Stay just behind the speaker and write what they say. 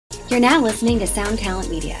You're now listening to Sound Talent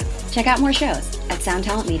Media. Check out more shows at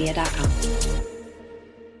soundtalentmedia.com.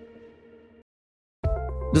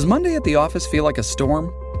 Does Monday at the office feel like a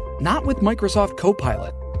storm? Not with Microsoft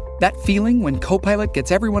Copilot. That feeling when Copilot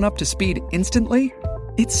gets everyone up to speed instantly?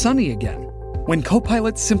 It's sunny again. When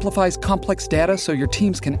Copilot simplifies complex data so your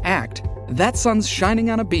teams can act, that sun's shining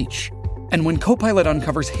on a beach. And when Copilot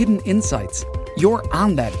uncovers hidden insights, you're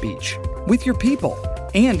on that beach with your people,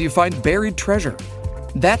 and you find buried treasure.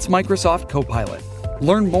 That's Microsoft Copilot.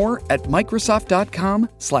 Learn more at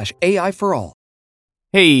Microsoft.com/AI for all.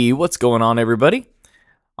 Hey, what's going on, everybody?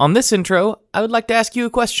 On this intro, I would like to ask you a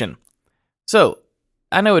question. So,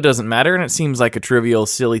 I know it doesn't matter, and it seems like a trivial,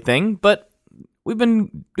 silly thing, but we've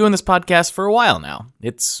been doing this podcast for a while now.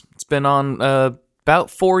 It's been on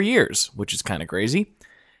about 4 years, which is kind of crazy.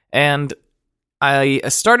 And I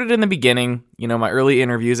started in the beginning, my early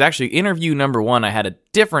interviews. Actually, interview number 1, I had a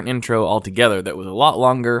different intro altogether that was a lot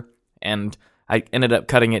longer, and I ended up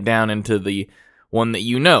cutting it down into the one that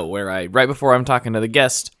where right before I'm talking to the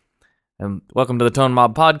guest, welcome to the Tone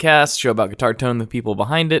Mob Podcast, show about guitar tone, the people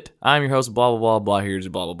behind it. I'm your host, blah, blah, blah, blah, here's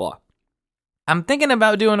blah, blah, blah. I'm thinking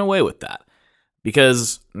about doing away with that,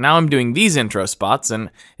 because now I'm doing these intro spots, and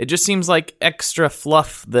it just seems like extra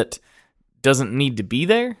fluff that doesn't need to be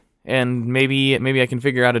there. And maybe I can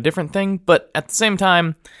figure out a different thing. But at the same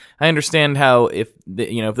time, I understand how if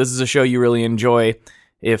this is a show you really enjoy,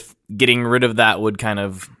 if getting rid of that would kind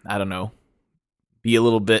of, be a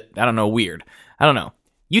little bit, weird. I don't know.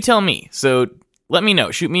 You tell me. So let me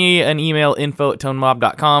know. Shoot me an email,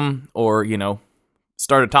 info@tonemob.com, or,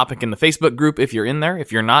 start a topic in the Facebook group if you're in there.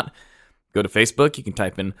 If you're not, go to Facebook. You can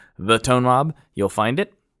type in The Tone Mob. You'll find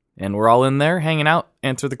it. And we're all in there hanging out.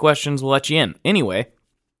 Answer the questions. We'll let you in. Anyway.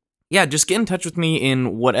 Yeah, just get in touch with me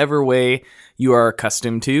in whatever way you are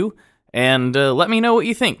accustomed to, and let me know what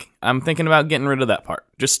you think. I'm thinking about getting rid of that part,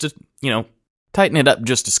 just to, tighten it up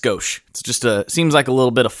just a skosh. It's just seems like a little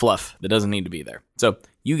bit of fluff that doesn't need to be there. So,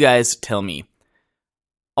 you guys tell me.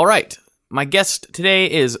 All right, my guest today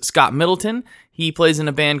is Scott Middleton. He plays in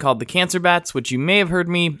a band called the Cancer Bats, which you may have heard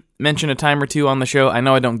me mention a time or two on the show. I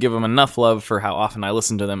know I don't give them enough love for how often I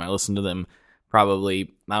listen to them. I listen to them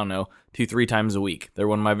probably, 2-3 times a week. They're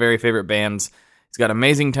one of my very favorite bands. He's got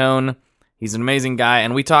amazing tone. He's an amazing guy,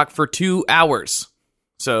 and we talk for 2 hours.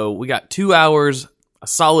 So we got 2 hours, a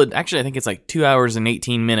solid, actually I think it's like 2 hours and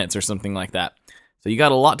 18 minutes or something like that. So you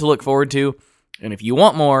got a lot to look forward to, and if you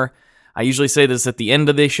want more, I usually say this at the end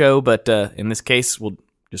of the show, but in this case, we'll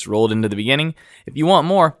just roll it into the beginning. If you want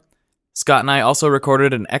more, Scott and I also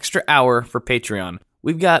recorded an extra hour for Patreon.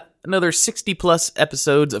 We've got another 60-plus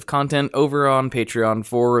episodes of content over on Patreon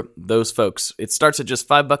for those folks. It starts at just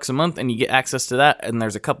 $5 a month, and you get access to that, and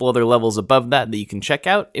there's a couple other levels above that you can check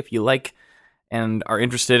out if you like and are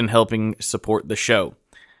interested in helping support the show.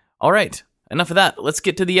 All right, enough of that. Let's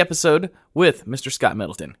get to the episode with Mr. Scott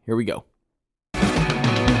Middleton. Here we go.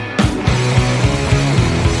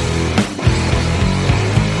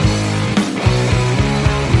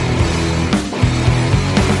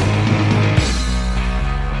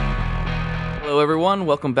 Hello, everyone.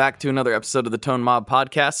 Welcome back to another episode of the Tone Mob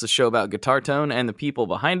Podcast, a show about guitar tone and the people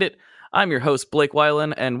behind it. I'm your host, Blake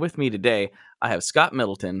Weiland, and with me today, I have Scott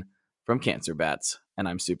Middleton from Cancer Bats, and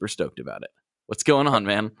I'm super stoked about it. What's going on,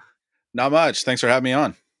 man? Not much. Thanks for having me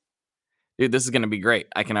on. Dude, this is going to be great.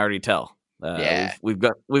 I can already tell. Yeah.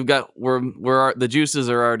 The juices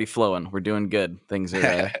are already flowing. We're doing good. Things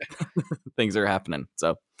are things are happening.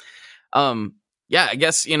 So, yeah, I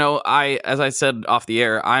guess, as I said off the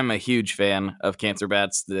air, I'm a huge fan of Cancer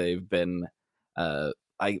Bats. They've been,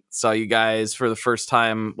 I saw you guys for the first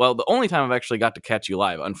time. Well, the only time I've actually got to catch you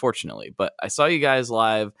live, unfortunately, but I saw you guys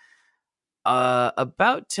live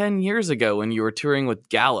about 10 years ago when you were touring with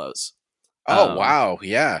Gallows. Oh, wow.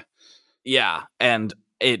 Yeah. Yeah. And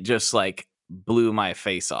it just blew my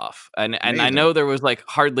face off. And I know there was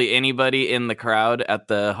hardly anybody in the crowd at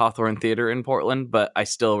the Hawthorne Theater in Portland, but I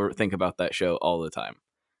still think about that show all the time.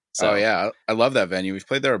 So, oh yeah, I love that venue. We've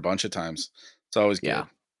played there a bunch of times. It's always good. Yeah.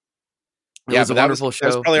 It was a wonderful show.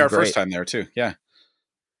 That was probably our first time there too. Yeah.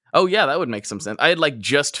 Oh yeah, that would make some sense. I had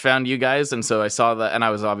just found you guys, and so I saw that, and I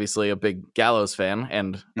was obviously a big Gallows fan,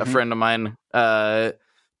 and a friend of mine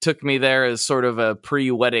took me there as sort of a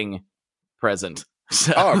pre-wedding present.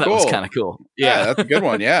 So that was kind of cool. Yeah, that's a good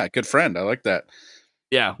one. Yeah, good friend. I like that.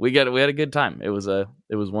 Yeah, we had a good time. It was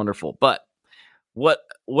wonderful. But what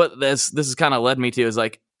this has kind of led me to is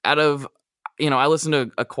out of I listen to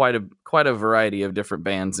quite a variety of different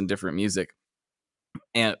bands and different music.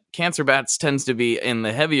 And Cancer Bats tends to be in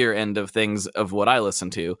the heavier end of things of what I listen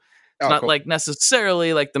to. It's not cool.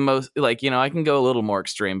 necessarily the most I can go a little more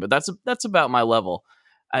extreme, but that's about my level.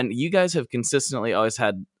 And you guys have consistently always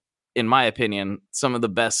had, in my opinion, some of the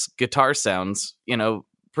best guitar sounds,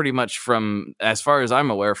 pretty much from, as far as I'm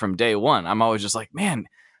aware, from day one. I'm always just like, man,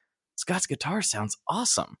 Scott's guitar sounds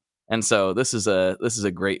awesome. And so this is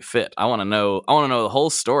a great fit. I want to know the whole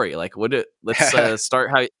story. Like, let's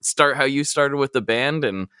start how you started with the band,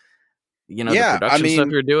 and the Yeah, I production stuff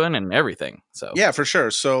mean, you're doing and everything. So yeah, for sure.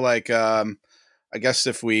 So like, I guess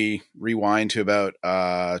if we rewind to about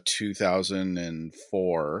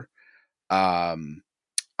 2004, um,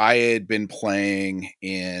 I had been playing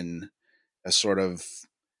in a sort of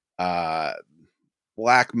uh,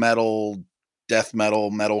 black metal, death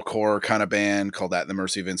metal, metalcore kind of band called That the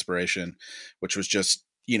Mercy of Inspiration, which was just,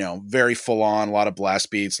 very full on, a lot of blast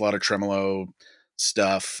beats, a lot of tremolo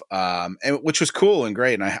stuff, and which was cool and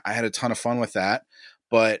great. And I had a ton of fun with that.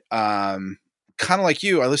 But kind of like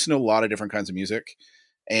you, I listened to a lot of different kinds of music,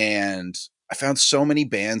 and I found so many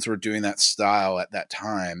bands were doing that style at that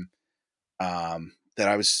time, that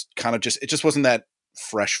I was kind of it just wasn't that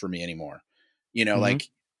fresh for me anymore. hmm Like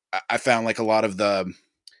I found like a lot of the,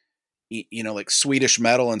 like Swedish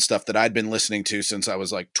metal and stuff that I'd been listening to since I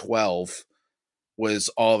was like 12 was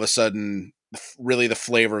all of a sudden really the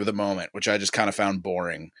flavor of the moment, which I just kind of found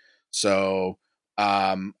boring. So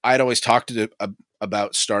I'd always talked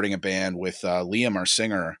about starting a band with Liam, our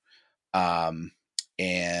singer. Um,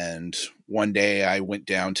 and one day I went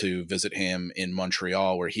down to visit him in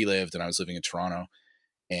Montreal where he lived, and I was living in Toronto.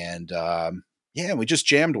 And yeah, we just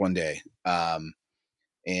jammed one day. And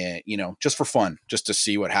just for fun, just to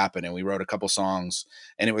see what happened. And we wrote a couple songs,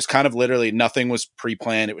 and it was kind of literally nothing was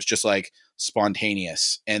pre-planned. It was just like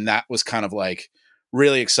spontaneous. And that was kind of like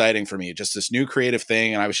really exciting for me, just this new creative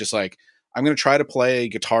thing. And I was just like, I'm going to try to play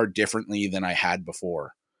guitar differently than I had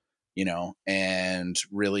before, and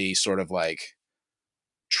really sort of like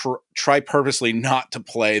try purposely not to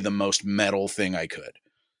play the most metal thing I could.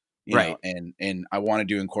 right. And I wanted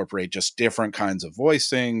to incorporate just different kinds of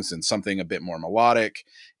voicings and something a bit more melodic.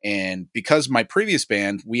 And because my previous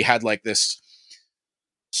band, we had like this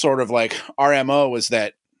sort of like our MO was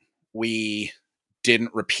that we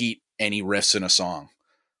didn't repeat any riffs in a song.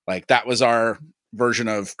 Like that was our version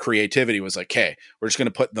of creativity, was like, okay, we're just going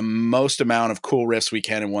to put the most amount of cool riffs we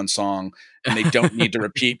can in one song, and they don't need to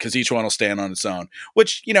repeat because each one will stand on its own,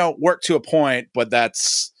 which, worked to a point, but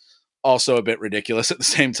that's also a bit ridiculous at the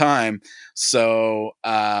same time. So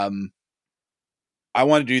I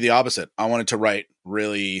wanted to do the opposite. I wanted to write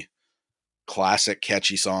really classic,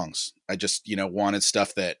 catchy songs. I just, wanted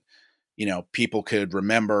stuff that, people could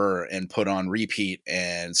remember and put on repeat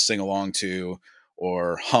and sing along to,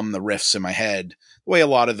 or hum the riffs in my head, the way a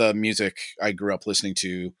lot of the music I grew up listening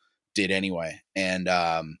to did anyway. And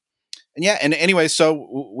yeah, and anyway,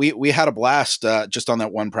 so we had a blast just on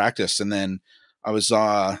that one practice, and then I was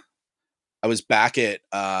back at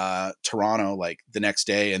Toronto like the next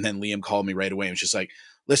day, and then Liam called me right away and was just like,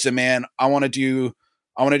 "Listen, man, I want to do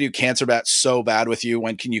Cancer Bat so bad with you.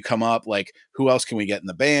 When can you come up? Like, who else can we get in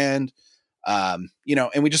the band?" And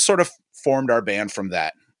we just sort of formed our band from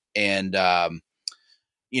that. And I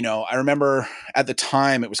remember at the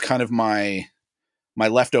time it was kind of my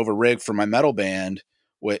leftover rig for my metal band,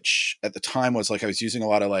 which at the time was like I was using a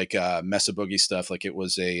lot of like Mesa Boogie stuff. Like it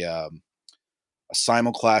was a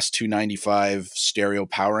Simulclass 295 stereo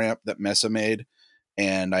power amp that Mesa made,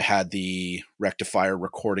 and I had the Rectifier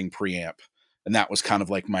recording preamp, and that was kind of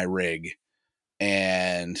like my rig.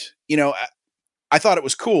 And I thought it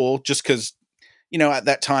was cool just because at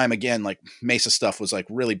that time, again, like Mesa stuff was like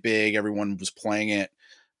really big, everyone was playing it,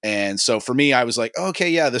 and so for me, I was like, oh, okay,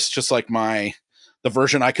 yeah, this is just like the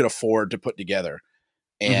version I could afford to put together.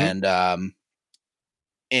 hmm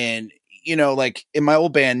And like in my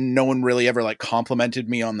old band, no one really ever like complimented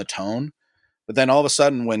me on the tone. But then all of a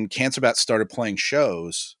sudden, when Cancer Bat started playing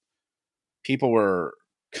shows, people were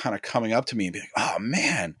kind of coming up to me and being like, "Oh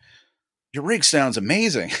man, your rig sounds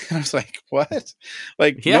amazing." And I was like, "What?"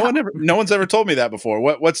 Like Yeah. no one's ever told me that before.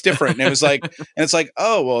 What's different? And it was like, and it's like,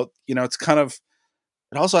 oh well, it's kind of.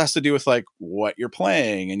 It also has to do with like what you're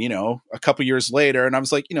playing, and a couple years later, and I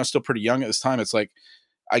was like, still pretty young at this time. It's like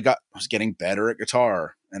I was getting better at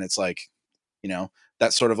guitar, and it's like,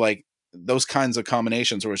 that sort of like those kinds of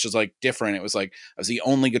combinations where it's just like different. It was like I was the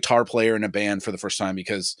only guitar player in a band for the first time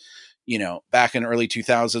because, back in early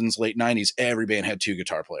 2000s, late 90s, every band had two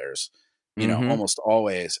guitar players, hmm almost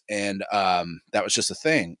always. And that was just a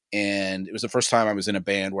thing. And it was the first time I was in a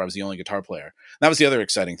band where I was the only guitar player. And that was the other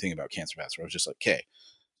exciting thing about Cancer Bats, where I was just like, okay,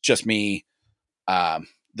 just me.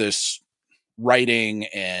 This writing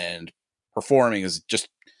and performing is just,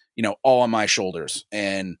 all on my shoulders.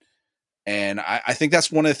 And And I think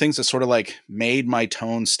that's one of the things that sort of like made my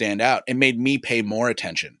tone stand out. It made me pay more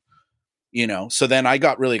attention, So then I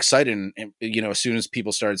got really excited, and as soon as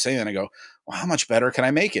people started saying that, I go, well, how much better can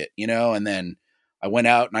I make it? And then I went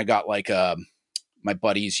out and I got like my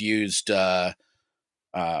buddies used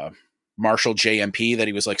Marshall JMP that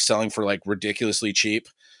he was like selling for like ridiculously cheap,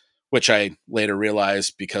 which I later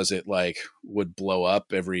realized because it like would blow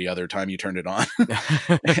up every other time you turned it on.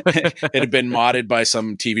 It had been modded by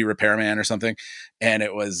some TV repairman or something. And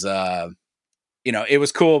it was, it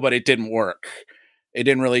was cool, but it didn't work. It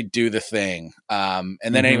didn't really do the thing. And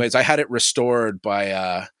then anyways, I had it restored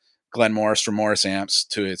by Glenn Morris from Morris Amps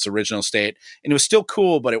to its original state. And it was still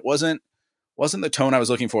cool, but it wasn't the tone I was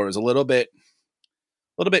looking for. It was a little bit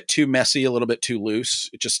too messy, a little bit too loose.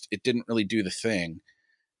 It didn't really do the thing.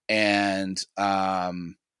 And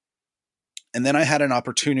then I had an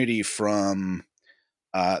opportunity from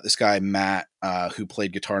this guy, Matt, who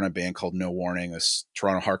played guitar in a band called No Warning, this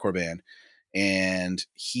Toronto hardcore band. And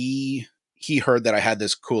he heard that I had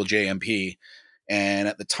this cool JMP. And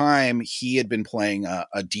at the time he had been playing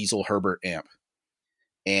a Diesel Herbert amp.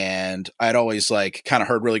 And I'd always like kind of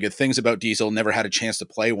heard really good things about Diesel, never had a chance to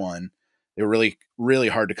play one. They were really, really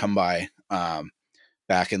hard to come by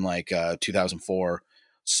back in like 2004.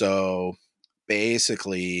 So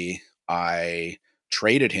basically I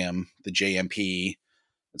traded him the JMP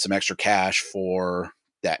and some extra cash for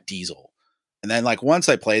that Diesel. And then like once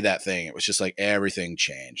I played that thing, it was just like everything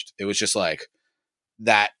changed. It was just like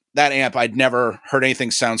that amp, I'd never heard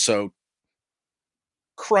anything sound so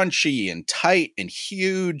crunchy and tight and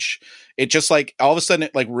huge. It just like all of a sudden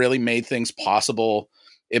it like really made things possible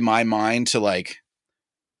in my mind to like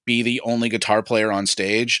be the only guitar player on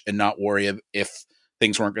stage and not worry if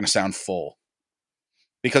things weren't going to sound full.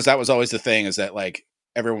 Because that was always the thing, is that like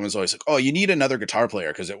everyone was always like, oh, you need another guitar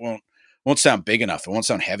player because it won't sound big enough. It won't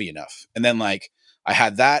sound heavy enough. And then like I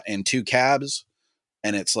had that and 2 cabs,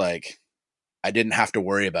 and it's like I didn't have to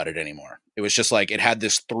worry about it anymore. It was just like it had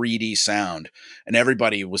this 3D sound, and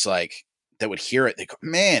everybody was like, that would hear it, they go,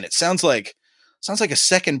 man, it sounds like a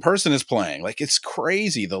second person is playing. Like it's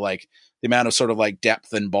crazy the amount of sort of like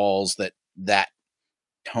depth and balls that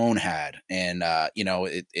tone had. And at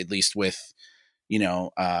least with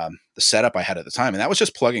the setup I had at the time, and that was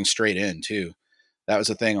just plugging straight in too. That was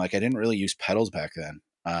the thing. Like I didn't really use pedals back then.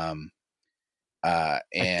 And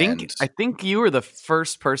I think you were the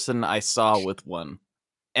first person I saw with one,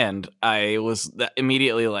 and I was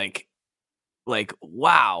immediately like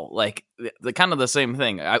wow, like the kind of the same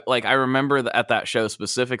thing. I remember at that show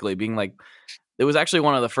specifically being like, it was actually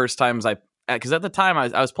one of the first times because at the time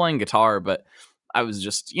I was playing guitar, but I was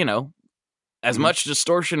just as much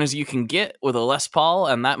distortion as you can get with a Les Paul,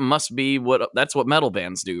 and that's what metal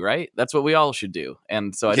bands do, right? That's what we all should do.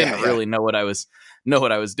 And so I didn't really know what I was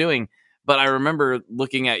doing, but I remember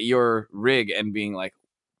looking at your rig and being like,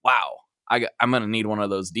 wow, I'm going to need one of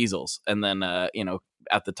those Diesels. And then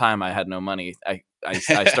at the time I had no money. I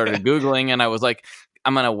started Googling, and I was like,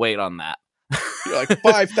 I'm going to wait on that. You're like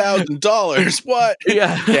 $5,000. What?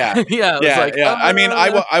 Yeah. I mean,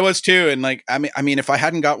 I was too. And like, I mean, if I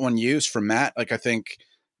hadn't got one used from Matt, like, I think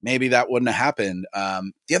maybe that wouldn't have happened.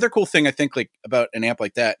 The other cool thing I think like about an amp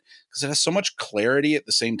like that, because it has so much clarity at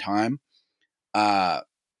the same time,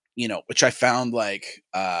 which I found like,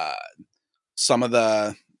 some of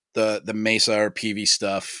the Mesa or PV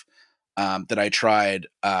stuff, that I tried,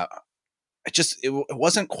 it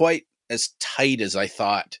wasn't quite as tight as I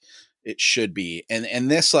thought it should be. And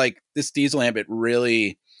this Diesel amp, it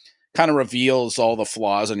really kind of reveals all the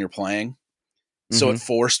flaws in your playing. So it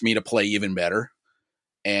forced me to play even better.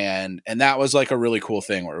 And that was like a really cool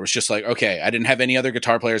thing where it was just like, okay, I didn't have any other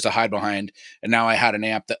guitar players to hide behind, and now I had an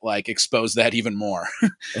amp that like exposed that even more.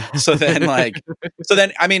 so then I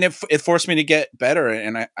mean, it forced me to get better.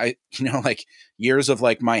 And I like years of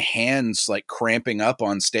like my hands like cramping up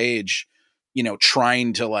on stage,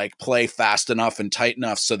 trying to like play fast enough and tight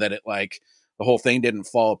enough so that it like the whole thing didn't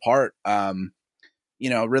fall apart,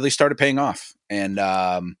 really started paying off. And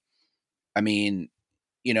I mean,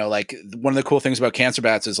 like one of the cool things about Cancer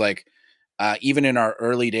Bats is like, even in our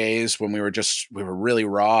early days when we were really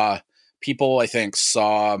raw, people I think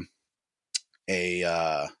saw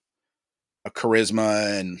a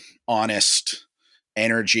charisma and honest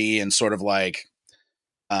energy and sort of like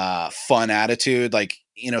fun attitude. Like,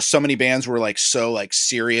 so many bands were like so like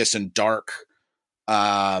serious and dark,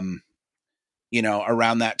 around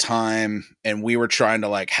that time, and we were trying to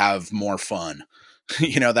like have more fun.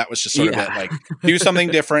 That was just sort of it, like do something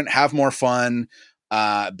different, have more fun,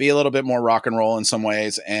 be a little bit more rock and roll in some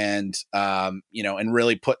ways, and and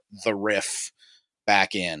really put the riff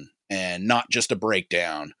back in, and not just a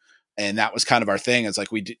breakdown. and that was kind of our thing. It's like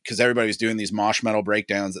because everybody was doing these mosh metal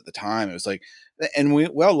breakdowns at the time. It was like, and we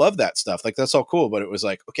all loved that stuff. Like, that's all cool, but it was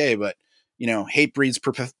like, okay, but Hatebreeds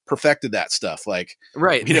perfected that stuff. Like,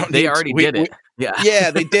 Right. we don't They need already did it. Yeah.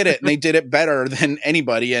 Yeah, they did it, and they did it better than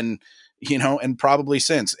anybody, and and probably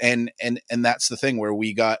since. And that's the thing where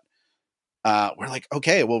we got, we're like,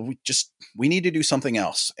 okay, well, we need to do something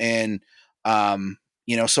else. And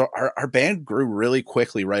so our band grew really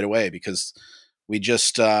quickly right away, because we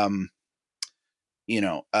just we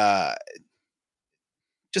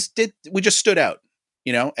just stood out,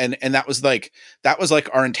 and that was like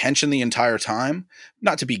our intention the entire time,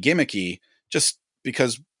 not to be gimmicky, just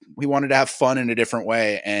because we wanted to have fun in a different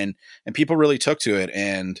way, and people really took to it.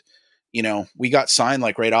 And we got signed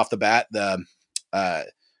like right off the bat.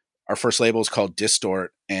 Our first label is called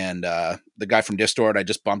Distort, and the guy from Distort, I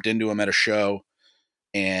just bumped into him at a show,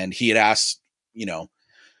 and he had asked,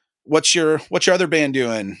 what's your other band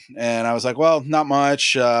doing? And I was like, well, not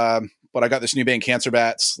much, but I got this new band, Cancer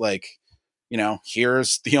Bats. Like,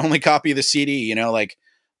 here's the only copy of the CD.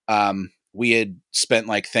 We had spent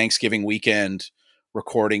like Thanksgiving weekend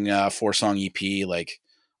recording a 4-song EP. Like,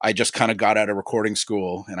 I just kind of got out of recording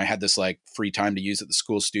school, and I had this like free time to use at the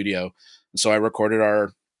school studio, and so I recorded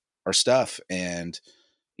our stuff, and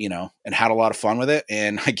and had a lot of fun with it.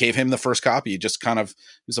 And I gave him the first copy. Just kind of, he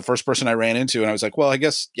was the first person I ran into, and I was like, well, I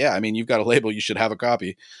guess, yeah, I mean, you've got a label, you should have a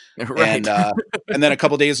copy. Right. And then a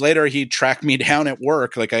couple days later, he tracked me down at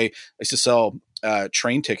work. Like, I used to sell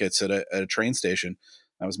train tickets at a train station.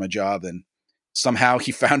 That was my job. And somehow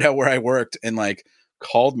he found out where I worked, and like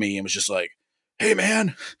called me and was just like, hey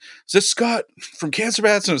man, is this Scott from Cancer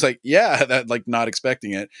Bats? And I was like, yeah, that, like, not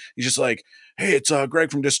expecting it. He's just like, hey, it's Greg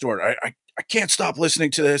from Distort. I can't stop listening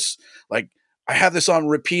to this. Like, I have this on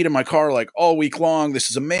repeat in my car, like, all week long. This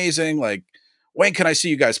is amazing. Like, when can I see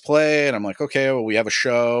you guys play? And I'm like, okay, well, we have a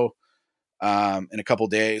show in a couple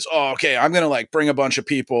days. Oh, okay, I'm going to like bring a bunch of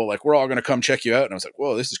people. Like, we're all going to come check you out. And I was like,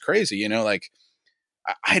 whoa, this is crazy. Like,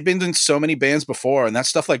 I had been in so many bands before, and that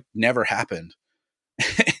stuff like never happened.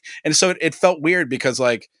 And so it felt weird, because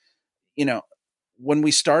like, when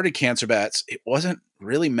we started Cancer Bats, it wasn't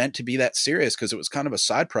really meant to be that serious, because it was kind of a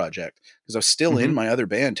side project, because I was still in my other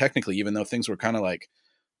band technically, even though things were kind of like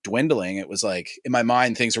dwindling. It was like, in my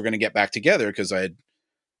mind, things were going to get back together, because I had,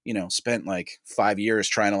 spent like 5 years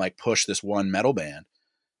trying to like push this one metal band.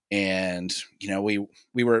 And, we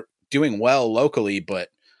were doing well locally, but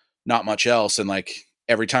not much else. And like,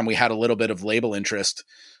 every time we had a little bit of label interest,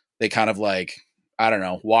 they kind of like, I don't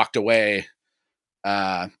know, walked away,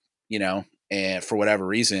 and for whatever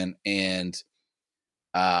reason. And,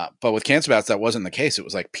 but with Cancer Bats, that wasn't the case. It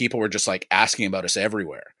was like, people were just like asking about us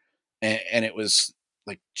everywhere. And it was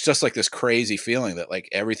like, just like this crazy feeling that like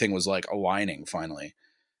everything was like aligning finally.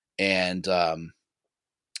 And, so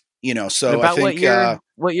about I think,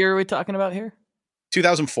 what year are we talking about here?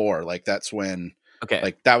 2004, like that's when, Okay.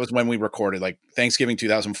 like that was when we recorded. Like Thanksgiving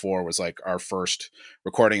 2004 was like our first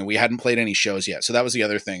recording, and we hadn't played any shows yet. So that was the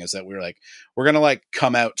other thing, is that we were like, we're going to like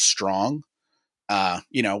come out strong,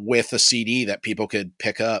 with a CD that people could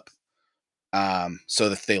pick up, so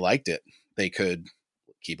that if they liked it, they could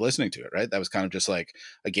keep listening to it. Right. That was kind of just like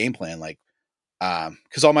a game plan. Like,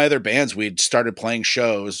 cause all my other bands, we'd started playing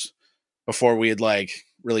shows before we had like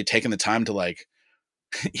really taken the time to like,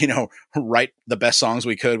 write the best songs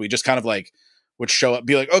we could. We just kind of like would show up,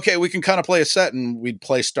 be like, okay, we can kind of play a set, and we'd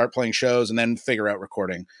start playing shows, and then figure out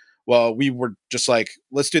recording. Well, we were just like,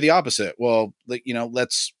 let's do the opposite. Well,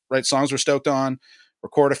 let's write songs we're stoked on,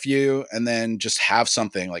 record a few, and then just have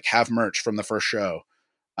something, like have merch from the first show.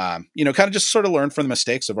 Kind of just sort of learn from the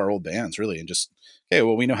mistakes of our old bands, really, and just, okay,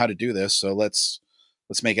 well, we know how to do this, so let's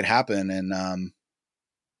make it happen. And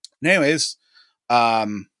anyways,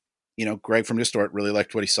 Greg from Distort really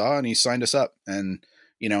liked what he saw, and he signed us up. And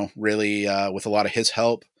really, with a lot of his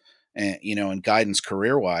help and and guidance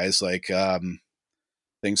career wise, like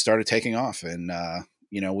things started taking off. And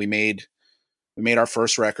we made our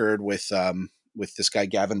first record with this guy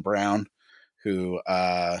Gavin Brown, who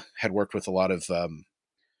had worked with a lot of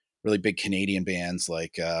really big Canadian bands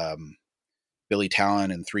like Billy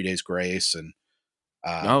Talon and 3 Days Grace. And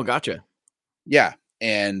Oh, gotcha. yeah,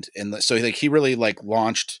 and so like he really like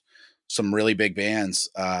launched some really big bands,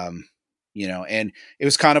 and it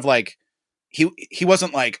was kind of like he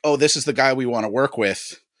wasn't like, oh, this is the guy we want to work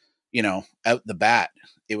with, out the bat.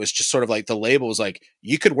 It was just sort of like the label was like,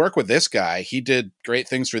 you could work with this guy. He did great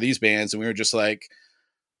things for these bands. And we were just like,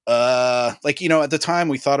 at the time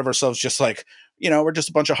we thought of ourselves just like, we're just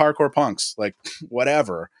a bunch of hardcore punks, like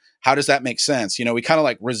whatever. How does that make sense? We kind of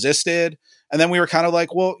like resisted. And then we were kind of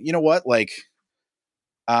like, well, you know what? Like,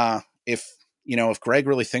 if, if Greg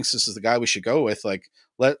really thinks this is the guy we should go with, like,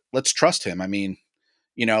 let's trust him. I mean,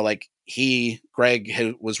 like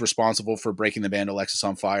Greg was responsible for breaking the band Alexis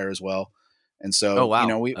on Fire as well. And Oh so,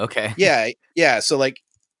 wow. Okay. yeah, yeah. So like,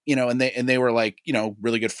 and they were like,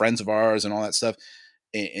 really good friends of ours and all that stuff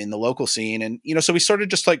in the local scene. And, so we sort of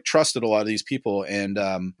just like trusted a lot of these people. And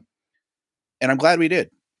I'm glad we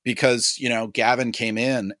did, because, Gavin came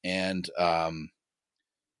in and,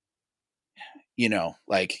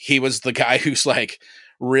 like he was the guy who's like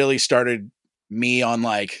really started me on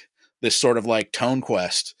like this sort of like tone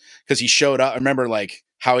quest, because he showed up. I remember like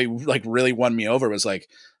how he like really won me over was like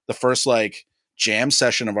the first like jam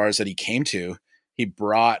session of ours that he came to. He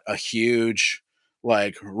brought a huge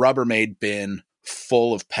like Rubbermaid bin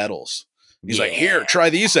full of pedals. He's like, here, try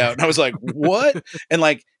these out. And I was like, what? And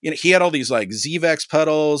like, he had all these like ZVEX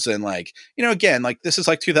pedals and like, again, like this is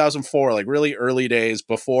like 2004, like really early days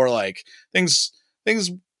before like things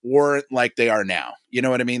weren't like they are now. You know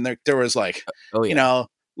what I mean? There was like, Oh yeah.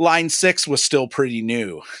 line 6 was still pretty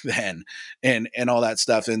new then and all that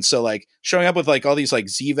stuff. And so like showing up with like all these like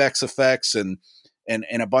ZVEX effects and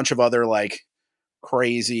a bunch of other like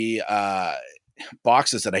crazy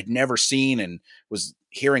boxes that I'd never seen, and was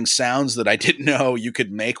hearing sounds that I didn't know you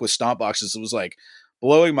could make with stomp boxes. It was like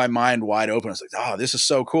blowing my mind wide open. I was like, oh, this is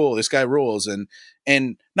so cool. This guy rules.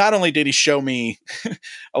 And not only did he show me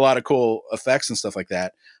a lot of cool effects and stuff like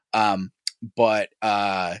that, but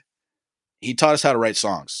he taught us how to write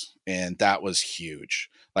songs, and that was huge.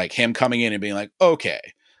 Like him coming in and being like, okay,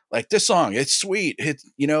 like this song, it's sweet.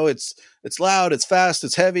 It's loud, it's fast,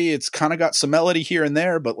 it's heavy. It's kind of got some melody here and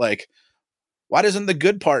there, but like, why doesn't the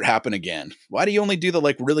good part happen again? Why do you only do the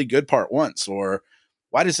like really good part once? Or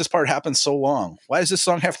why does this part happen so long? Why does this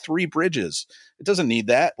song have 3 bridges? It doesn't need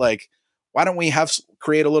that. Like, why don't we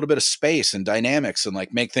create a little bit of space and dynamics and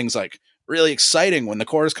like make things like really exciting when the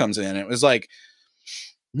chorus comes in? It was like,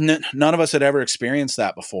 none of us had ever experienced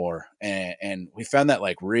that before. And we found that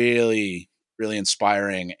like really, really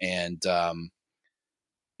inspiring. And, and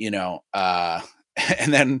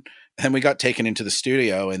then we got taken into the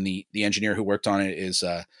studio, and the engineer who worked on it is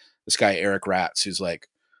this guy Eric Ratz, who's like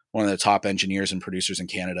one of the top engineers and producers in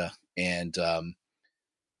Canada, and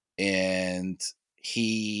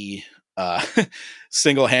he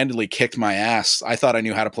single-handedly kicked my ass. I thought I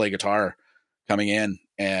knew how to play guitar coming in,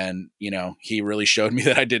 and he really showed me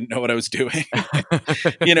that I didn't know what I was doing.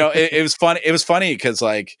 It was funny. It was funny because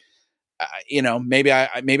like maybe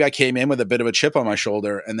I came in with a bit of a chip on my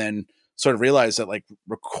shoulder, and then sort of realized that like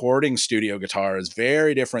recording studio guitar is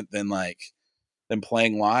very different than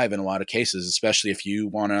playing live in a lot of cases, especially if you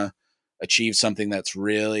want to achieve something that's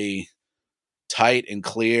really tight and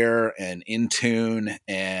clear and in tune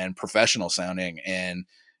and professional sounding. And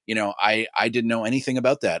I didn't know anything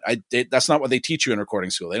about that. That's not what they teach you in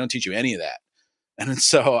recording school. They don't teach you any of that. And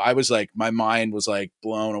so I was like, my mind was like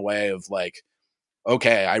blown away of like,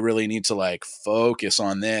 okay, I really need to like focus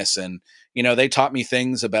on this. And, they taught me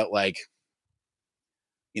things about like,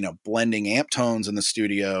 blending amp tones in the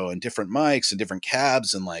studio and different mics and different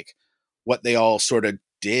cabs and like what they all sort of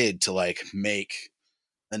did to like make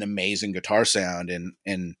an amazing guitar sound.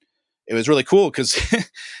 And it was really cool because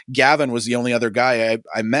Gavin was the only other guy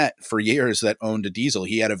I met for years that owned a diesel.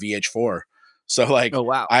 He had a VH4. So like, Oh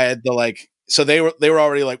wow. I had the like, so they were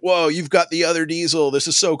already like, whoa, you've got the other diesel. This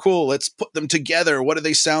is so cool. Let's put them together. What do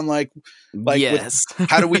they sound like? Like, Yes.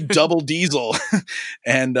 how do we double diesel?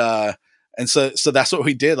 And so that's what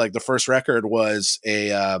we did. Like the first record was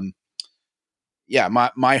my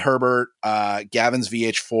Herbert, Gavin's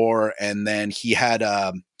VH4. And then he had,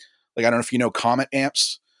 like, I don't know if you know Comet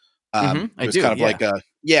amps. I It was do. kind of Yeah. like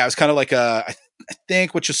it was kind of like I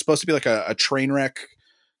think, which is supposed to be like a train wreck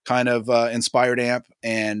kind of inspired amp,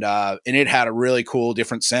 and it had a really cool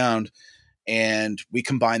different sound, and we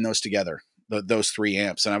combined those together, those 3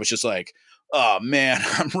 amps, and I was just like, oh man,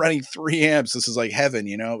 I'm running 3 amps. This is like heaven,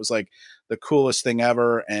 It was like the coolest thing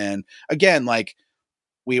ever. And again, like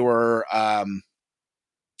we were,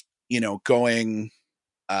 going,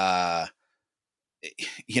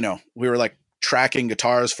 we were like tracking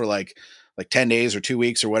guitars for like 10 days or 2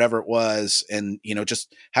 weeks or whatever it was. And,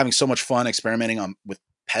 just having so much fun experimenting with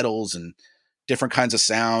pedals and different kinds of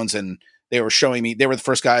sounds. And they were showing me, they were the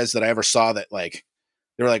first guys that I ever saw that like,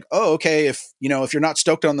 they were like, oh, okay, if you're not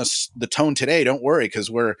stoked on the tone today, don't worry,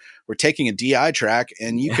 because we're taking a DI track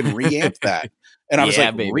and you can reamp that. And I was Yeah,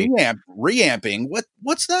 like, baby. reamping?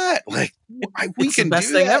 What's that? Like, we It's can the best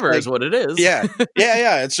do thing that? ever Like, is what it is. yeah.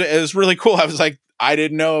 It was really cool. I was like, I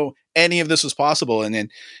didn't know any of this was possible. And then,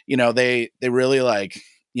 they really like,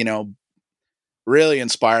 really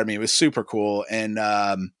inspired me. It was super cool. And,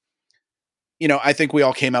 I think we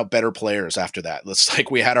all came out better players after that. It's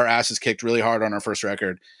like we had our asses kicked really hard on our first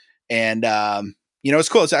record. And, it's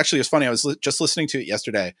cool. It's funny. I was just listening to it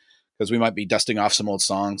yesterday because we might be dusting off some old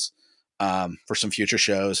songs for some future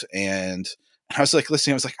shows. And I was like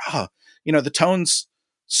listening, I was like, oh, the tone's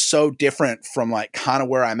so different from like kind of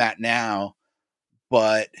where I'm at now,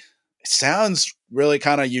 but it sounds really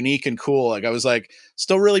kind of unique and cool. Like I was like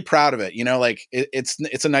still really proud of it. Like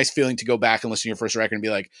it's a nice feeling to go back and listen to your first record and be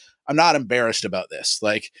like, I'm not embarrassed about this.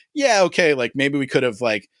 Like, yeah, okay, like maybe we could have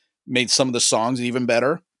like made some of the songs even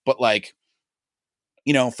better, but like,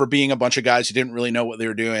 for being a bunch of guys who didn't really know what they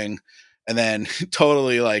were doing, and then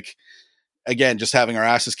totally like, again, just having our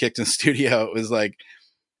asses kicked in the studio, it was like,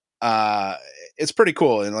 it's pretty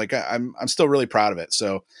cool, and like I'm still really proud of it.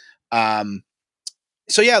 So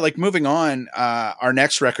yeah, like moving on, our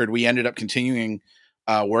next record, we ended up continuing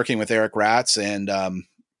working with Eric Ratz and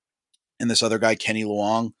this other guy, Kenny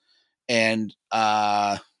Luong, and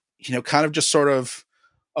kind of just sort of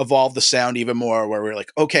evolve the sound even more, where we're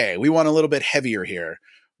like, okay, we want a little bit heavier here.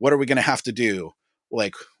 What are we going to have to do?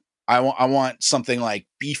 Like, I want something like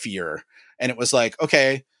beefier. And it was like,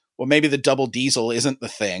 okay, well, maybe the double diesel isn't the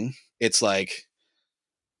thing. It's like,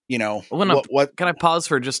 what Can I pause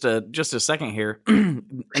for just a second here, and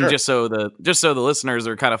Sure. just so the listeners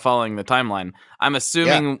are kind of following the timeline? I'm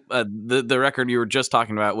assuming the record you were just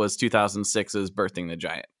talking about was 2006's "Birthing the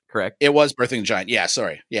Giant," correct? It was "Birthing the Giant." Yeah,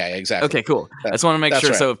 sorry. Yeah, exactly. Okay, cool. I just want to make sure,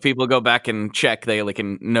 right. so if people go back and check, they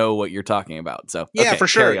can know what you're talking about. So Yeah, okay, for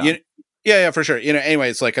sure. carry on. Yeah, for sure. Anyway,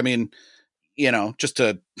 it's like, I mean, just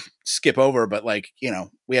to skip over, but like,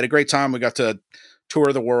 we had a great time. We got to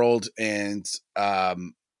tour the world, and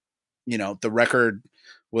the record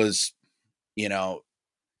was,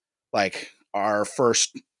 like our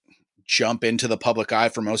first jump into the public eye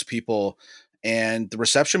for most people, and the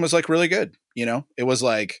reception was like really good. It was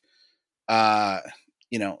like, it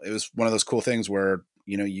was one of those cool things where,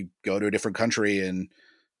 you go to a different country and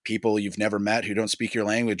people you've never met who don't speak your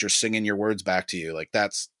language are singing your words back to you. Like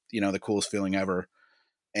that's, the coolest feeling ever.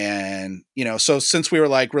 And, so since we were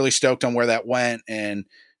like really stoked on where that went, and,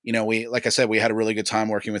 like I said, we had a really good time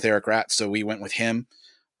working with Eric Ratz. So we went with him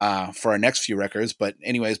for our next few records. But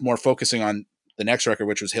anyways, more focusing on the next record,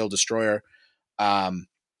 which was Hail Destroyer,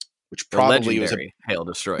 which The probably was legendary Hail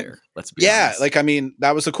Destroyer. Let's be yeah, honest. like, I mean,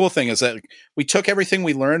 that was the cool thing, is that we took everything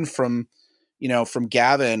we learned from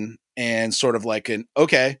Gavin, and sort of like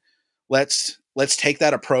okay, let's take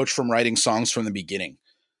that approach from writing songs from the beginning.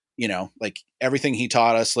 Like everything he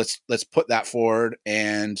taught us, let's put that forward.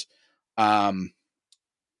 And, and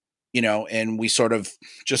we sort of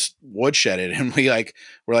just woodshed it, and we're like,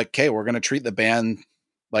 okay, we're going to treat the band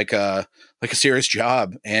like a serious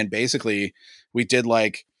job. And basically we did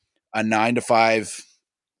like a 9 to 5,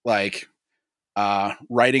 like,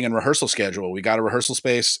 writing and rehearsal schedule. We got a rehearsal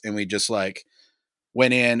space, and we just like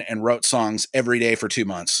went in and wrote songs every day for 2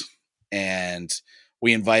 months. And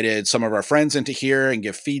we invited some of our friends into here and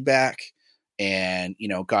give feedback, and,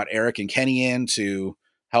 got Eric and Kenny in to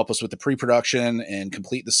help us with the pre-production and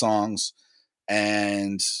complete the songs,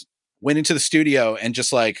 and went into the studio and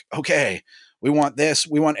just like, okay, we want this.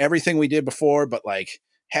 We want everything we did before, but like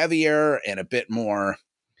heavier and a bit more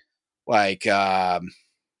like, how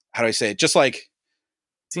do I say it? Just like,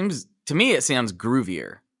 Seems to me it sounds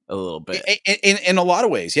groovier a little bit. in a lot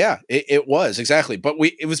of ways. Yeah, it was exactly. But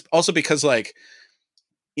it was also because like,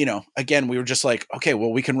 again, we were just like, okay,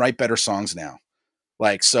 well, we can write better songs now.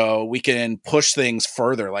 Like, so we can push things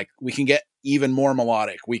further. Like we can get even more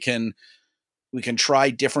melodic. We can try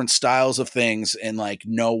different styles of things and like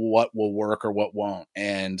know what will work or what won't.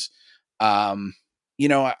 And,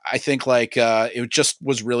 I think like, it just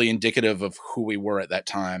was really indicative of who we were at that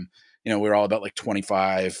time. We were all about like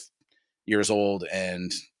 25 years old,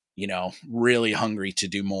 and, really hungry to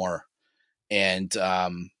do more. And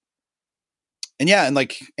yeah, and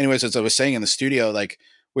like, anyways, as I was saying, in the studio, like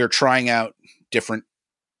we were trying out different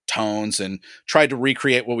tones and tried to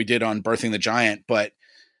recreate what we did on Birthing the Giant, but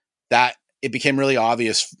that it became really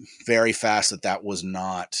obvious very fast that that was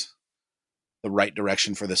not the right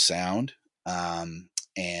direction for the sound.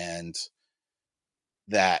 And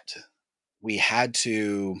that we had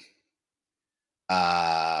to,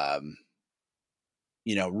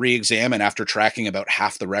 re-examine after tracking about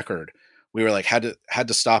half the record. We were like, had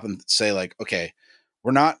to stop and say like, okay,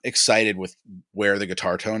 we're not excited with where the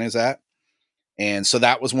guitar tone is at. And so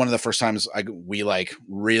that was one of the first times we like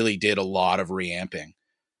really did a lot of reamping.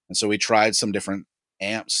 And so we tried some different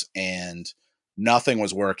amps, and nothing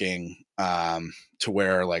was working to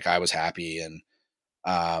where like I was happy, and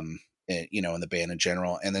in the band in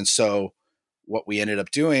general. And then so what we ended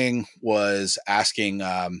up doing was asking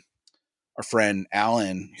our our friend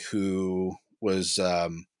Alan, who was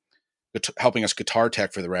helping us guitar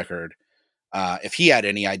tech for the record, if he had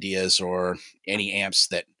any ideas or any amps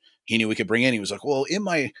that he knew we could bring in. He was like, well, in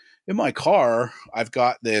my car, I've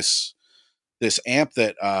got this amp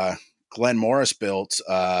that Glenn Morris built.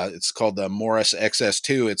 It's called the Morris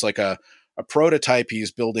XS2. It's like a prototype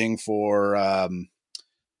he's building for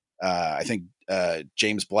I think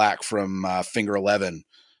James Black from Finger 11.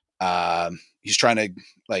 He's trying to,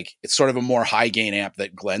 like, it's sort of a more high gain amp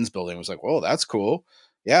that Glenn's building. I was like, whoa, that's cool.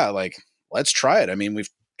 Yeah, like, let's try it. I mean,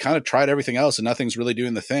 we've kind of tried everything else and nothing's really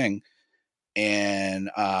doing the thing.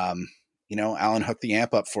 And Alan hooked the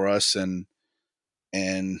amp up for us, and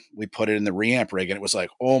we put it in the reamp rig, and it was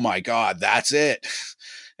like, oh my God, that's it.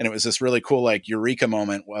 And it was this really cool, like, eureka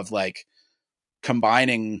moment of like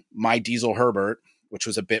combining my Diesel Herbert, which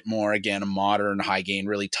was a bit more, again, a modern high gain,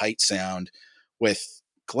 really tight sound, with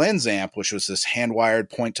Glenn's amp, which was this hand wired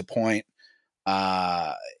point to point,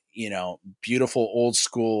 beautiful old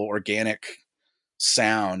school organic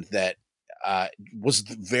sound that was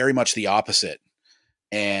very much the opposite.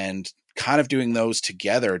 And kind of doing those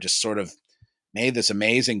together just sort of made this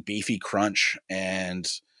amazing beefy crunch. And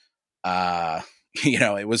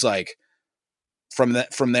it was like from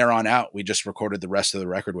there on out, we just recorded the rest of the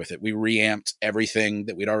record with it. We reamped everything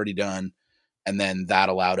that we'd already done, and then that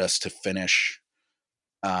allowed us to finish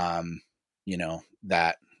that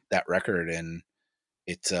record. And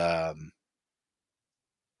it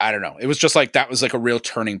I don't know, it was just like, that was like a real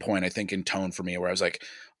turning point, I think, in tone for me, where I was like,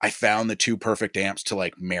 I found the two perfect amps to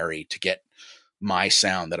like marry to get my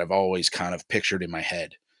sound that I've always kind of pictured in my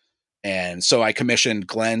head. And so I commissioned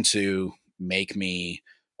Glenn to make me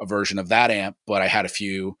a version of that amp, but I had a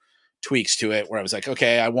few tweaks to it where I was like,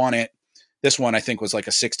 okay, I want it. This one I think was like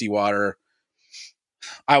a 60 watter.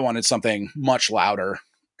 I wanted something much louder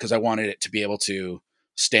because I wanted it to be able to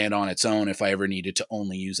stand on its own if I ever needed to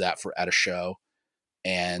only use that at a show.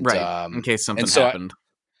 And right, in case something so happened.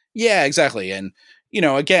 Yeah, exactly. And,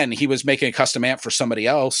 again, he was making a custom amp for somebody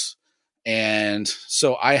else. And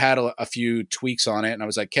so I had a few tweaks on it, and I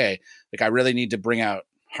was like, okay, like, I really need to bring out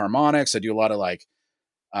harmonics. I do a lot of like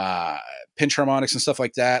pinch harmonics and stuff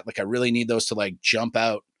like that. Like, I really need those to like jump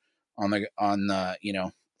out on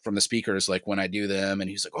the from the speakers, like when I do them. And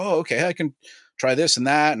he's like, oh, okay, I can try this and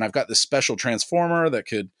that. And I've got this special transformer that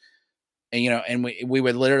could, and we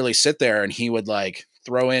would literally sit there, and he would like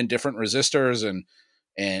throw in different resistors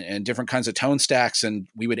and different kinds of tone stacks, and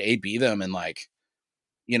we would A/B them. And like,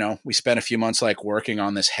 we spent a few months like working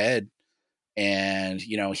on this head, and,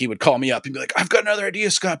 he would call me up and be like, I've got another idea,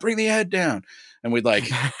 Scott, bring the head down. And we'd like,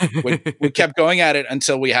 we kept going at it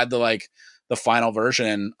until we had the final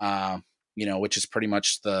version, which is pretty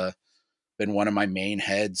much been one of my main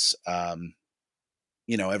heads,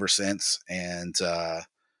 ever since. And,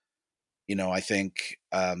 I think,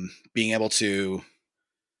 being able to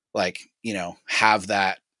like, have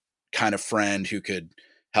that kind of friend who could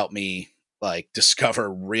help me like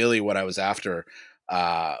discover really what I was after,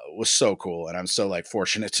 was so cool. And I'm so like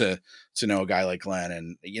fortunate to know a guy like Glenn.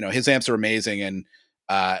 And, his amps are amazing.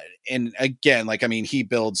 And again, like, I mean, he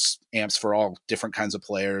builds amps for all different kinds of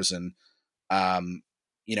players. And,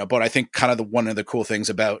 but I think kind of one of the cool things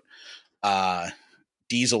about,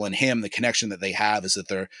 Diesel and him, the connection that they have, is that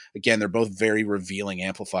they're both very revealing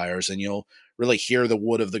amplifiers, and you'll really hear the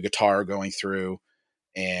wood of the guitar going through.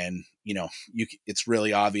 And, it's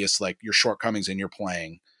really obvious, like, your shortcomings in your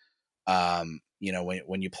playing,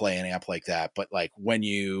 when you play an amp like that. But like, when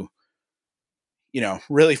you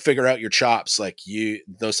really figure out your chops, like,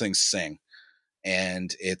 those things sing.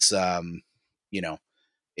 And it's,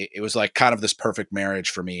 it was like kind of this perfect marriage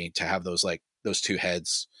for me to have those two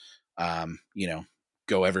heads,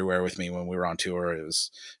 go everywhere with me when we were on tour. It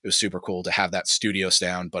was super cool to have that studio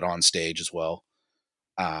sound, but on stage as well.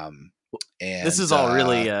 And this is all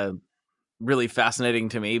really fascinating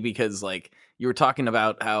to me, because like, you were talking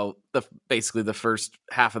about how basically the first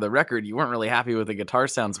half of the record, you weren't really happy with the guitar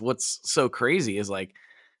sounds. What's so crazy is like,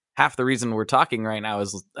 half the reason we're talking right now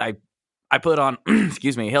is I put on,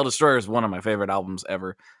 excuse me, Hail Destroyer is one of my favorite albums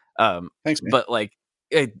ever. Thanks, man. But like,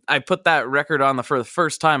 I put that record on for the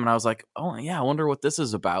first time, and I was like, oh yeah, I wonder what this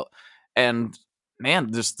is about. And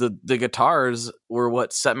man, just the guitars were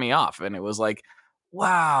what set me off. And it was like,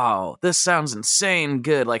 wow, this sounds insane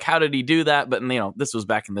good. Like, how did he do that? But this was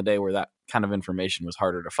back in the day where that kind of information was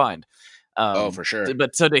harder to find. For sure.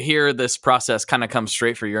 But so to hear this process kind of come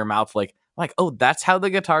straight from your mouth, like, oh, that's how the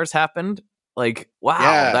guitars happened. Like,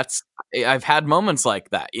 wow, Yeah. I've had moments like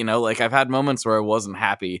that, like, I've had moments where I wasn't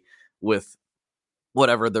happy with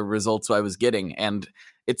whatever the results I was getting. And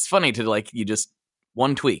it's funny to like,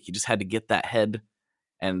 one tweak, you just had to get that head,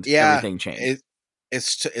 and Yeah, everything changed.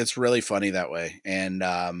 it's really funny that way. And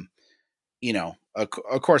of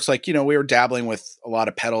course, like, we were dabbling with a lot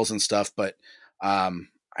of pedals and stuff, but I'm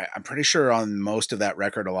pretty sure on most of that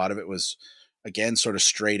record, a lot of it was, again, sort of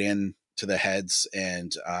straight in to the heads.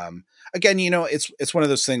 And again, it's one of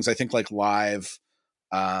those things. I think like live,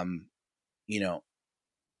 um, you know,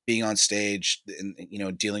 being on stage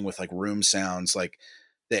and dealing with like room sounds, like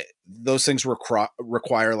that, those things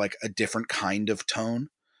require like a different kind of tone.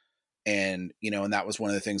 And and that was one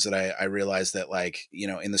of the things that I realized, that like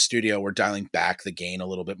in the studio we're dialing back the gain a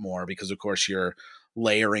little bit more, because of course you're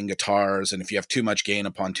layering guitars, and if you have too much gain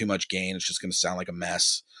upon too much gain, it's just going to sound like a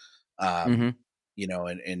mess. um Hmm.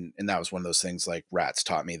 and that was one of those things, like Rats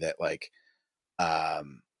taught me, that like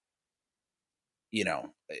um you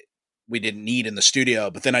know we didn't need in the studio,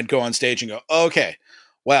 but then I'd go on stage and go, okay,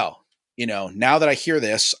 well, now that I hear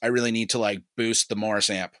this, I really need to like boost the Morris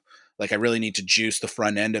amp. Like I really need to juice the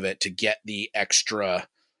front end of it to get the extra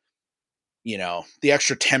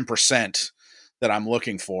 10% that I'm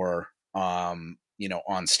looking for, on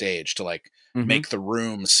stage, to like Hmm. make the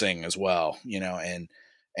room sing as well,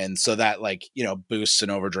 and so that, like, boosts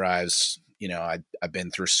and overdrives, I've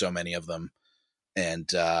been through so many of them. And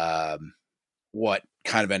what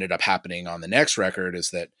kind of ended up happening on the next record is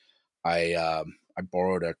that I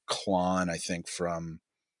borrowed a Klon, I think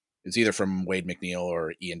it's either from Wade McNeil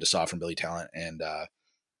or Ian DeSaw from Billy Talent, and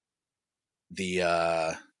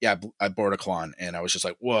the yeah, I borrowed a Klon, and I was just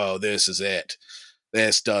like, whoa, this is it.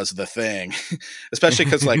 This does the thing. Especially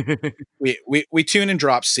because like we tune in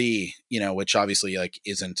drop C, which obviously like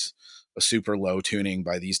isn't a super low tuning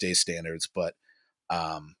by these days standards, but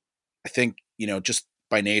I think just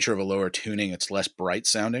by nature of a lower tuning, it's less bright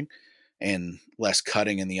sounding and less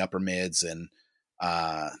cutting in the upper mids, and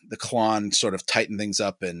the Klon sort of tightened things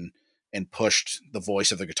up and pushed the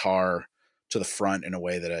voice of the guitar to the front in a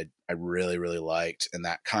way that I really really liked, and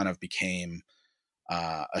that kind of became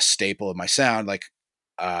a staple of my sound. Like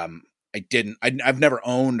I've never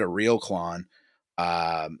owned a real Klon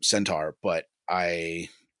Centaur, but I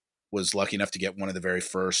was lucky enough to get one of the very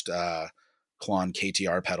first Klon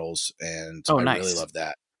KTR pedals, and Oh, I really nice. loved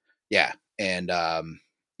that. Yeah, and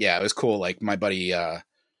yeah, it was cool. Like my buddy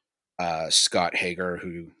Scott Hager,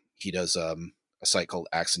 who he does a site called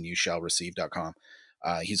actionyoushallreceive.com.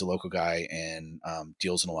 He's a local guy, and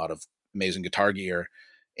deals in a lot of amazing guitar gear.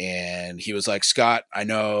 And he was like, Scott, I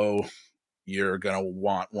know you're going to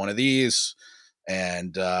want one of these.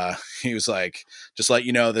 And he was like, just let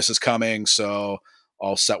you know this is coming. So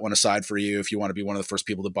I'll set one aside for you if you want to be one of the first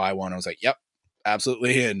people to buy one. I was like, yep,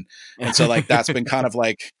 absolutely. And so like, that's been kind of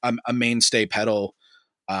like a mainstay pedal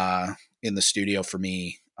uh, in the studio for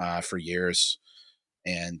me for years.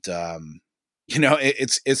 And,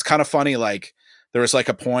 it's kind of funny. Like there was like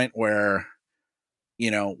a point where,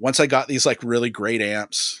 once I got these like really great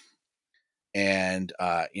amps, and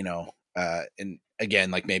and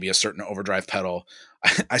again, like maybe a certain overdrive pedal,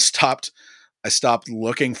 I stopped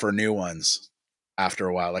looking for new ones after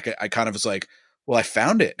a while. Like I kind of was like, well, I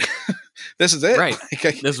found it. This is it. Right.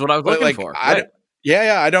 This is what I was But looking like for. I Right. don't,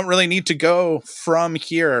 yeah, I don't really need to go from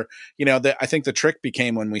here. I think the trick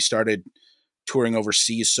became when we started touring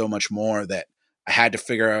overseas so much more, that I had to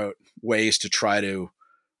figure out ways to try to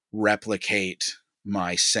replicate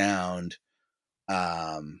my sound,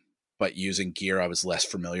 um, but using gear I was less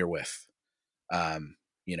familiar with. And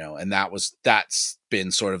that's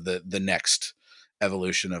been sort of the next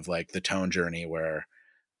evolution of like the tone journey, where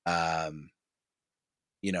um,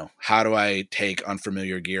 how do I take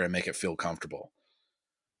unfamiliar gear and make it feel comfortable?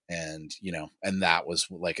 And that was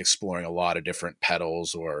like exploring a lot of different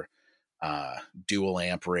pedals, or dual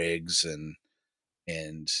amp rigs, and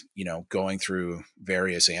going through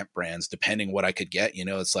various amp brands depending what I could get.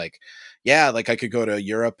 It's like, yeah, like I could go to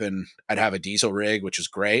Europe and I'd have a diesel rig, which is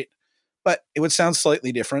great, but it would sound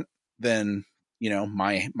slightly different than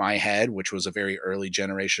my head, which was a very early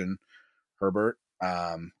generation Herbert,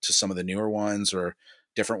 to some of the newer ones, or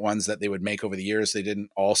different ones that they would make over the years. They didn't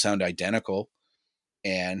all sound identical,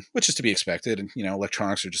 and which is to be expected, and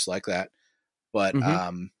electronics are just like that. But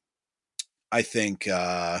Hmm. I think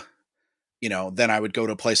then I would go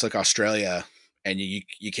to a place like Australia, and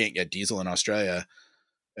you can't get diesel in Australia,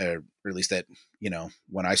 or at least that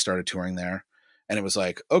when I started touring there. And it was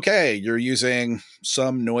like, okay, you're using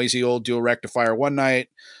some noisy old dual rectifier one night,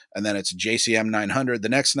 and then it's JCM 900 the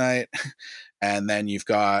next night, and then you've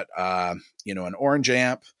got an orange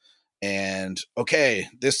amp, and okay,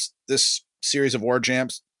 this series of orange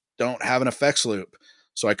amps don't have an effects loop,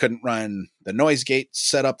 so I couldn't run the noise gate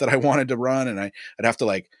setup that I wanted to run, and I'd have to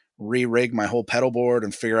like re-rig my whole pedal board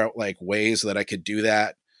and figure out like ways that I could do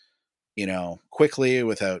that quickly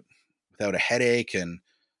without a headache. And,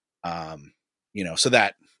 so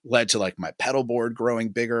that led to like my pedal board growing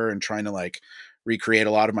bigger and trying to like recreate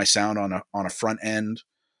a lot of my sound on a front end.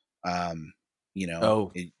 Um,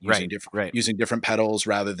 Oh, right. using different pedals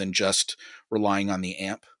rather than just relying on the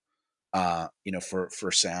amp,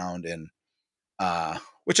 for sound. And,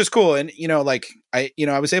 which is cool. And, like I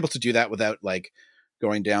was able to do that without like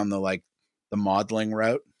going down the modeling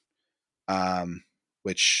route.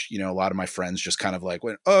 Which, a lot of my friends just kind of like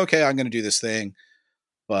went, oh, okay, I'm going to do this thing.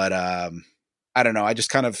 But, I don't know. I just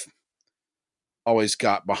kind of always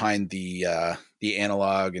got behind the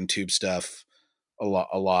analog and tube stuff a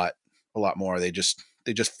lot more. They just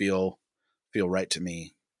feel right to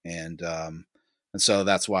me. And so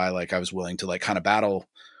that's why like I was willing to like kind of battle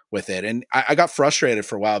with it. And I got frustrated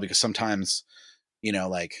for a while because sometimes,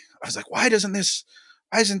 like I was like, why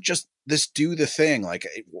isn't just this do the thing? Like,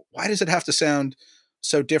 why does it have to sound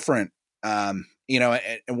so different? And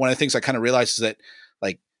one of the things I kind of realized is that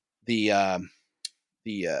like the,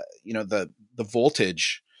 the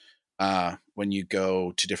voltage, when you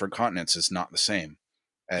go to different continents is not the same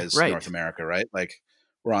as Right. North America, right? Like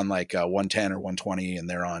we're on like 110 or 120 and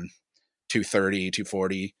they're on 230,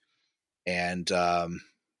 240. And,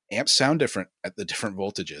 amps sound different at the different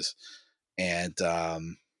voltages. And,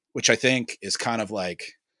 which I think is kind of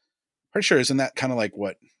like, pretty sure, isn't that kind of like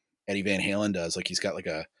what Eddie Van Halen does? Like he's got like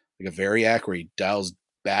a variac where he dials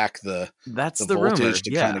back That's the the rumor. voltage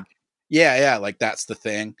to kind Yeah. of, yeah, like that's the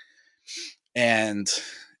thing. And,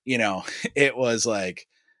 it was like,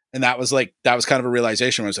 and that was kind of a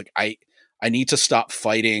realization where I was like, I need to stop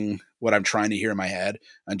fighting what I'm trying to hear in my head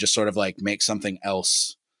and just sort of like make something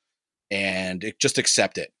else and just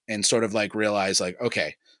accept it and sort of like realize like,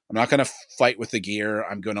 okay, I'm not going to fight with the gear.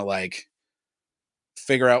 I'm going to like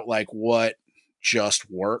figure out like what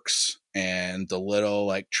just works and the little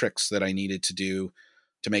like tricks that I needed to do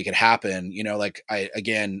to make it happen. Like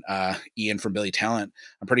Ian from Billy Talent,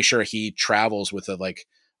 I'm pretty sure he travels with a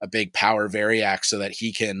big power variac so that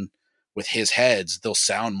he can, with his heads, they'll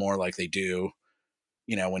sound more like they do,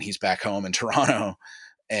 when he's back home in Toronto.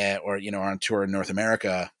 Or on tour in North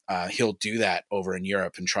America. He'll do that over in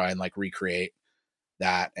Europe and try and like recreate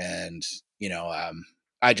that. And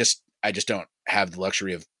I just don't have the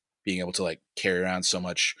luxury of being able to like carry around so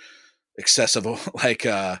much excessive like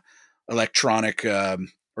electronic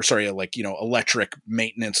or sorry, like electric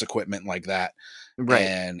maintenance equipment like that. Right.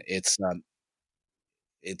 And it's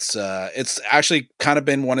actually kind of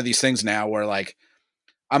been one of these things now where like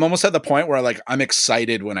I'm almost at the point where like I'm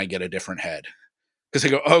excited when I get a different head. Because I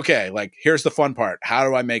go, okay, like here's the fun part. How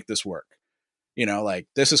do I make this work? Like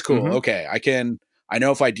this is cool. Mm-hmm. Okay, I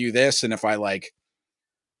know if I do this and if I like,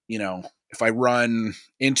 if I run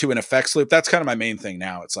into an effects loop, that's kind of my main thing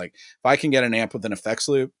now. It's like if I can get an amp with an effects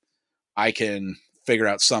loop, I can figure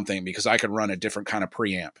out something because I can run a different kind of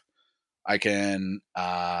preamp. I can,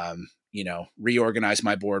 reorganize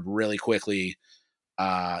my board really quickly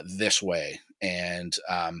this way. And,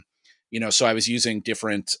 so I was using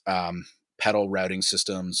different pedal routing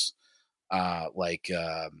systems, like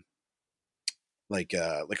a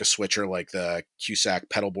switcher, like the Cusack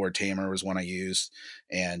pedal board tamer was one I used,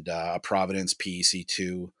 and a Providence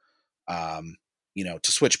PEC2,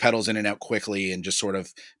 to switch pedals in and out quickly and just sort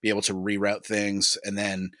of be able to reroute things. And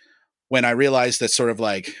then when I realized that sort of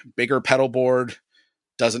like bigger pedal board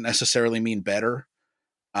doesn't necessarily mean better,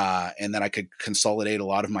 and that I could consolidate a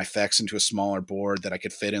lot of my effects into a smaller board that I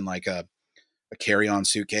could fit in like a carry-on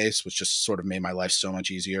suitcase, which just sort of made my life so much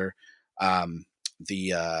easier.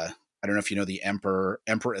 The I don't know if you know the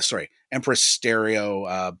Empress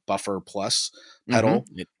Stereo Buffer Plus pedal,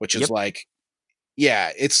 Mm-hmm. which is like,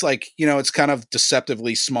 yeah, it's like, it's kind of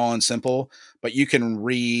deceptively small and simple, but you can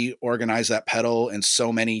reorganize that pedal in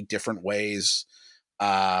so many different ways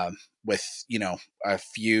with, a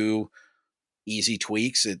few easy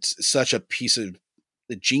tweaks. It's such a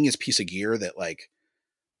genius piece of gear that like,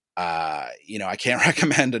 I can't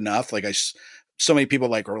recommend enough. Like so many people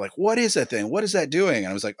like, are like, what is that thing? What is that doing? And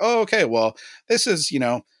I was like, oh, okay, well, this is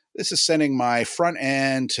sending my front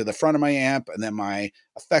end to the front of my amp. And then my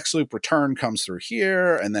effects loop return comes through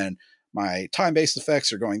here. And then my time-based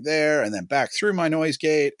effects are going there and then back through my noise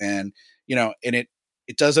gate. And, and it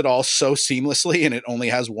does it all so seamlessly, and it only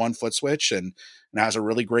has one foot switch and has a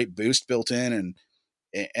really great boost built in.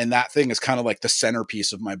 And that thing is kind of like the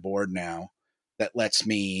centerpiece of my board now that lets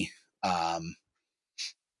me,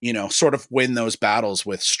 sort of win those battles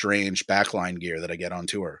with strange backline gear that I get on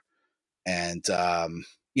tour. And,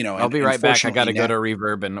 I'll be right back. I got to now, go to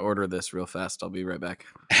Reverb and order this real fast. I'll be right back.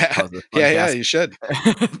 Pause this yeah, podcast. you should.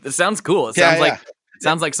 It sounds cool. It Yeah, sounds like yeah.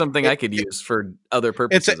 Sounds like something I could use for other It's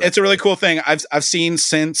purposes. a really cool thing. I've seen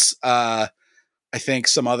since I think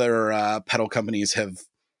some other pedal companies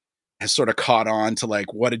has sort of caught on to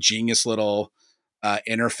like what a genius little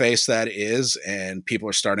interface that is, and people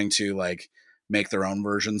are starting to like make their own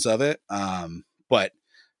versions of it. But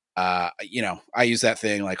I use that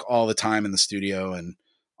thing like all the time in the studio and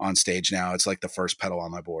on stage now. It's like the first pedal on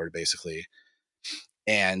my board, basically.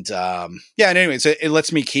 And and anyways, it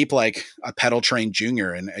lets me keep like a pedal train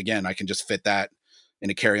junior, and again, I can just fit that in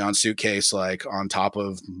a carry-on suitcase, like on top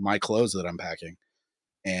of my clothes that I'm packing,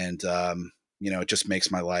 and it just makes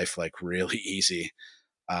my life like really easy.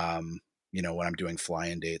 When I'm doing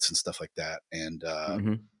fly-in dates and stuff like that, and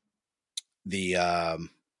the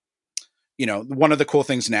one of the cool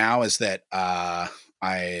things now is that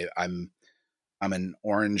I'm an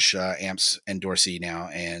Orange amps endorsee now,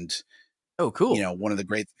 and oh, cool. one of the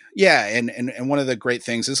great, yeah. And one of the great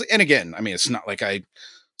things is, and again, I mean, it's not like I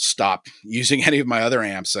stop using any of my other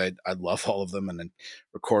amps. I love all of them and then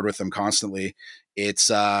record with them constantly. It's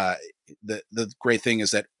the great thing is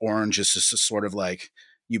that Orange is just a sort of like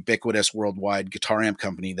ubiquitous worldwide guitar amp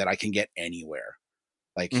company that I can get anywhere.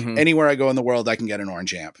 Like anywhere I go in the world, I can get an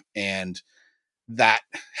Orange amp. And that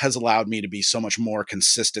has allowed me to be so much more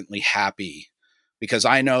consistently happy, because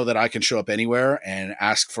I know that I can show up anywhere and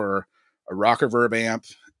ask for a rocker verb amp,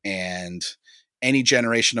 and any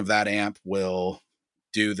generation of that amp will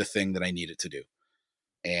do the thing that I need it to do.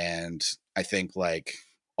 And I think like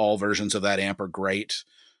all versions of that amp are great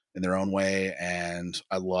in their own way. And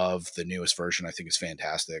I love the newest version. I think it's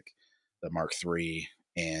fantastic, the Mark III.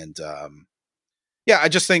 And I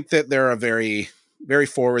just think that they're a very, very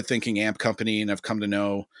forward thinking amp company. And I've come to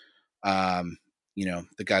know,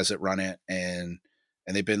 the guys that run it, and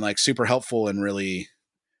they've been like super helpful and really,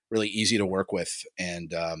 really easy to work with.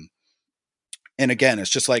 And again, it's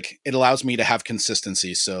just like, it allows me to have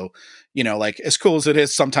consistency. So, like as cool as it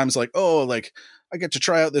is sometimes, like, oh, like I get to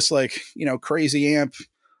try out this like, crazy amp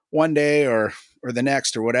one day or the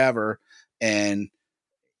next or whatever. And,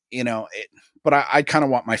 but I kind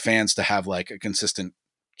of want my fans to have like a consistent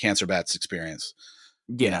Cancer Bats experience.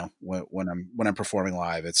 Yeah. When I'm performing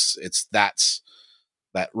live, it's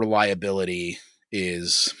that reliability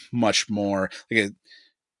is much more like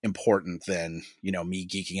important than me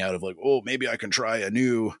geeking out of like, oh, maybe I can try a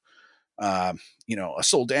new a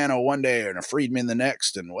Soldano one day and a Friedman the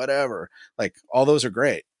next and whatever. Like all those are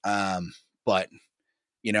great, but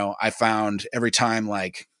I found every time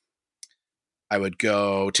like I would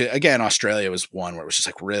go to, again, Australia was one where it was just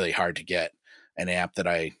like really hard to get an amp that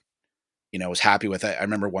I was happy with. I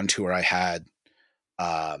remember one tour I had,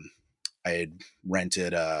 I had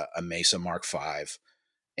rented a Mesa Mark V,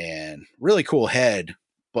 and really cool head.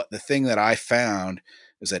 But the thing that I found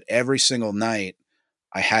is that every single night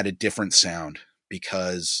I had a different sound,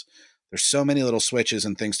 because there's so many little switches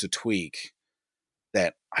and things to tweak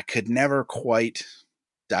that I could never quite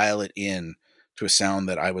dial it in to a sound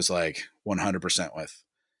that I was like 100% with.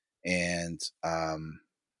 And,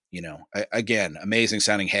 again, amazing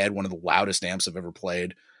sounding head, one of the loudest amps I've ever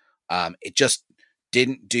played. It just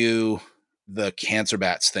didn't do the Cancer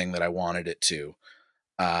Bats thing that I wanted it to.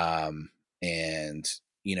 And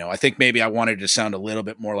I think maybe I wanted it to sound a little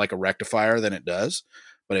bit more like a rectifier than it does,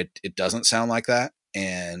 but it doesn't sound like that.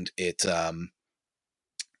 And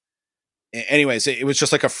anyways, it was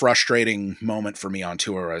just like a frustrating moment for me on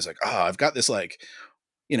tour where I was like, oh, I've got this like,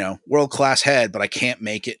 world-class head, but I can't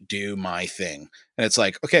make it do my thing. And it's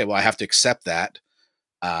like, okay, well, I have to accept that.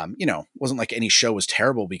 It wasn't like any show was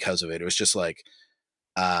terrible because of it. It was just like,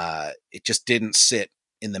 it just didn't sit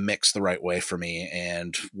in the mix the right way for me.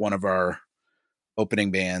 And one of our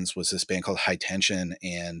opening bands was this band called High Tension,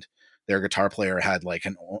 and their guitar player had like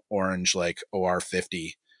an Orange like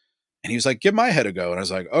OR50, and he was like, give my head a go. And I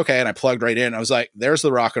was like, okay. And I plugged right in. I was like, there's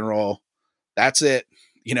the rock and roll. That's it.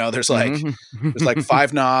 There's like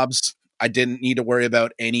 5 knobs. I didn't need to worry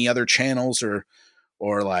about any other channels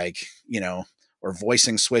or like, or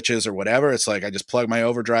voicing switches or whatever. It's like, I just plug my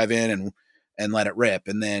overdrive in and let it rip.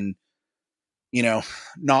 And then,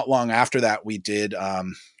 not long after that, we did,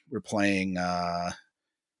 we're playing,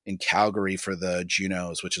 in Calgary for the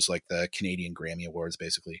Junos, which is like the Canadian Grammy Awards,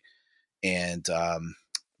 basically. And,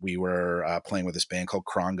 we were playing with this band called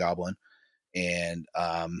Kron Goblin, and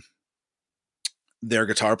their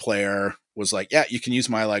guitar player was like, yeah, you can use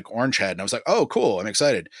my like Orange head. And I was like, oh, cool. I'm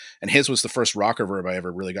excited. And his was the first rocker verb I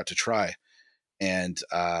ever really got to try. And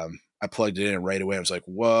I plugged it in, and right away I was like,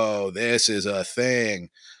 whoa, this is a thing.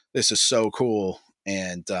 This is so cool.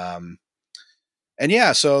 And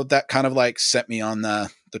yeah, so that kind of like set me on the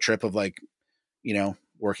trip of like,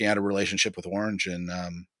 working out a relationship with Orange. And,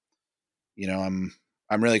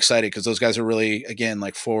 I'm really excited because those guys are really, again,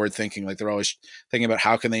 like forward thinking. Like they're always thinking about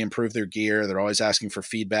how can they improve their gear. They're always asking for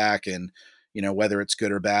feedback and, whether it's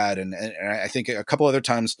good or bad. And I think a couple other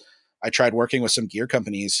times I tried working with some gear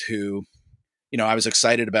companies who, I was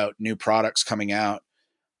excited about new products coming out.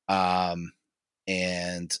 And,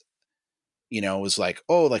 it was like,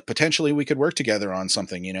 oh, like potentially we could work together on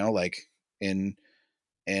something, like, and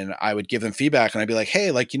I would give them feedback and I'd be like,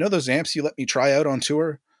 hey, like, those amps you let me try out on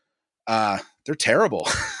tour, they're terrible.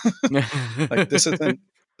 Like this isn't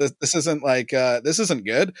like, this isn't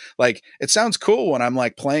good. Like it sounds cool when I'm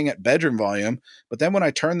like playing at bedroom volume, but then when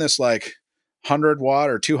I turn this like 100 watt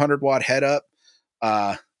or 200 watt head up,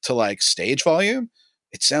 to like stage volume,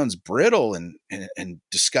 it sounds brittle and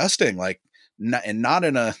disgusting. Like, not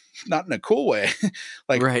in a cool way.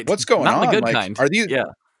 Like, Right. what's going Not in the on? good Like, kind. are these, Yeah.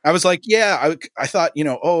 I was like, yeah, I thought,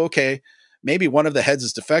 oh, okay, maybe one of the heads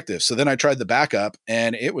is defective. So then I tried the backup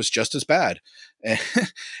and it was just as bad. And,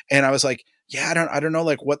 and I was like, yeah, I don't know,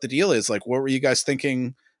 like what the deal is. Like, what were you guys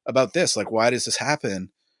thinking about this? Like, why does this happen?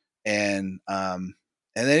 And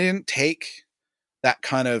they didn't take that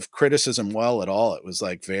kind of criticism well at all. It was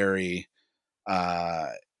like very, uh,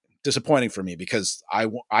 disappointing for me because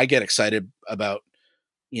I get excited about,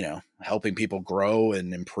 helping people grow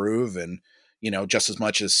and improve and, just as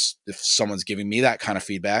much as if someone's giving me that kind of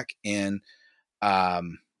feedback. And,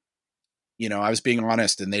 um, I was being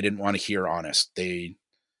honest and they didn't want to hear honest. They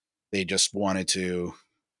just wanted to,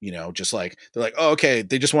 just like, they're like, oh, okay.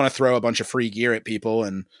 They just want to throw a bunch of free gear at people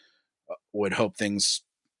and would hope things,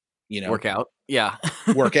 Work out. Yeah.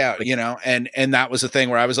 work out, and that was the thing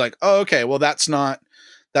where I was like, oh, okay, well, that's not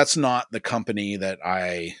the company that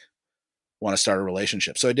I want to start a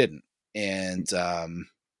relationship. So I didn't. And, and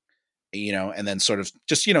then sort of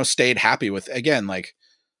just, stayed happy with, again, like,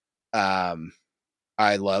 I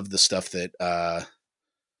love the stuff that,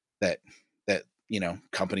 that,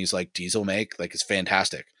 companies like Diesel make. Like, it's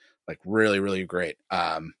fantastic. Like, really, really great.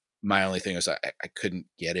 My only thing is I couldn't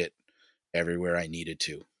get it everywhere I needed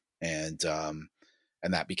to. And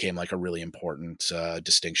that became like a really important,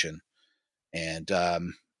 distinction. And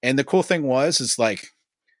the cool thing is like,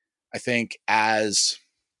 I think as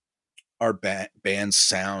our band's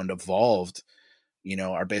sound evolved,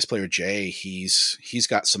 our bass player Jay, he's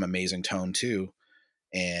got some amazing tone too.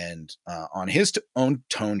 And, on his own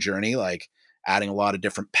tone journey, like adding a lot of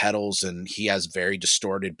different pedals, and he has very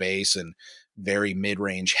distorted bass and very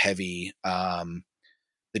mid-range heavy.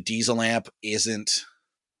 The Diesel amp isn't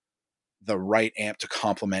the right amp to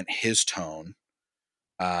complement his tone,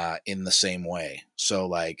 in the same way. So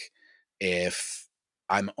like, if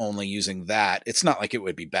I'm only using that, it's not like it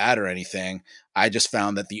would be bad or anything. I just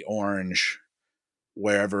found that the orange,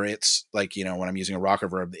 wherever it's like, when I'm using a rock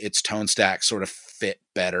reverb, its tone stack sort of fit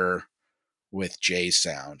better with Jay's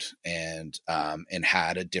sound, and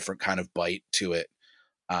had a different kind of bite to it.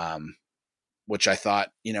 Which I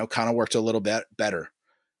thought, kind of worked a little bit better,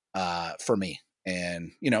 for me.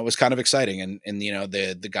 And, it was kind of exciting. And,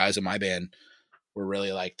 the guys in my band were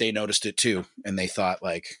really like, they noticed it too. And they thought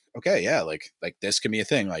like, okay, yeah, like this can be a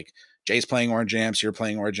thing. Like Jay's playing orange amps, you're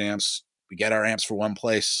playing orange amps. We get our amps for one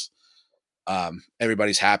place.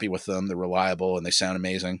 Everybody's happy with them. They're reliable and they sound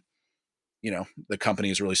amazing. The company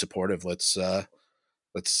is really supportive. Let's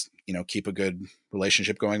keep a good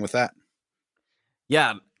relationship going with that.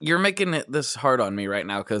 Yeah, you're making this hard on me right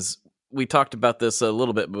now because we talked about this a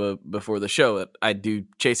little bit before the show. That I do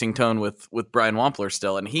Chasing Tone with Brian Wampler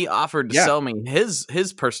still, and he offered to sell me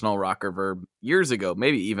his personal rock reverb years ago,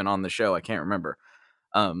 maybe even on the show. I can't remember.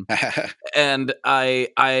 And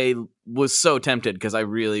I was so tempted because I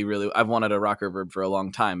really I've wanted a rock reverb for a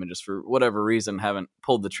long time, and just for whatever reason haven't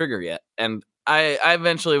pulled the trigger yet. And I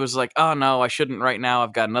eventually was like, oh no, I shouldn't right now.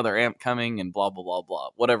 I've got another amp coming, and blah blah blah blah.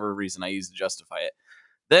 Whatever reason I used to justify it.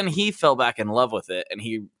 Then he fell back in love with it, and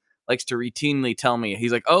he likes to routinely tell me,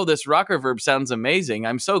 he's like, oh, this rock reverb sounds amazing.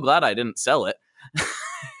 I'm so glad I didn't sell it.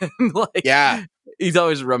 Like, yeah, he's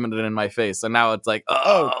always rubbing it in my face, and now it's like,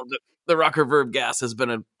 oh. The rock reverb gas has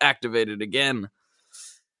been activated again.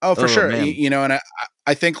 Oh, for sure. And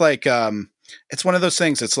I think like, it's one of those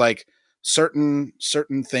things. It's like certain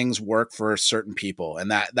things work for certain people.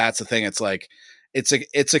 And that's the thing. It's like,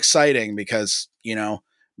 it's exciting because,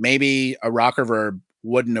 maybe a rock reverb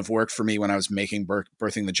wouldn't have worked for me when I was making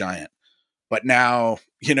Birthing the Giant. But now,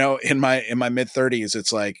 in my mid 30s,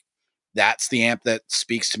 it's like, that's the amp that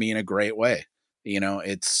speaks to me in a great way.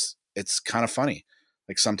 It's kind of funny.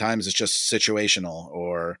 Like sometimes it's just situational,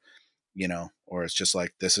 or it's just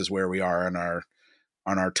like, this is where we are on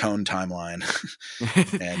our tone timeline.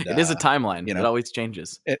 And it is a timeline. It always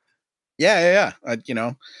changes. Yeah.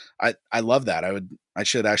 I love that. I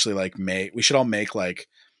should actually like we should all make like,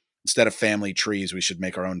 instead of family trees, we should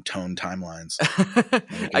make our own tone timelines. And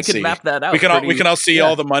we I can could see, map that we out can all, we pretty. can all see Yeah.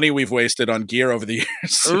 all the money we've wasted on gear over the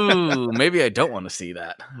years. Ooh, maybe I don't want to see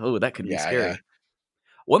that. Oh, that could be Yeah. scary.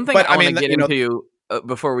 One thing But I I want to mean, get into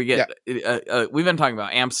before we yeah. get, we've been talking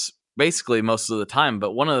about amps basically most of the time,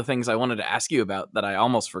 but one of the things I wanted to ask you about that I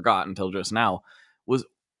almost forgot until just now was,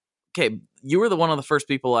 okay, you were one of the first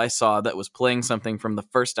people I saw that was playing something from the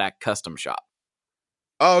First Act Custom Shop.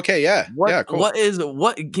 Oh, okay. Yeah. Yeah. Cool.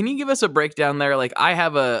 What can you give us a breakdown there? Like I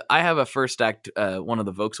have a First Act, one of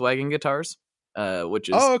the Volkswagen guitars, which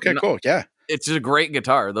is Oh, okay. Cool. Yeah. it's just a great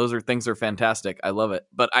guitar. Those things are fantastic. I love it.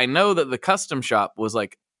 But I know that the custom shop was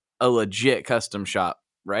like a legit custom shop,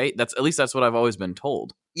 right? That's what I've always been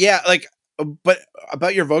told. Yeah. Like, but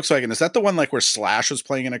about your Volkswagen, is that the one like where Slash was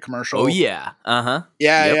playing in a Oh commercial? yeah. Uh-huh.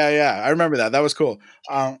 Yeah. Yep. Yeah. I remember that. That was cool.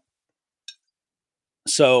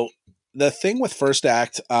 So the thing with First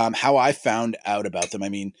Act, how I found out about them, I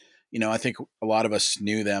mean, I think a lot of us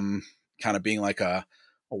knew them kind of being like a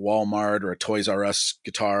Walmart or a Toys R Us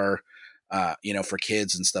guitar, for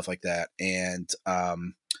kids and stuff like that. And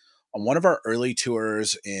on one of our early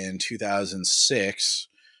tours in 2006,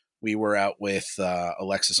 we were out with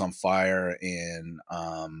Alexis on Fire in,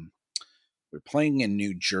 we were playing in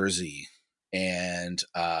New Jersey, and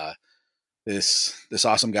this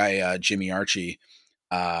awesome guy, Jimmy Archie,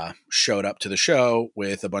 showed up to the show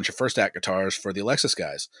with a bunch of First Act guitars for the Alexis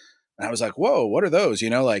guys. And I was like, whoa, what are those?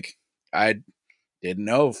 Like I didn't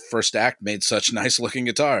know First Act made such nice looking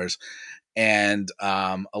guitars. And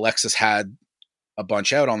Alexis had a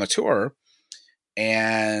bunch out on the tour.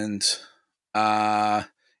 And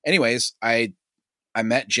anyways, I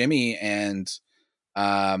met Jimmy, and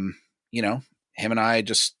him and I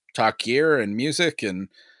just talked gear and music. And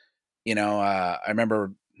I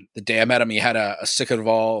remember the day I met him, he had a Sick of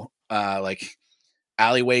All like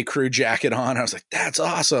alleyway crew jacket on. I was like, that's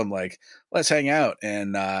awesome. Like, let's hang out.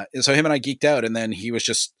 And so him and I geeked out. And then he was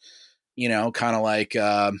just, kind of like,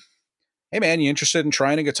 hey man, you interested in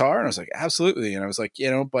trying a guitar? And I was like, absolutely. And I was like,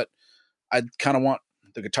 but I kind of want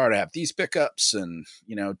the guitar to have these pickups and,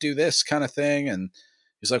 do this kind of thing. And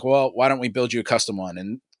he's like, well, why don't we build you a custom one?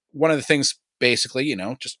 And one of the things basically,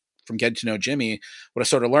 just from getting to know Jimmy, what I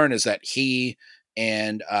sort of learned is that he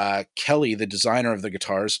and Kelly, the designer of the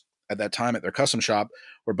guitars at that time at their custom shop,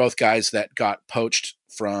 were both guys that got poached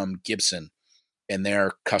from Gibson and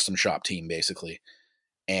their custom shop team basically.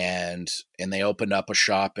 And they opened up a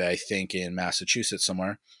shop, I think in Massachusetts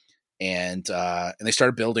somewhere. And they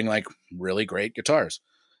started building like really great guitars,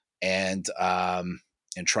 and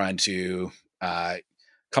trying to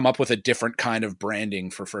come up with a different kind of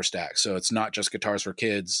branding for First Act. So it's not just guitars for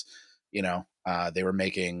kids, they were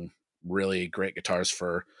making really great guitars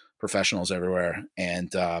for professionals everywhere.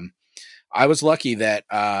 And I was lucky that,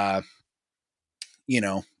 that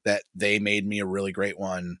they made me a really great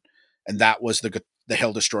one. And that was the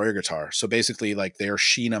Hell Destroyer guitar. So basically like their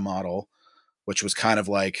Sheena model, which was kind of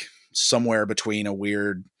like somewhere between a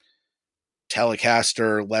weird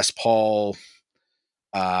Telecaster Les Paul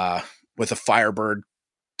with a Firebird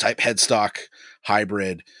type headstock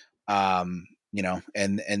hybrid, and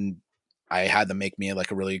I had them make me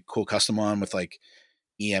like a really cool custom one with like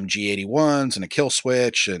EMG 81s and a kill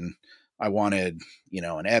switch, and I wanted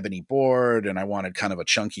an ebony board, and I wanted kind of a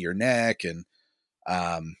chunkier neck, and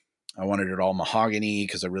I wanted it all mahogany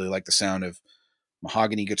because I really like the sound of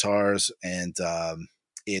mahogany guitars. And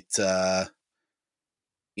it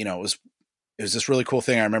was this really cool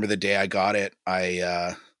thing. I remember the day I got it,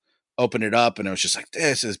 I opened it up and it was just like,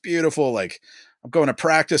 this is beautiful. Like, I'm going to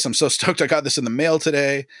practice. I'm so stoked I got this in the mail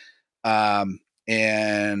today.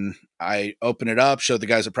 And I opened it up, showed the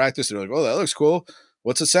guys at practice. They're like, oh, that looks cool.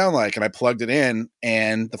 What's it sound like? And I plugged it in,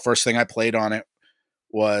 and the first thing I played on it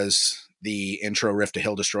was the intro riff to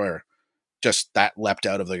Hill Destroyer. Just that leapt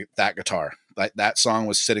out of that guitar. That song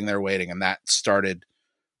was sitting there waiting, and that started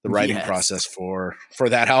the writing process for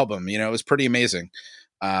that album. It was pretty amazing.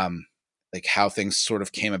 Like how things sort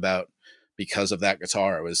of came about because of that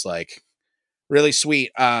guitar. It was like really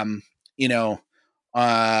sweet.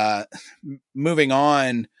 Moving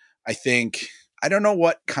on, I think, I don't know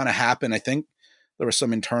what kind of happened. I think there was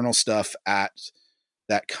some internal stuff at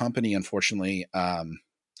that company. Unfortunately,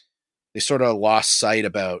 they sort of lost sight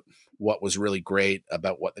about what was really great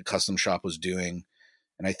about what the custom shop was doing.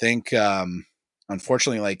 And I think,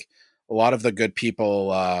 unfortunately, like a lot of the good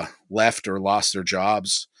people left or lost their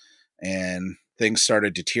jobs, and things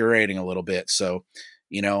started deteriorating a little bit. So,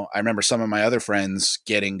 I remember some of my other friends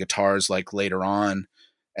getting guitars like later on,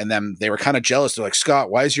 and then they were kind of jealous. They're like,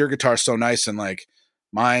 Scott, why is your guitar so nice? And like,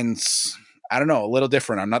 mine's, I don't know, a little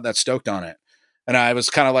different. I'm not that stoked on it. And I was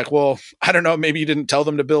kind of like, well, I don't know, maybe you didn't tell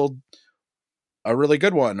them to build a really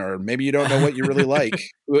good one, or maybe you don't know what you really like.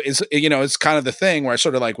 It's kind of the thing where I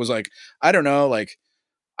sort of like was like, I don't know, like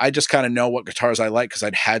I just kind of know what guitars I like because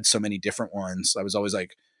I'd had so many different ones. I was always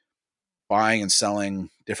like buying and selling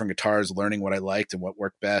different guitars, learning what I liked and what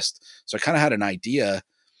worked best. So I kind of had an idea.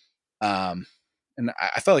 And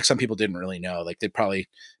I felt like some people didn't really know. Like they probably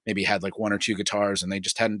maybe had like one or two guitars and they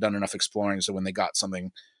just hadn't done enough exploring. So when they got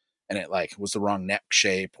something and it like was the wrong neck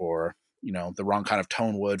shape or, the wrong kind of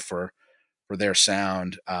tone wood for their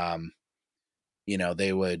sound,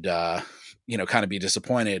 they would, kind of be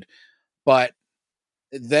disappointed. But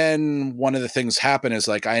then one of the things happened is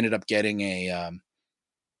like I ended up getting a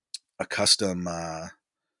custom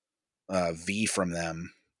V from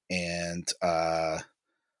them, and I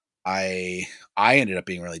ended up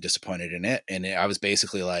being really disappointed in it, and I was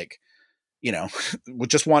basically like,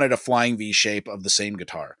 just wanted a flying V shape of the same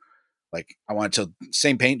guitar. Like I wanted to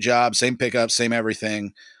same paint job, same pickup, same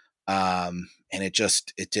everything. And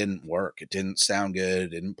it didn't work. It didn't sound good.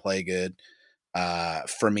 It didn't play good.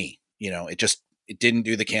 For me, it didn't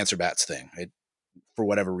do the Cancer Bats thing for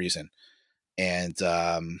whatever reason. And,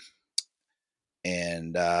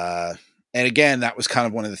 and, uh, and again, that was kind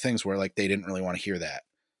of one of the things where like, they didn't really want to hear that,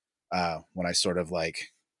 when I sort of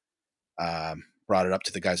like, brought it up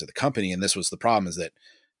to the guys at the company. And this was the problem, is that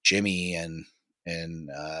Jimmy and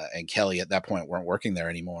Kelly at that point weren't working there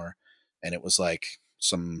anymore. And it was like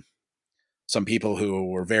some people who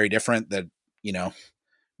were very different that,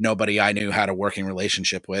 nobody I knew had a working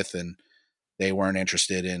relationship with, and they weren't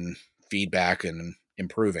interested in feedback and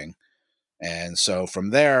improving. And so from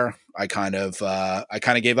there, I kind of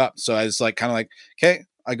gave up. So I was like, okay,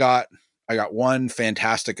 I got one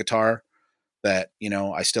fantastic guitar that,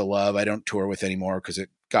 I still love. I don't tour with anymore because it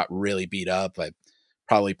got really beat up. I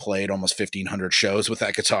probably played almost 1,500 shows with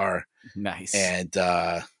that guitar. Nice. And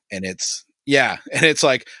it's, yeah. And it's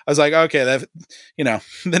like, I was like, okay, that,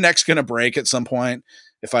 the neck's going to break at some point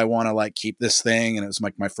if I want to like keep this thing. And it was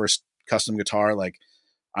like my first custom guitar. Like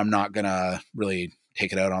I'm not going to really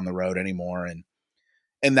take it out on the road anymore.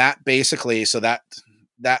 And that basically, so that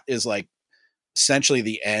is like essentially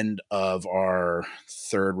the end of our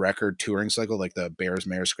third record touring cycle, like the Bears,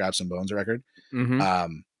 Mares, Scraps and Bones record.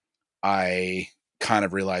 Mm-hmm. I kind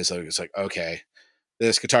of realized that it's like, okay,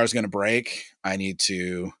 this guitar is going to break. I need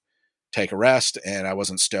to take a rest. And I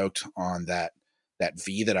wasn't stoked on that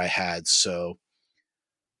V that I had. So,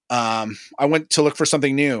 I went to look for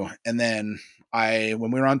something new. And then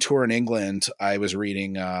when we were on tour in England, I was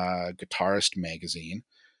reading Guitarist magazine,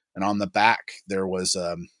 and on the back there was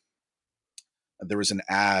an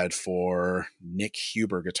ad for Nick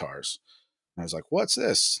Huber guitars. And I was like, what's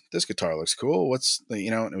this? This guitar looks cool. What's the,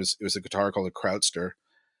 and it was a guitar called a Krautster.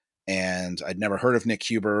 And I'd never heard of Nick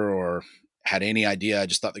Huber or had any idea. I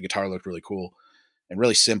just thought the guitar looked really cool and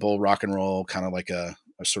really simple, rock and roll, kind of like a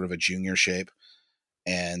sort of a junior shape.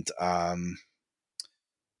 And then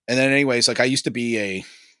anyways, like I used to be a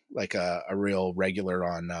real regular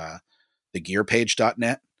on the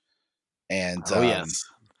gearpage.net. And Oh, yes.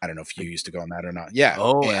 I don't know if you used to go on that or not. Yeah.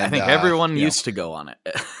 Oh, and, I think everyone used to go on it.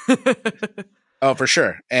 Oh, for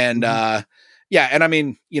sure. And yeah, and I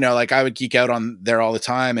mean, like I would geek out on there all the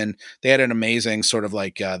time, and they had an amazing sort of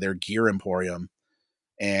like their gear emporium.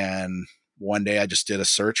 And one day I just did a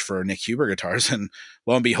search for Nick Huber guitars, and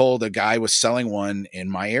lo and behold, a guy was selling one in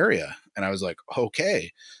my area. And I was like,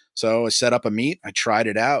 okay. So I set up a meet, I tried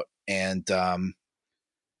it out, and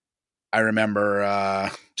I remember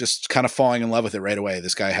just kind of falling in love with it right away.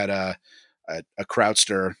 This guy had a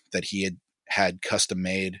Krautster that he had custom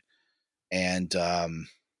made, and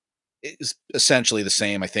it's essentially the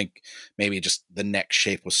same. I think maybe just the neck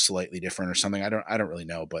shape was slightly different or something. I don't really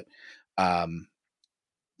know, but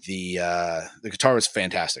the guitar was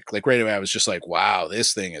fantastic. Like right away, I was just like, wow,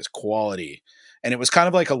 this thing is quality. And it was kind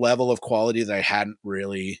of like a level of quality that I hadn't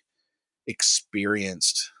really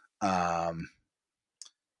experienced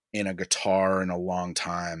in a guitar in a long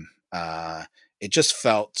time. It just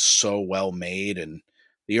felt so well made, and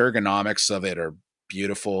the ergonomics of it are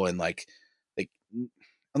beautiful. And like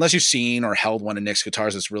unless you've seen or held one of Nick's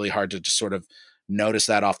guitars, it's really hard to just sort of notice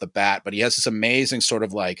that off the bat. But he has this amazing sort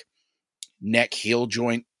of like neck heel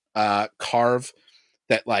joint carve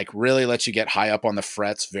that like really lets you get high up on the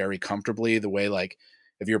frets very comfortably. The way like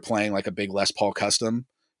if you're playing like a big Les Paul custom,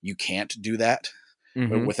 you can't do that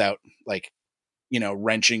without like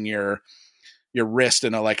wrenching your wrist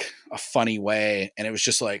in a funny way. And it was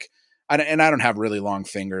just like, I don't have really long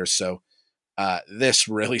fingers, so this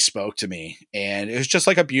really spoke to me. And it was just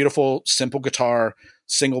like a beautiful, simple guitar,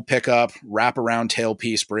 single pickup, wrap around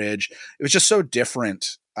tailpiece bridge. It was just so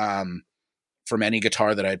different from any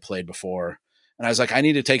guitar that I'd played before. And I was like, I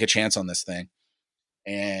need to take a chance on this thing.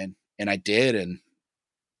 And I did. And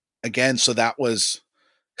again, so that was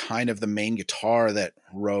kind of the main guitar that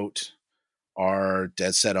wrote our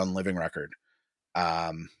Dead Set on Living record.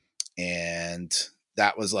 And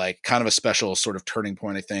that was like kind of a special sort of turning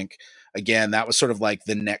point, I think. Again, that was sort of like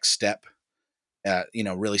the next step,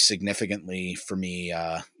 really significantly for me,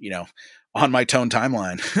 on my Tone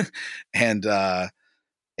timeline. and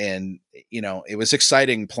it was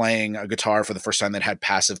exciting playing a guitar for the first time that had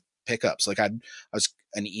passive pickups. Like I was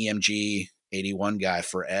an EMG 81 guy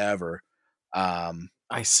forever.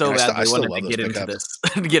 I so badly wanted to get into this,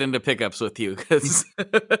 to get into pickups with you, because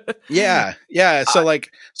yeah. So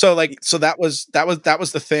that was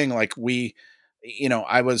the thing. Like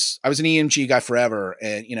I was an EMG guy forever,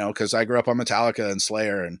 and because I grew up on Metallica and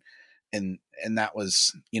Slayer, and that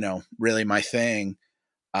was really my thing.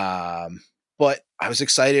 But I was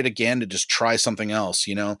excited again to just try something else.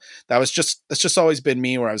 That's just always been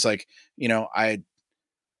me, where I was like,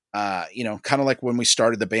 kind of like when we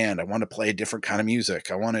started the band, I wanted to play a different kind of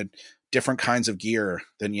music. I wanted different kinds of gear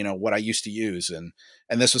than, what I used to use. And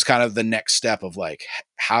this was kind of the next step of like,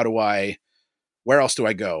 where else do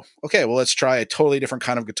I go? Okay, well, let's try a totally different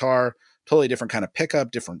kind of guitar, totally different kind of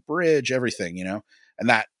pickup, different bridge, everything, and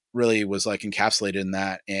that really was like encapsulated in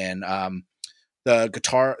that. And,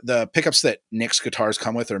 the pickups that Nick's guitars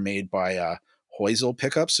come with are made by, Heusel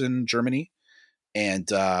pickups in Germany. And,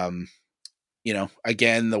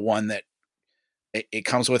 again, the one that it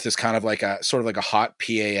comes with is kind of like a sort of like a hot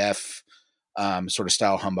PAF sort of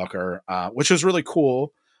style humbucker, which was really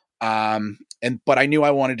cool. But I knew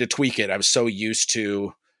I wanted to tweak it. I was so used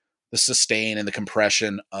to the sustain and the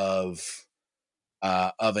compression of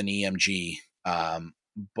an EMG.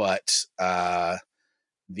 But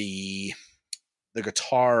the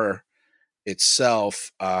guitar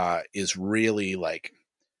itself is really like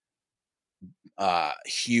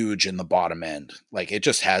huge in the bottom end. Like it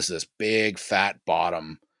just has this big fat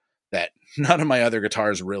bottom that none of my other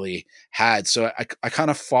guitars really had. So I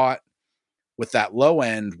kind of fought with that low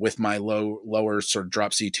end with my lower sort of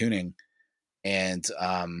drop C tuning. And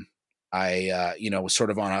I was sort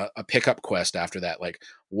of on a pickup quest after that. Like,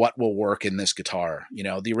 what will work in this guitar?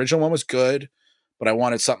 The original one was good, but I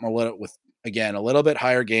wanted something a little bit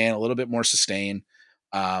higher gain, a little bit more sustain,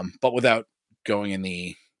 but without going in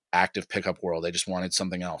the active pickup world. I just wanted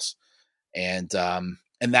something else. And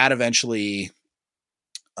that eventually,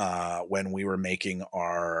 when we were making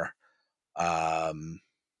our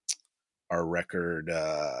record,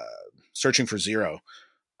 Searching for Zero,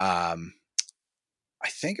 I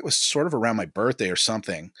think it was sort of around my birthday or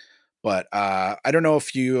something, but I don't know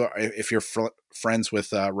if you're friends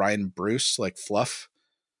with Ryan Bruce, like Fluff.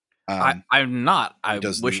 I'm not. I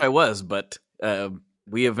wish I was, but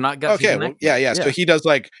we have not got to connect. Well, yeah. So he does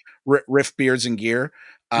like riff beards and gear.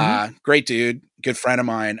 Great dude, good friend of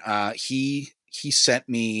mine. He sent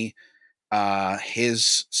me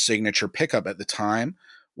his signature pickup at the time,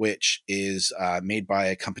 which is made by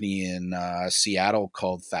a company in Seattle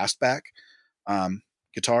called Fastback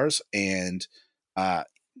Guitars, and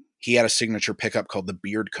he had a signature pickup called the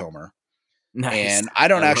Beard Comber. Nice. And I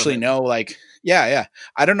don't actually know, like, I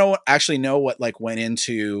don't actually know what like went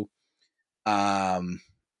into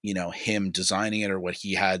him designing it or what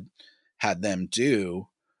he had them do,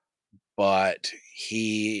 but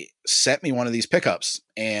he sent me one of these pickups.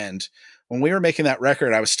 And when we were making that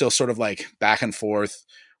record, I was still sort of like back and forth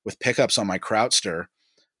with pickups on my Krautster.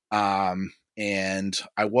 And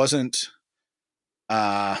I wasn't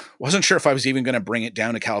sure if I was even going to bring it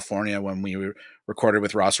down to California when we recorded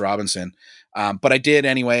with Ross Robinson. But I did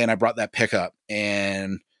anyway. And I brought that pickup,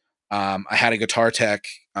 and I had a guitar tech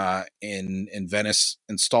in Venice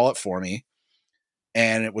install it for me.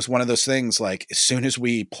 And it was one of those things, like, as soon as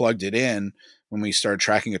we plugged it in, when we started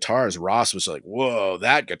tracking guitars, Ross was like, whoa,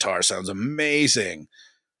 that guitar sounds amazing.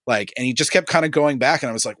 Like, and he just kept kind of going back, and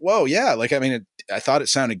I was like, whoa, yeah. Like, I mean, I thought it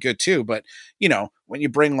sounded good too, but when you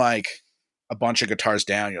bring like a bunch of guitars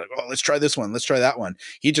down, you're like, oh, let's try this one. Let's try that one.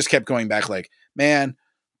 He just kept going back like, man,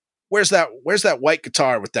 where's that white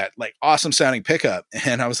guitar with that like awesome sounding pickup?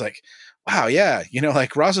 And I was like, wow, yeah.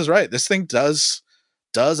 Like Ross is right. This thing does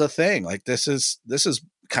a thing. Like this is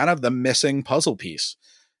kind of the missing puzzle piece.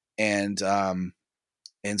 And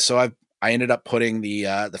so I ended up putting the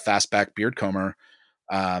Fastback Beard Comber.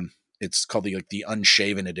 It's called the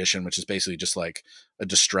Unshaven edition, which is basically just like a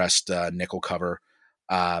distressed nickel cover.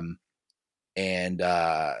 And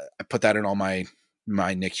I put that in all my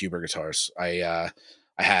Nick Huber guitars. I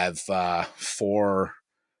have 4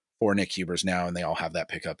 4 Nick Hubers now, and they all have that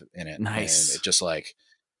pickup in it. And Nice. it just like,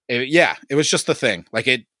 it was just the thing. Like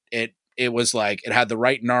it was like, it had the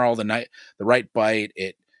right gnarl, the right bite.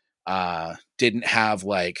 It didn't have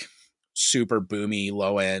like super boomy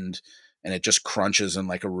low end, and it just crunches in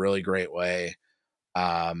like a really great way.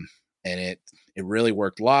 And it really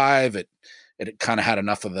worked live. It kind of had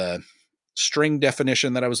enough of the string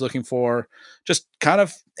definition that I was looking for, just kind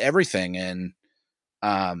of everything. And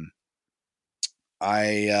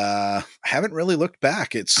I haven't really looked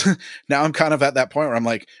back. It's now I'm kind of at that point where I'm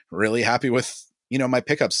like really happy with, my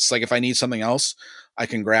pickups. It's like if I need something else, I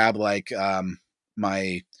can grab like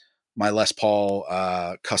my Les Paul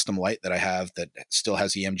custom light that I have that still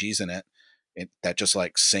has EMGs in it, that just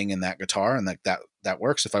like sing in that guitar, and like that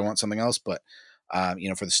works if I want something else. But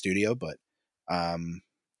for the studio. But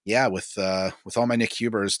yeah, with all my Nick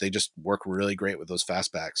Hubers, they just work really great with those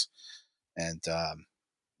fastbacks. And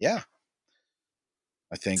yeah,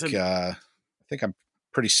 I think I'm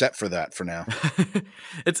pretty set for that for now.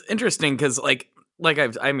 It's interesting because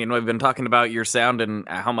we've been talking about your sound and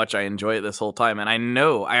how much I enjoy it this whole time, and I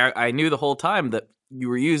know I knew the whole time that you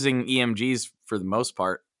were using EMGs for the most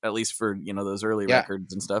part, at least for those early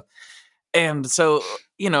records and stuff. And so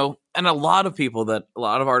and a lot of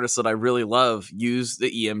artists that I really love use the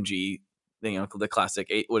EMG, the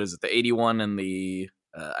classic what is it, the 81 and the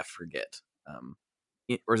I forget.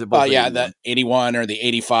 Or is it both? Yeah, the 81 or the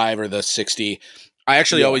 85 or the 60. I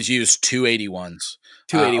actually always use 281s.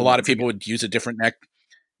 A lot of people would use a different neck.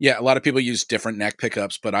 Yeah, a lot of people use different neck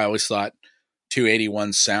pickups, but I always thought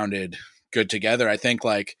 281s sounded good together. I think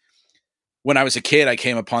like when I was a kid, I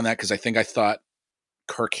came upon that because I think I thought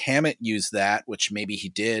Kirk Hammett used that, which maybe he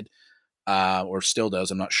did or still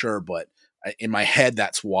does. I'm not sure, but in my head,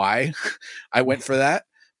 that's why I went for that.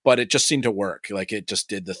 But it just seemed to work. Like it just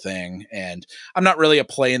did the thing. And I'm not really a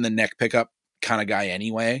play in the neck pickup kind of guy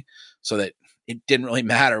anyway, so that it didn't really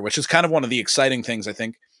matter, which is kind of one of the exciting things, I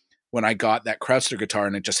think, when I got that Crowster guitar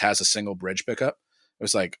and it just has a single bridge pickup. It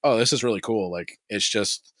was like, oh, this is really cool. Like it's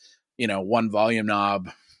just, one volume knob,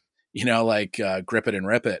 like grip it and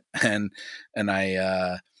rip it. And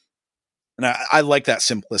I like that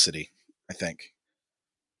simplicity, I think.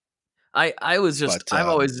 I was just But,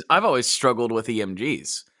 I've always struggled with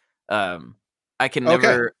EMGs. I can okay.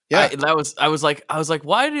 never. Yeah. I was like,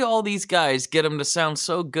 why do all these guys get them to sound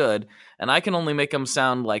so good, and I can only make them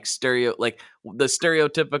sound like like the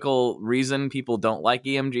stereotypical reason people don't like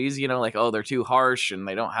EMGs. Like, oh, they're too harsh and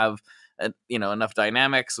they don't have enough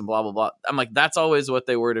dynamics and blah blah blah. I'm like, that's always what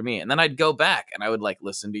they were to me. And then I'd go back and I would like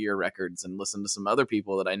listen to your records and listen to some other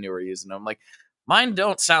people that I knew were using them. I'm like, mine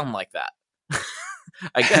don't sound like that.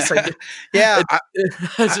 I guess I did. Yeah,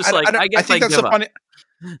 it's just I guess I think that's the funny.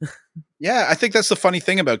 Yeah, I think that's the funny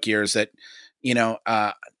thing about gear is that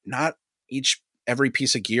not every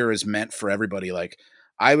piece of gear is meant for everybody. Like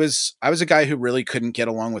I was a guy who really couldn't get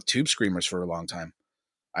along with tube screamers for a long time.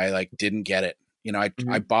 I like didn't get it.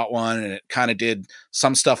 I bought one and it kind of did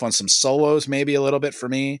some stuff on some solos, maybe a little bit for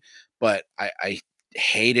me, but I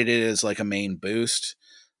hated it as like a main boost.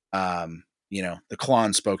 The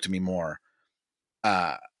Klon spoke to me more.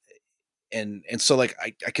 And so like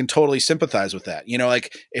I can totally sympathize with that.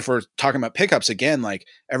 Like if we're talking about pickups again, like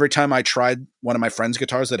every time I tried one of my friend's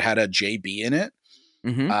guitars that had a JB in it,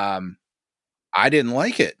 I didn't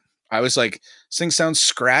like it. I was like, this thing sounds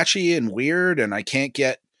scratchy and weird, and I can't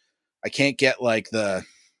get like the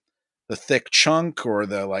thick chunk or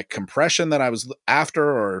the like compression that I was after,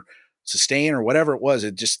 or sustain or whatever it was.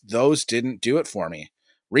 It just, those didn't do it for me.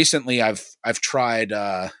 Recently I've tried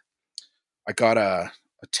I got a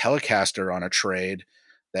Telecaster on a trade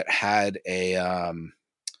that had a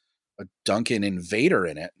Duncan Invader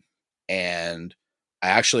in it, and I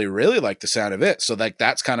actually really liked the sound of it. So like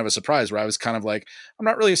that's kind of a surprise where I was kind of like, I'm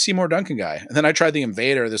not really a Seymour Duncan guy. And then I tried the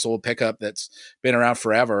Invader, this old pickup that's been around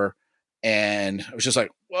forever, and I was just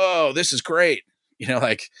like, whoa, this is great.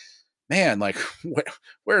 Like, man, like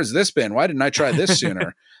where has this been? Why didn't I try this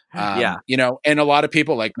sooner? Yeah. And a lot of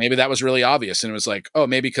people like, maybe that was really obvious, and it was like, oh,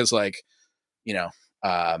 maybe because like,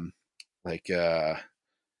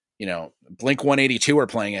 Blink 182 are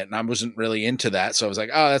playing it, and I wasn't really into that. So I was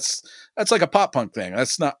like, oh, that's like a pop punk thing.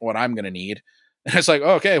 That's not what I'm going to need. And it's like,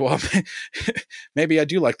 okay, well, maybe I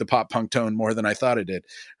do like the pop punk tone more than I thought I did,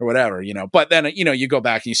 or whatever, But then, you go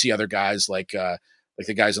back and you see other guys like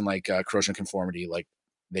the guys in like Corrosion Conformity, like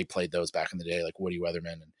they played those back in the day, like Woody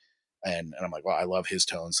Weatherman, and I'm like, well, I love his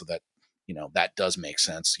tone, so that that does make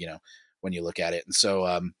sense, when you look at it. And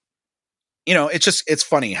so it's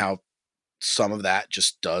funny how some of that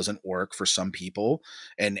just doesn't work for some people,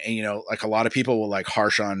 and like a lot of people will like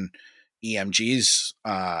harsh on EMGs,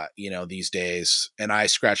 these days. And I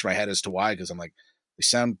scratch my head as to why, because I'm like, they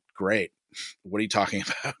sound great. What are you talking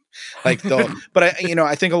about? Like but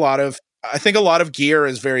I think a lot of gear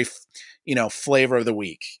is very, flavor of the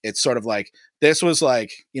week. It's sort of like, this was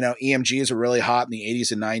like, EMGs were really hot in the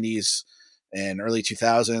 80s and 90s and early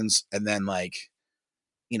 2000s. And then like,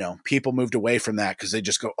 people moved away from that because they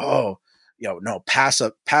just go, oh, no,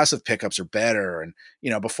 passive pickups are better. And,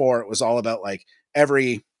 before it was all about like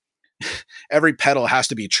every pedal has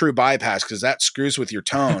to be true bypass because that screws with your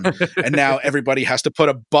tone. And now everybody has to put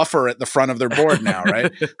a buffer at the front of their board now,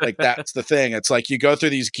 right? Like that's the thing. It's like you go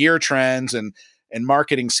through these gear trends and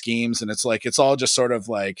marketing schemes, and it's like it's all just sort of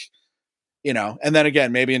like, and then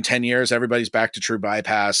again, maybe in 10 years, everybody's back to true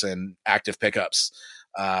bypass and active pickups.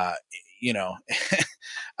 And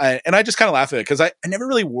I just kind of laugh at it because I never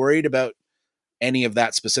really worried about any of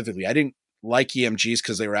that specifically. I didn't like EMGs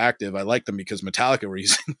because they were active. I liked them because Metallica were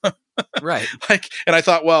using them. Right. Like, and I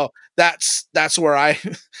thought, well, that's where I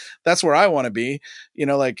want to be.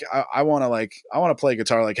 Like I want to play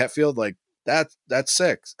guitar like Hetfield. Like that's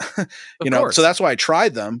sick. So that's why I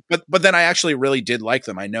tried them. But then I actually really did like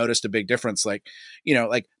them. I noticed a big difference. Like,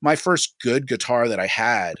 like my first good guitar that I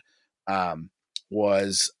had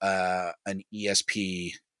was an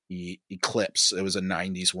ESP Eclipse. It was a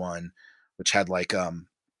 90s one, which had like a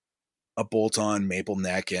bolt-on maple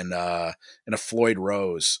neck and a Floyd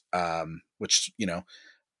Rose, which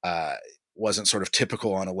wasn't sort of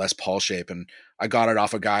typical on a Les Paul shape. And I got it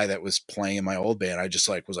off a guy that was playing in my old band. I just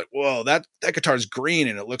was like, whoa, that guitar's green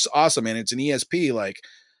and it looks awesome, and it's an ESP. Like,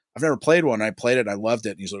 I've never played one. I played it and I loved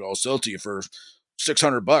it. And he's like, I'll sell it to you for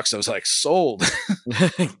 $600. I was like, sold.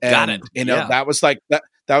 Got it. That was like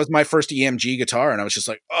that was my first EMG guitar, and I was just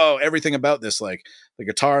like, oh, everything about this, like the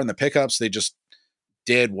guitar and the pickups, they just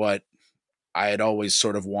did what I had always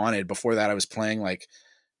sort of wanted. Before that, I was playing like,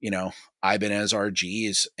 Ibanez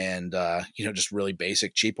RGs and just really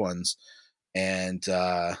basic cheap ones. And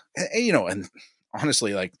and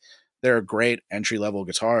honestly, like, they're great entry level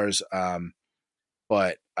guitars.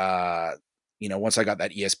 But once I got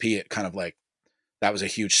that ESP, it kind of like, that was a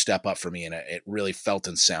huge step up for me, and it really felt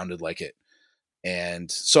and sounded like it. And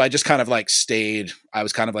so I just kind of like I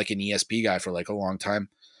was kind of like an ESP guy for like a long time.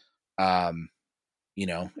 And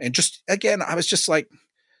just, again, I was just like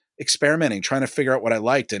experimenting, trying to figure out what I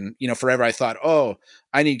liked. And, forever I thought, oh,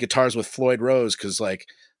 I need guitars with Floyd Rose, because like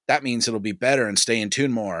that means it'll be better and stay in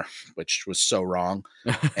tune more, which was so wrong.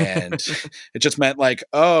 And it just meant like,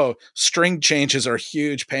 oh, string changes are a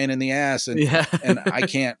huge pain in the ass. And, and I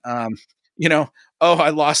can't, oh, I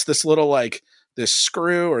lost this little, like, this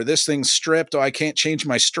screw, or this thing's stripped. Oh, I can't change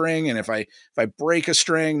my string. And if I break a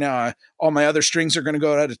string, now all my other strings are going to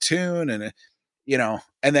go out of tune. And,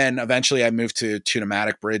 and then eventually I moved to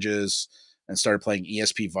tunematic bridges and started playing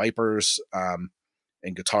ESP Vipers,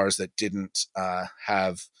 and guitars that didn't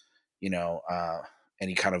have,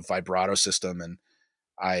 any kind of vibrato system. And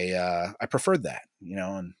I preferred that,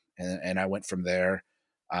 and I went from there.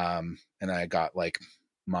 And I got like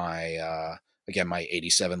my, again, my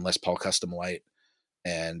 87 Les Paul Custom Light.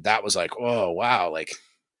 And that was like, oh, wow. Like,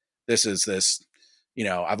 this,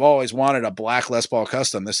 I've always wanted a black Les Paul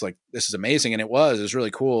Custom. This is amazing. And it was really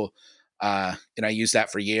cool. And I used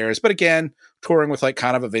that for years, but again, touring with like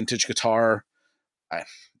kind of a vintage guitar, I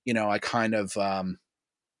kind of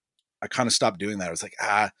stopped doing that. I was like,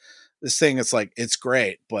 this thing, it's like, it's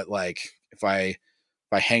great, but like, if I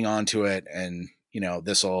hang on to it, and,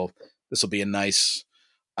 this will be a nice,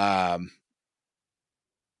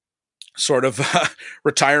 sort of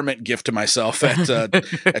retirement gift to myself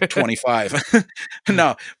at 25.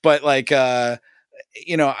 No, but like, I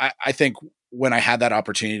think when I had that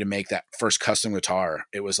opportunity to make that first custom guitar,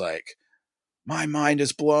 it was like, my mind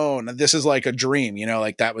is blown. This is like a dream,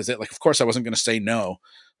 like that was it. Like, of course I wasn't going to say no,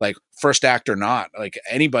 like first act or not, like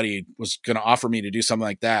anybody was going to offer me to do something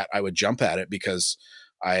like that, I would jump at it, because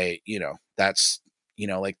that's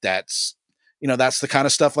the kind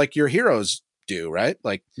of stuff like your heroes do, right?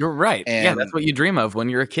 Like, you're right. And yeah, that's what you dream of when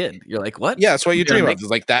you're a kid. You're like, what? Yeah, that's what you dream of. It's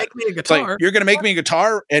like that. Make me a It's guitar. like, you're going to make me a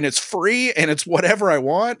guitar, and it's free, and it's whatever I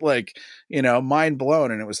want. Like, mind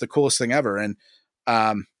blown. And it was the coolest thing ever. And,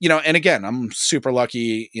 and again, I'm super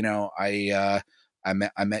lucky. I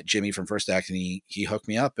met Jimmy from First Act, and he hooked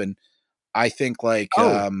me up. And I think like,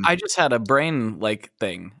 I just had a brain like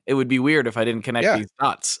thing. It would be weird if I didn't connect these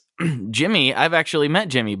dots. Jimmy, I've actually met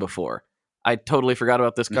Jimmy before. I totally forgot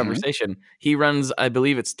about this Mhm. conversation. He runs, I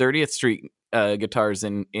believe it's 30th Street guitars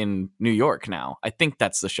in New York now. I think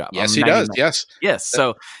that's the shop. Yes, I'm he does. 99. Yes. Yes. That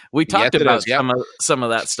So we yes, talked it is. about Yep. some of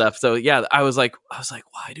that stuff. So yeah, I was like,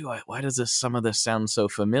 why does some of this sound so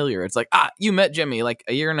familiar? It's like, you met Jimmy like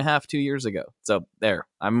a year and a half, 2 years ago. So there,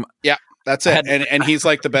 Yeah, that's I it. had, And he's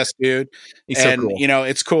like the best dude. he's so And, cool.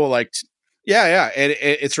 it's cool. Like, yeah, yeah.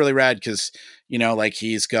 It's really rad because, like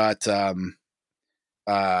he's got,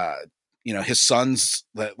 uh, his sons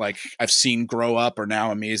that like I've seen grow up are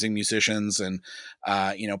now amazing musicians and,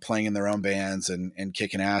 playing in their own bands and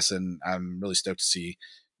kicking ass. And I'm really stoked to see,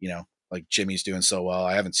 like Jimmy's doing so well.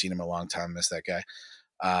 I haven't seen him in a long time. Miss that guy.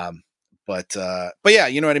 Um, but yeah,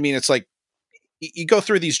 you know what I mean? It's like, you go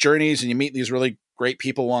through these journeys and you meet these really great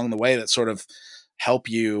people along the way that sort of help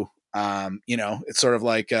you. It's sort of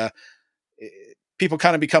like people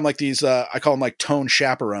kind of become like these. I call them like tone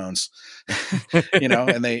chaperones,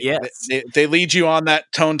 and Yes. they lead you on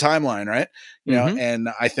that tone timeline, right? Hmm. And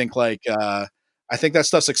I think I think that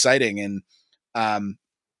stuff's exciting, and um,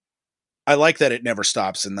 I like that it never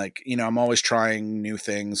stops. And like, I'm always trying new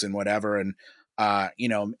things and whatever. And,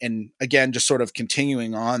 and again, just sort of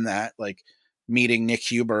continuing on that, like meeting Nick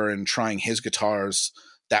Huber and trying his guitars,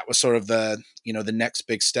 that was sort of the next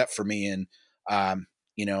big step for me. And, I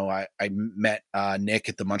met, Nick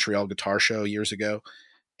at the Montreal Guitar Show years ago,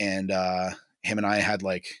 and, him and I had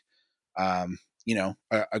like,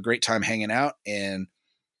 a great time hanging out. And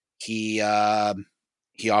he,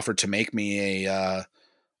 he offered to make me a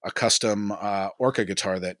custom Orca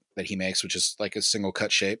guitar that he makes, which is like a single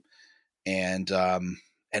cut shape, and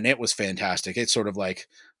it was fantastic. It sort of like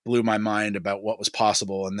blew my mind about what was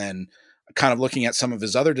possible. And then, kind of looking at some of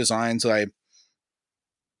his other designs, I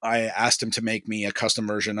asked him to make me a custom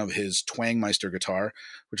version of his Twangmeister guitar,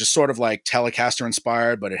 which is sort of like Telecaster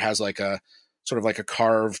inspired, but it has like a sort of like a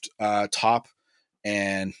carved top.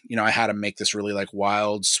 And I had him make this really like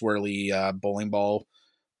wild, swirly bowling ball,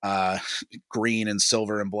 uh, green and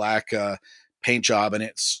silver and black paint job, and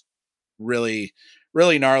it's really,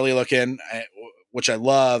 really gnarly looking, which I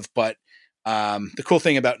love. But the cool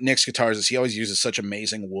thing about Nick's guitars is he always uses such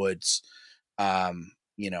amazing woods, um,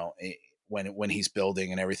 you know, eh, when he's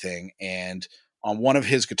building and everything. And on one of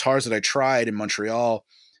his guitars that I tried in Montreal,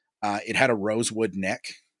 it had a rosewood neck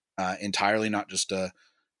entirely, not just a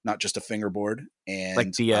fingerboard, Like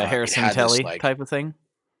and the it Harrison had this Telly like type of thing.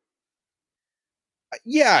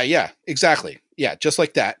 yeah, exactly. Yeah, just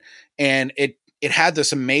like that. And it had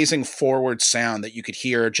this amazing forward sound that you could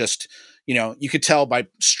hear just, you could tell by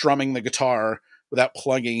strumming the guitar without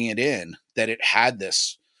plugging it in that it had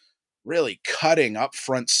this really cutting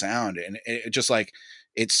upfront sound. And it just like,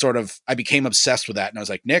 it's sort of, I became obsessed with that. And I was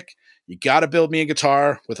like, Nick, you got to build me a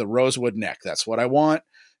guitar with a rosewood neck. That's what I want.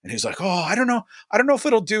 And he's like, oh, I don't know. I don't know if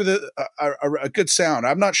it'll do a good sound.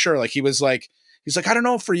 I'm not sure. Like he's like, I don't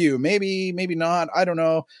know for you, maybe not. I don't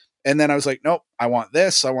know. And then I was like, nope, I want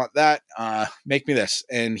this. I want that. Make me this.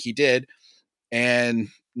 And he did. And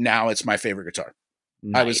now it's my favorite guitar.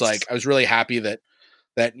 Nice. I was really happy that,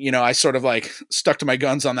 I sort of like stuck to my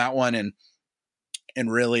guns on that one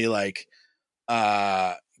and really like,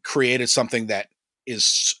 uh, created something that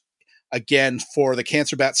is, again, for the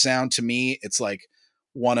Cancer Bat sound. To me, it's like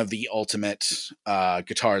one of the ultimate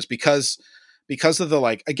guitars because of the,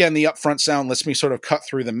 like, again, the upfront sound lets me sort of cut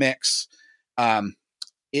through the mix. um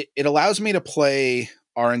it allows me to play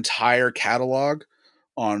our entire catalog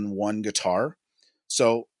on one guitar.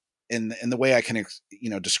 So in the way I can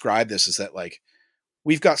describe this is that, like,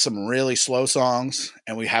 we've got some really slow songs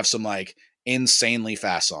and we have some like insanely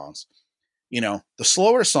fast songs. The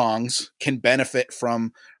slower songs can benefit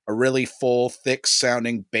from a really full, thick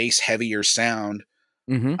sounding bass, heavier sound.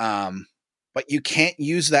 Hmm. Um, but you can't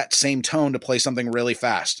use that same tone to play something really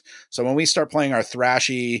fast. So when we start playing our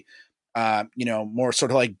thrashy, more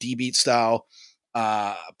sort of like D beat style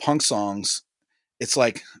punk songs, it's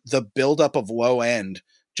like the buildup of low end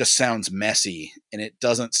just sounds messy and it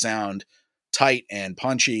doesn't sound tight and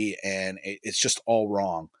punchy, and it's just all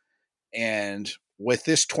wrong. And with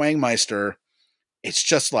this Twangmeister, it's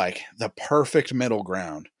just like the perfect middle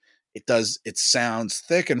ground. It sounds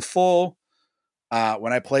thick and full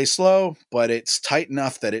when I play slow, but it's tight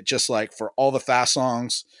enough that it just, like, for all the fast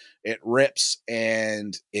songs, it rips,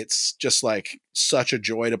 and it's just like such a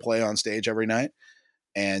joy to play on stage every night.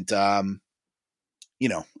 And I'm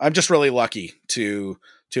just really lucky to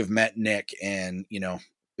have met Nick and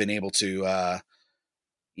been able to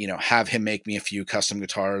have him make me a few custom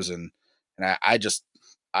guitars. And I just,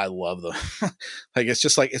 I love them. Like, it's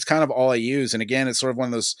just like, it's kind of all I use. And again, it's sort of one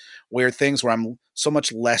of those weird things where I'm so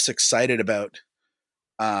much less excited about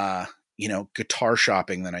guitar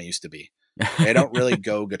shopping than I used to be. I don't really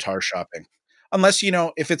go guitar shopping unless,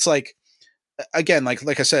 if it's like, again,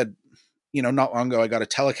 like I said, not long ago, I got a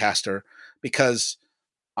Telecaster because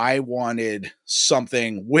I wanted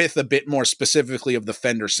something with a bit more specifically of the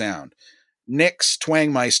Fender sound. Nick's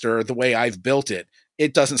Twangmeister, the way I've built it,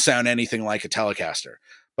 it doesn't sound anything like a Telecaster,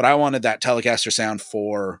 but I wanted that Telecaster sound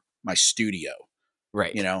for my studio.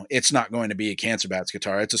 Right. It's not going to be a Cancer Bats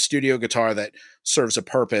guitar. It's a studio guitar that serves a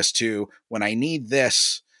purpose to when I need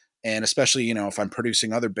this. And especially, if I'm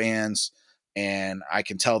producing other bands and I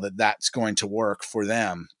can tell that that's going to work for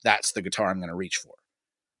them, that's the guitar I'm going to reach for,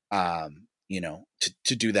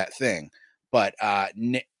 to do that thing. But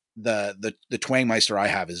the Twangmeister I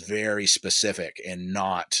have is very specific and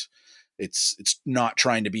it's not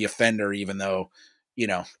trying to be a Fender, even though,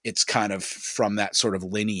 it's kind of from that sort of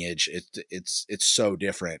lineage. It's so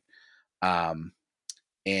different. And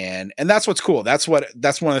that's what's cool. That's one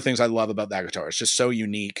of the things I love about that guitar. It's just so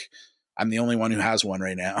unique. I'm the only one who has one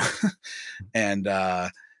right now. And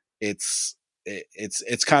it's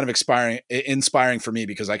kind of inspiring for me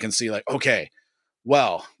because I can see like, okay,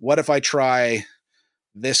 well, what if I try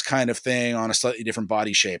this kind of thing on a slightly different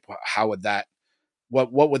body shape? How would that,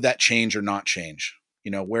 what would that change or not change?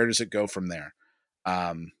 Where does it go from there?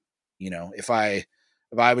 If I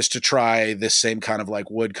was to try this same kind of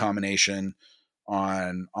like wood combination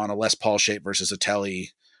on a Les Paul shape versus a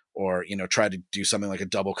Tele, or, try to do something like a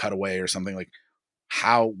double cutaway or something, like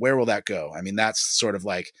where will that go? I mean, that's sort of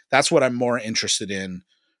like, that's what I'm more interested in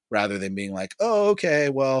rather than being like, oh, okay,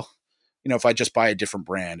 well, if I just buy a different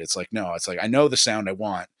brand, it's like, no, it's like, I know the sound I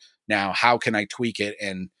want. Now, how can I tweak it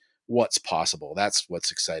and what's possible? That's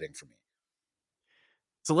what's exciting for me.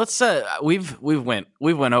 So let's we've went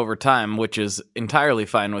over time, which is entirely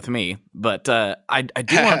fine with me. But I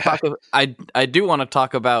do want to talk. I do want to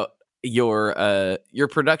talk about your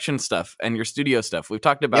production stuff and your studio stuff. We've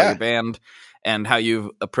talked about your band and how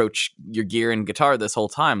you've approached your gear and guitar this whole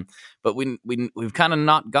time, but we've kind of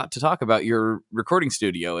not got to talk about your recording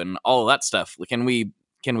studio and all of that stuff. Can we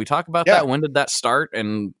talk about that? When did that start,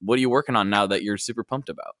 and what are you working on now that you're super pumped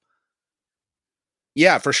about?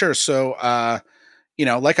 Yeah, for sure. So,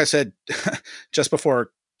 like I said, just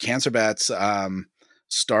before Cancer Bats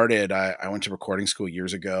started, I went to recording school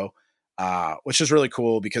years ago, which is really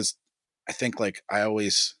cool because I think like I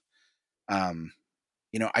always,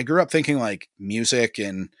 I grew up thinking like music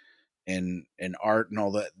and art and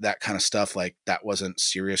all that kind of stuff, like that wasn't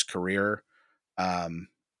serious career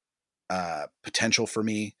potential for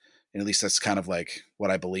me. And at least that's kind of like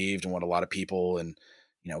what I believed and what a lot of people and,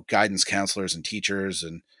 guidance counselors and teachers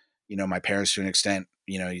and, my parents to an extent,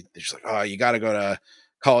 they're just like, oh, you got to go to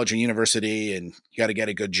college and university and you got to get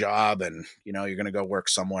a good job and, you're going to go work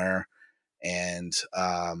somewhere. And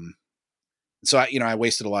so I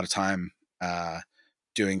wasted a lot of time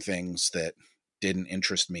doing things that didn't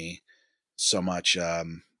interest me so much,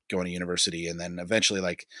 going to university. And then eventually,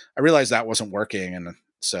 like, I realized that wasn't working. And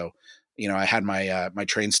so, I had my, my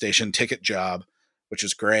train station ticket job, which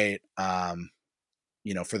was great, for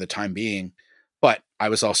the time being. But I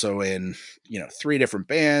was also in, 3 different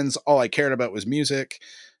bands. All I cared about was music.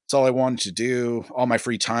 It's all I wanted to do. All my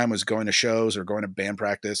free time was going to shows or going to band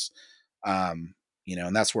practice. And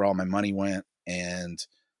that's where all my money went. And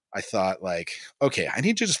I thought like, okay, I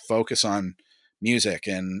need to just focus on music,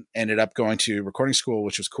 and ended up going to recording school,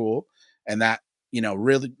 which was cool. And that,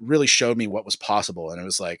 really, really showed me what was possible. And it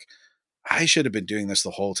was like, I should have been doing this the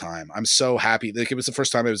whole time. I'm so happy. Like, it was the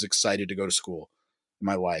first time I was excited to go to school in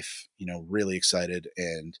my life, really excited.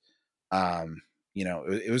 And,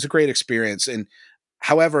 it was a great experience. And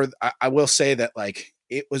however, I will say that like,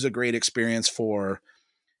 it was a great experience for,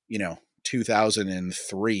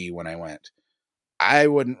 2003 when I went. I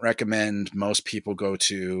wouldn't recommend most people go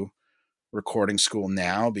to recording school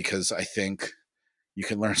now because I think you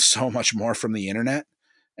can learn so much more from the internet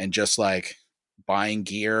and just like buying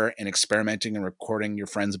gear and experimenting and recording your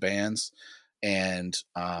friends' bands. And,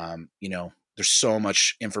 there's so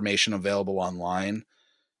much information available online,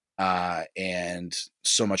 and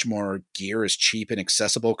so much more gear is cheap and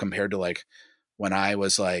accessible compared to like when I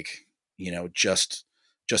was like, just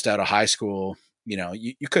out of high school.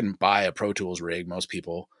 You couldn't buy a Pro Tools rig. Most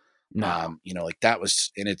people, No. like that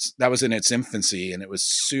was in its infancy and it was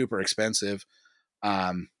super expensive.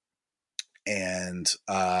 And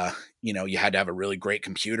you had to have a really great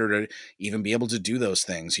computer to even be able to do those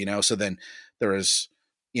things, so then there was,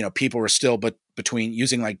 people were still between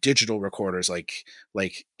using like digital recorders like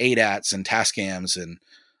ADATs and Tascams and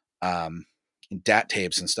DAT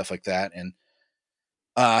tapes and stuff like that. And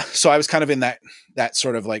so I was kind of in that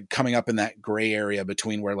sort of like coming up in that gray area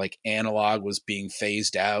between where like analog was being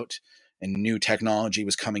phased out and new technology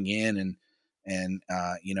was coming in. And and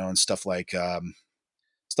and stuff like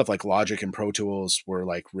Logic and Pro Tools were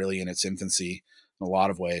like really in its infancy in a lot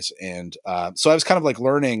of ways. And so I was kind of like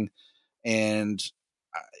learning, and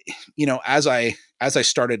as I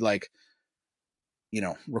started like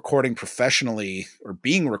recording professionally or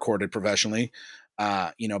being recorded professionally,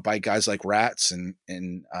 by guys like Rats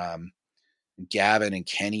and Gavin and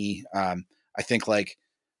Kenny, I think like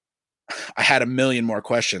I had a million more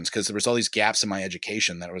questions because there was all these gaps in my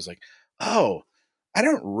education that was like, oh, I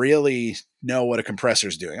don't really know what a compressor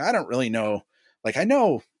is doing. I don't really know, like I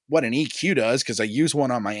know what an EQ does because I use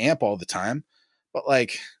one on my amp all the time, but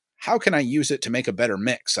like, how can I use it to make a better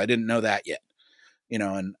mix? I didn't know that yet,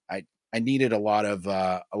 and I needed a lot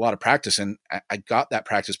of practice, and I got that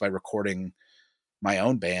practice by recording my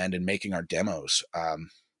own band and making our demos.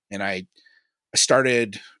 And I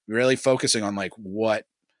started really focusing on like what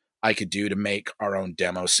I could do to make our own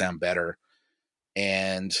demos sound better.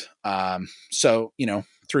 And so,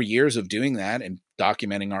 through years of doing that and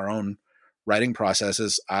documenting our own writing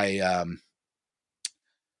processes, I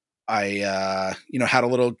had a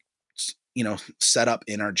little, set up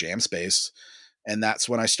in our jam space. And that's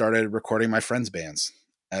when I started recording my friends' bands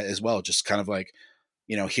as well. Just kind of like,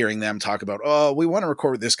 hearing them talk about, oh, we want to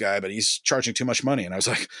record with this guy, but he's charging too much money. And I was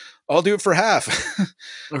like, I'll do it for half.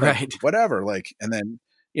 Like, Right. whatever. Like, and then,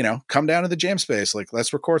 come down to the jam space. Like,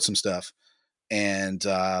 let's record some stuff. And,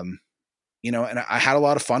 and I had a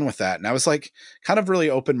lot of fun with that. And I was like, kind of really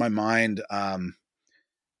opened my mind,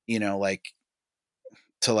 like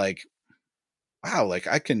to like, wow, like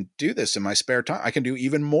I can do this in my spare time. I can do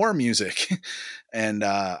even more music. And,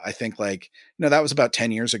 I think like, that was about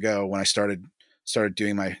 10 years ago when I started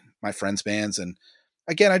doing my friends' bands. And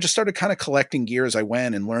again, I just started kind of collecting gear as I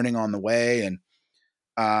went and learning on the way. And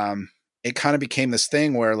it kind of became this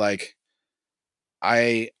thing where like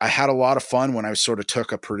I had a lot of fun when I sort of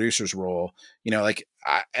took a producer's role. Like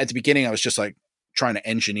at the beginning, I was just like trying to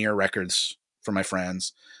engineer records for my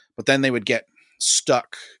friends, but then they would get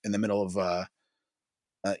stuck in the middle of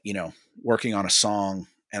working on a song,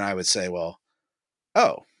 and I would say, well,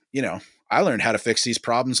 oh, I learned how to fix these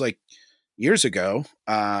problems like years ago,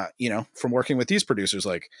 from working with these producers.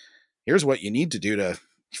 Like, here's what you need to do to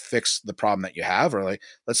fix the problem that you have, or like,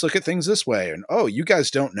 let's look at things this way. And oh, you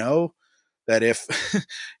guys don't know that if,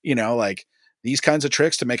 like these kinds of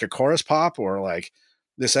tricks to make a chorus pop, or like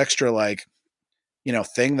this extra, like,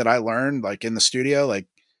 thing that I learned like in the studio, like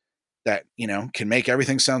that, can make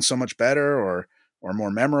everything sound so much better or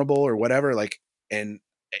more memorable or whatever. Like, and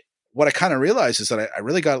what I kind of realized is that I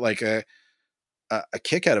really got like a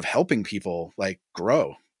kick out of helping people like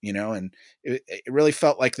grow, and it really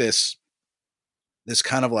felt like this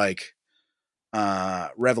kind of like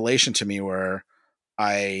revelation to me where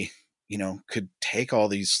I, could take all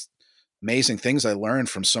these amazing things I learned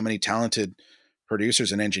from so many talented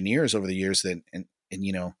producers and engineers over the years and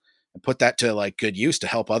put that to like good use to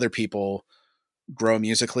help other people grow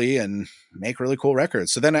musically and make really cool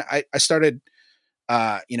records. So then I started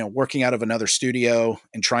working out of another studio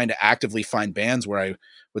and trying to actively find bands where I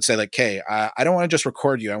would say like, hey, I don't want to just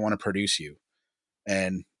record you. I want to produce you.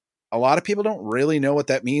 And a lot of people don't really know what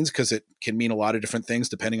that means because it can mean a lot of different things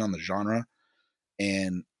depending on the genre.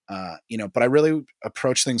 And, but I really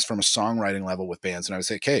approach things from a songwriting level with bands. And I would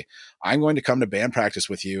say, okay, I'm going to come to band practice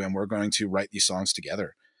with you and we're going to write these songs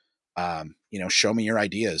together. Show me your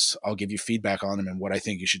ideas. I'll give you feedback on them and what I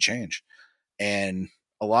think you should change. And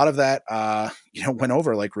a lot of that, went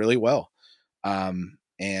over like really well.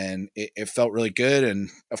 And it felt really good. And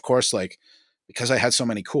of course, like, because I had so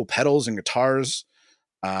many cool pedals and guitars,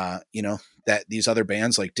 that these other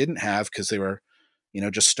bands like didn't have because they were,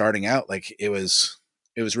 just starting out. Like it was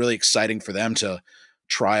really exciting for them to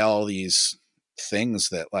try all these things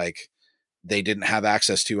that like they didn't have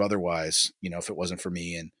access to otherwise, if it wasn't for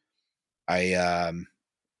me. And I,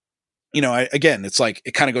 again, it's like,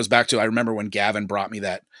 it kind of goes back to, I remember when Gavin brought me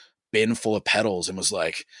that bin full of pedals and was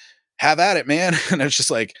like, have at it, man. And it's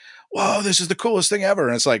just like, whoa, this is the coolest thing ever.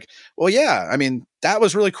 And it's like, well, yeah, I mean, that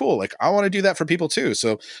was really cool. Like, I want to do that for people too.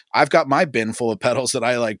 So I've got my bin full of pedals that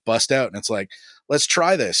I like bust out. And it's like, let's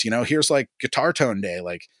try this, here's like guitar tone day.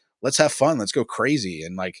 Like, let's have fun. Let's go crazy.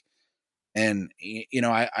 And like,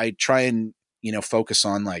 I try and, focus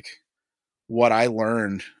on like what I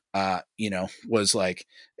learned, was like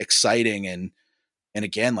exciting and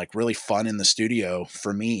again, like really fun in the studio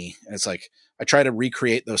for me. And it's like, I try to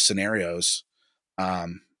recreate those scenarios,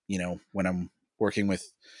 when I'm working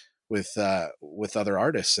with other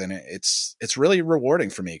artists. And it's really rewarding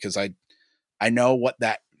for me because I know what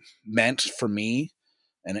that meant for me.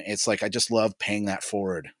 And it's like, I just love paying that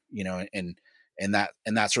forward, and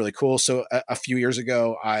that's really cool. So a few years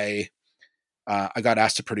ago, I I got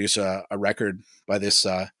asked to produce a record by this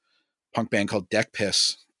punk band called Deck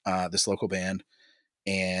Piss, this local band,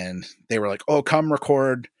 and they were like, "Oh, come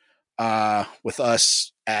record with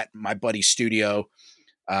us at my buddy's studio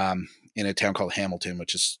in a town called Hamilton,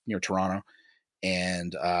 which is near Toronto."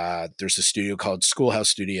 And there's a studio called Schoolhouse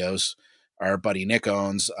Studios. Our buddy Nick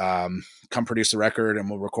owns. Come produce the record, and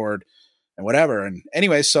we'll record and whatever. And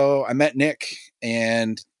anyway, so I met Nick,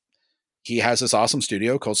 and he has this awesome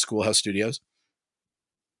studio called Schoolhouse Studios.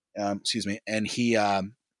 Excuse me, and he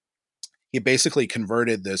basically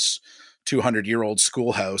converted this 200-year-old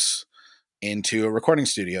schoolhouse into a recording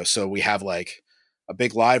studio. So we have like a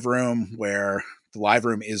big live room where the live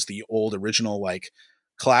room is the old original like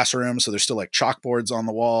classroom. So there's still like chalkboards on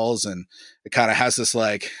the walls, and it kind of has this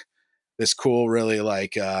like this cool, really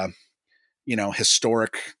like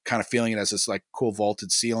historic kind of feeling. It has this like cool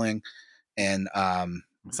vaulted ceiling, and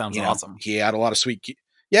Sounds awesome. he had a lot of sweet.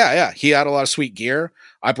 Yeah, he had a lot of sweet gear.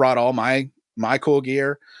 I brought all my cool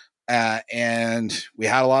gear, and we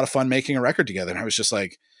had a lot of fun making a record together. And I was just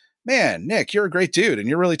like, man, Nick, you're a great dude, and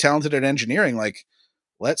you're really talented at engineering. Like,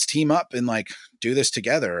 let's team up and like do this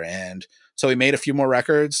together. And so we made a few more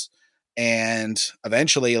records, and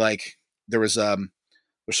eventually, like, there's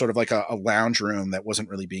sort of like a lounge room that wasn't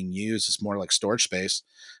really being used. It's more like storage space.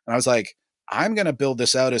 And I was like, I'm going to build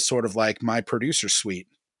this out as sort of like my producer suite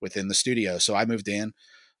within the studio. So I moved in,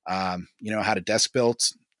 had a desk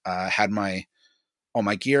built, had all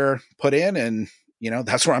my gear put in, and,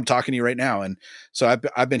 that's where I'm talking to you right now. And so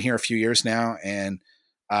I've been here a few years now, and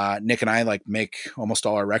Nick and I like make almost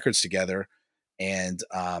all our records together. And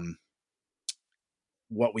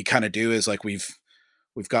what we kind of do is like, we've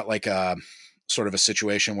got like a sort of a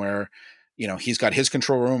situation where, he's got his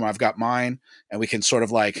control room, I've got mine, and we can sort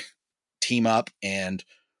of like team up. And,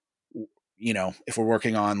 if we're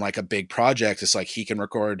working on like a big project, it's like he can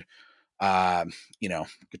record,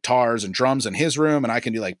 guitars and drums in his room, and I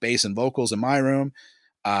can do like bass and vocals in my room.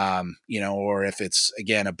 Or if it's,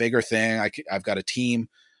 again, a bigger thing, I've got a team,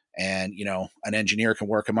 and, an engineer can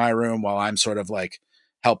work in my room while I'm sort of like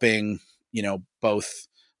helping, both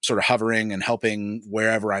sort of hovering and helping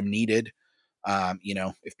wherever I'm needed.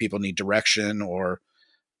 If people need direction or,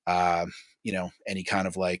 any kind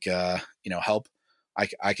of like, help,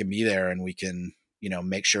 I can be there, and we can,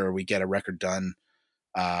 make sure we get a record done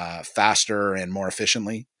faster and more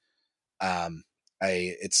efficiently.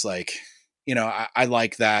 It's like, I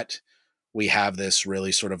like that we have this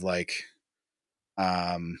really sort of like,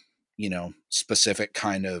 specific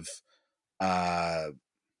kind of, I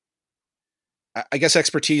guess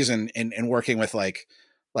expertise in working with like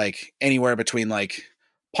anywhere between like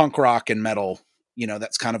punk rock and metal.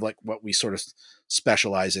 That's kind of like what we sort of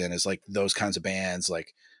specialize in, is like those kinds of bands,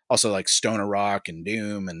 like also like stoner rock and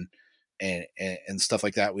doom and stuff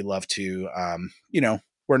like that. We love to,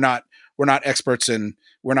 we're not experts in,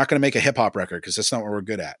 we're not going to make a hip hop record, because that's not what we're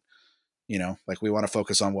good at. Like, we want to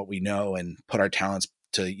focus on what we know and put our talents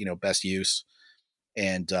to, best use.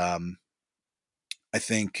 And I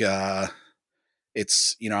think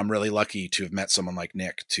it's, I'm really lucky to have met someone like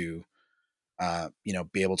Nick to,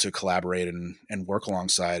 be able to collaborate and work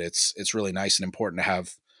alongside. It's really nice and important to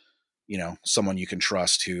have, someone you can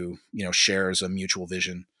trust who, shares a mutual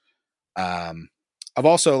vision. I've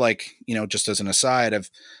also, like, just as an aside,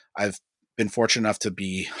 I've been fortunate enough to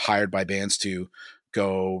be hired by bands to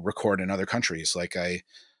go record in other countries. Like, I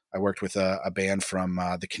worked with a band from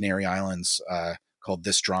the Canary Islands called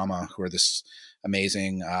This Drama, who are this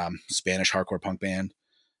amazing Spanish hardcore punk band.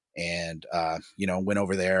 And, went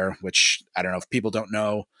over there, which, I don't know if people don't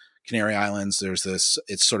know, Canary Islands, there's this,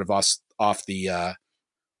 it's sort of off the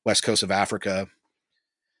west coast of Africa.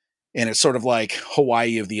 And it's sort of like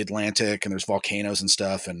Hawaii of the Atlantic, and there's volcanoes and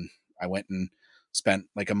stuff. And I went and spent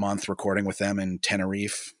like a month recording with them in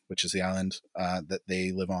Tenerife, which is the island that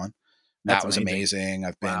they live on. That was amazing.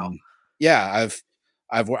 I've been, yeah,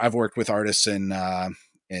 I've worked with artists in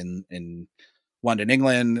London,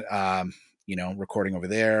 England, recording over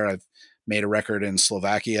there. I've made a record in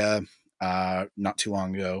Slovakia not too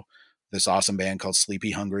long ago. This awesome band called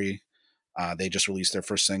Sleepy Hungry. They just released their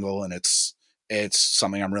first single, and it's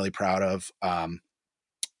something I'm really proud of.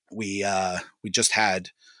 We just had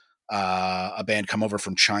a band come over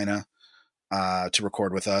from China to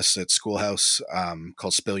record with us at Schoolhouse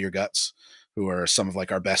called Spill Your Guts, who are some of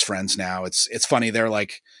like our best friends now. It's funny. They're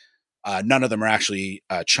like, none of them are actually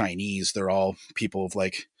Chinese. They're all people who've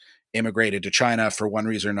like immigrated to China for one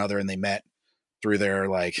reason or another, and they met through their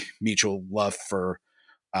like mutual love for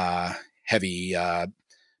heavy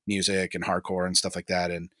music and hardcore and stuff like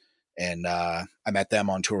that. And I met them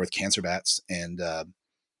on tour with Cancer Bats, and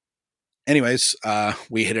anyways,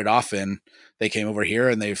 we hit it off, and they came over here,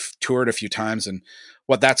 and they've toured a few times. And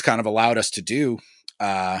what that's kind of allowed us to do,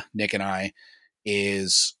 Nick and I,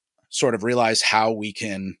 is sort of realize how we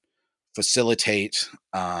can facilitate,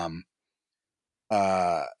 uh,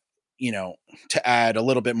 to add a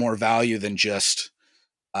little bit more value than just,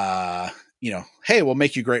 hey, we'll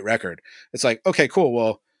make you a great record. It's like, okay, cool.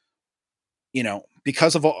 Well,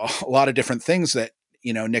 because of a lot of different things that,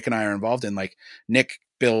 Nick and I are involved in, like Nick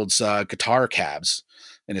builds guitar cabs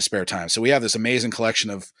in his spare time. So we have this amazing collection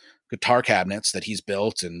of guitar cabinets that he's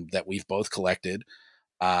built and that we've both collected.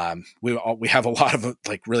 We have a lot of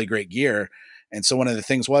like really great gear. And so one of the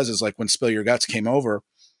things is like when Spill Your Guts came over,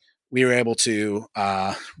 we were able to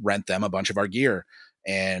rent them a bunch of our gear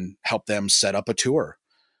and help them set up a tour.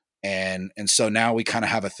 And so now we kind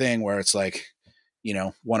of have a thing where it's like,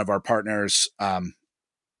 one of our partners,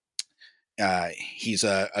 he's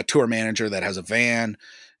a tour manager that has a van,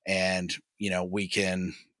 and, we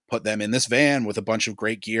can put them in this van with a bunch of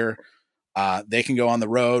great gear. They can go on the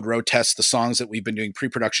road test the songs that we've been doing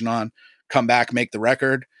pre-production on, come back, make the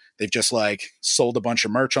record. They've just like sold a bunch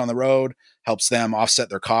of merch on the road, helps them offset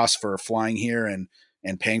their costs for flying here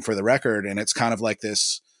and paying for the record. And it's kind of like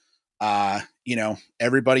this,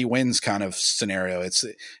 everybody wins kind of scenario.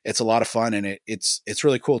 It's a lot of fun, and it's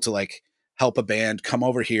really cool to like help a band come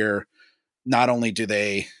over here. Not only do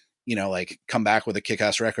they, like come back with a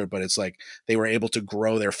kick-ass record, but it's like they were able to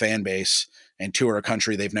grow their fan base and tour a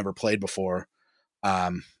country they've never played before,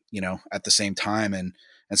 at the same time. And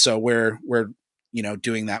so we're,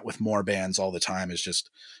 doing that with more bands all the time, is just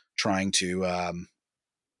trying to,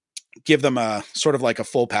 give them a sort of like a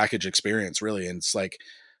full package experience, really. And it's like,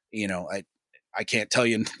 I can't tell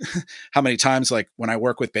you how many times, like when I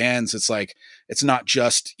work with bands, it's like, it's not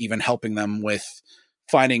just even helping them with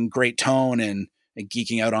finding great tone and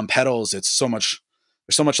geeking out on pedals. There's so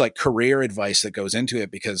much like career advice that goes into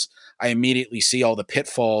it, because I immediately see all the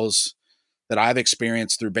pitfalls that I've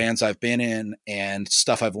experienced through bands I've been in and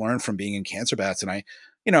stuff I've learned from being in Cancer Bats. And I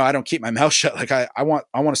don't keep my mouth shut. Like I want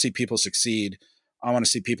to see people succeed. I want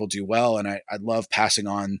to see people do well. And I love passing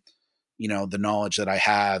on, the knowledge that I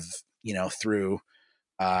have, through,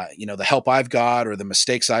 the help I've got or the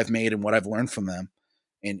mistakes I've made and what I've learned from them,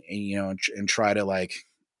 and try to like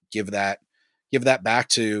give that back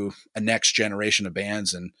to a next generation of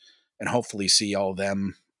bands, and hopefully see all of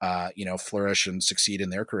them, flourish and succeed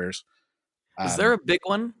in their careers. Is there a big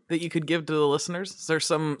one that you could give to the listeners? Is there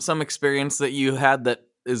some experience that you had that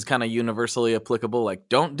is kind of universally applicable? Like,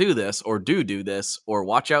 don't do this, or do this, or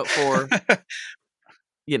watch out for,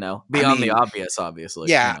 beyond the obvious,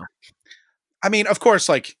 obviously. Yeah. I mean, of course,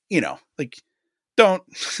 like, like don't,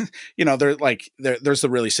 there's the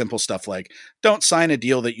really simple stuff. Like, don't sign a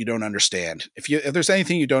deal that you don't understand. If there's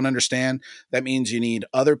anything you don't understand, that means you need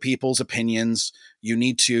other people's opinions. You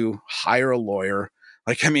need to hire a lawyer.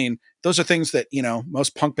 Like, I mean, those are things that,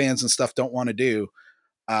 most punk bands and stuff don't want to do.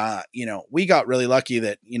 We got really lucky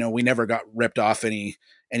that, we never got ripped off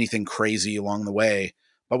anything crazy along the way,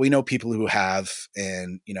 but we know people who have,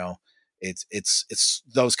 and, it's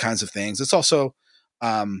those kinds of things. It's also,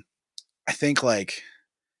 I think, like,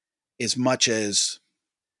 as much as,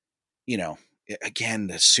 again,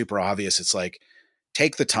 it's super obvious. It's like,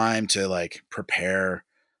 take the time to like prepare,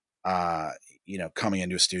 coming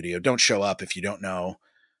into a studio. Don't show up if you don't know,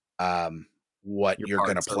 what you're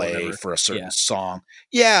going to play for a certain song.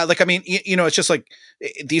 Yeah. Like, I mean, it's just like,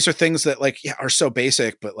 these are things that like are so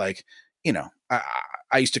basic, but like,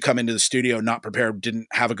 I used to come into the studio not prepared, didn't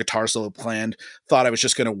have a guitar solo planned, thought I was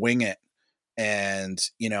just going to wing it. And,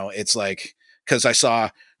 it's like, cause I saw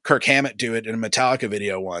Kirk Hammett do it in a Metallica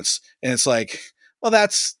video once, and it's like, well,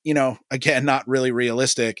 that's, again, not really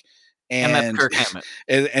realistic. And that's Kirk Hammett.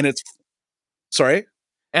 And it's, sorry.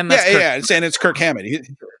 And that's it's Kirk Hammett.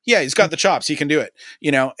 He's got the chops. He can do it,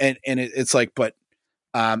 and it's like, but,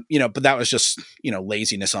 but that was just,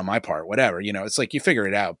 laziness on my part, whatever, it's like, you figure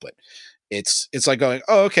it out, but it's like going,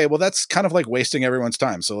 oh, okay, well, that's kind of like wasting everyone's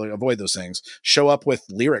time. So like, avoid those things. Show up with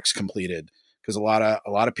lyrics completed, because a lot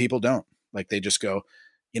of people don't. Like, they just go,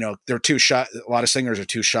 they're too shy. A lot of singers are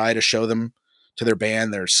too shy to show them to their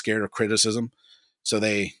band. They're scared of criticism, so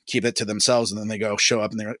they keep it to themselves. And then they go show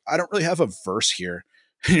up and they're like, I don't really have a verse here.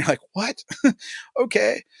 And you're like, what?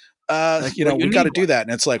 Okay. We got to do that.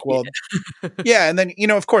 And it's like, well, yeah. And then,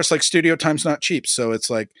 of course, like, studio time's not cheap. So it's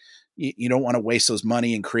like, you don't want to waste those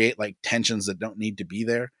money and create like tensions that don't need to be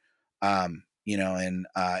there.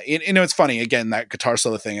 It's funny, again, that guitar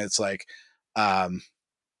solo thing. It's like,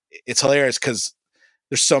 it's hilarious, because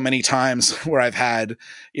there's so many times where I've had,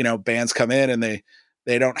 bands come in and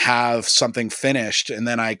they don't have something finished, and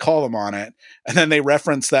then I call them on it, and then they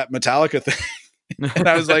reference that Metallica thing. And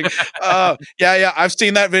I was like, oh yeah, I've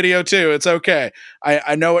seen that video too. It's okay.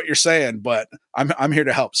 I know what you're saying, but I'm here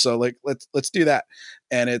to help. So like, let's do that.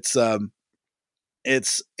 And it's all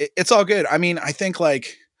good. I mean, I think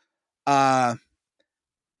like, I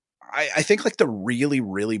think like the really,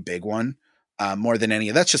 really big one, more than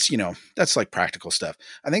any, that's just, that's like practical stuff.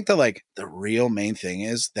 I think the real main thing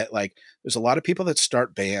is that like, there's a lot of people that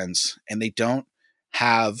start bands and they don't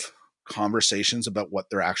have conversations about what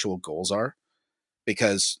their actual goals are,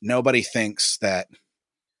 because nobody thinks that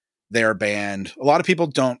their band, a lot of people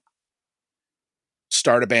don't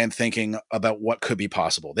start a band thinking about what could be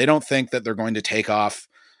possible. They don't think that they're going to take off,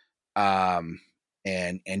 and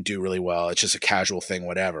do really well. It's just a casual thing,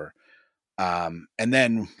 whatever. And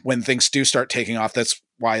then when things do start taking off, that's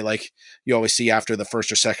why like you always see after the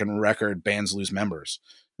first or second record, bands lose members.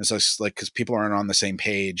 And so it's like, cause people aren't on the same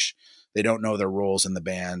page. They don't know their roles in the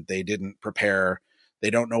band. They didn't prepare. They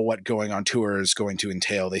don't know what going on tour is going to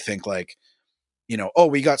entail. They think like, oh,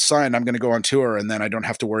 we got signed, I'm going to go on tour, and then I don't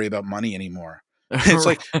have to worry about money anymore. It's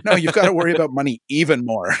like, no, you've got to worry about money even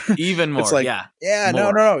more. Even more. It's like, yeah.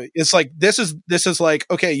 No. It's like, this is like,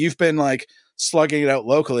 okay, you've been like slugging it out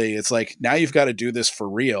locally. It's like, now you've got to do this for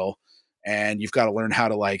real, and you've got to learn how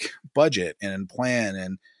to like budget and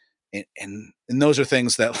plan, and those are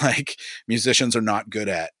things that like musicians are not good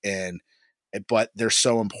at, but they're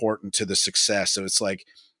so important to the success. So it's like,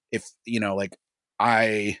 if, like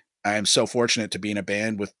I am so fortunate to be in a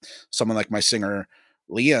band with someone like my singer,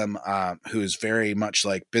 Liam, who's very much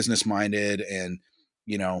like business minded and,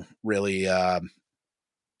 really,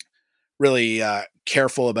 really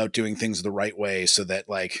careful about doing things the right way, so that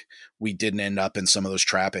like we didn't end up in some of those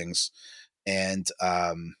trappings. And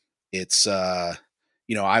it's,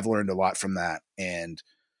 I've learned a lot from that. And,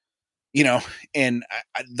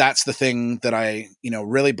 that's the thing that I,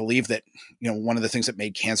 really believe that, one of the things that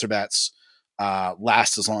made Cancer Bats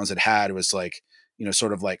last as long as it had was like,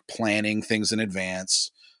 sort of like planning things in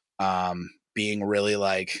advance, being really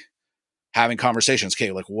like having conversations.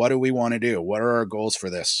 Okay, like what do we want to do? What are our goals for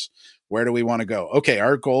this? Where do we want to go? Okay,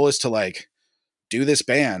 our goal is to like do this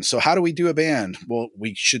band. So how do we do a band? Well,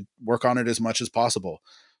 we should work on it as much as possible.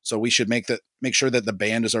 So we should make sure that the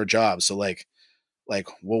band is our job. So like,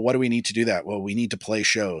 well, what do we need to do that? Well, we need to play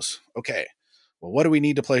shows. Okay. Well, what do we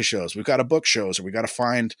need to play shows? We've got to book shows, or we got to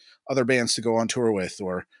find other bands to go on tour with,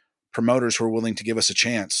 or promoters who are willing to give us a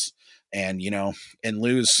chance and, and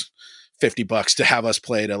lose $50 to have us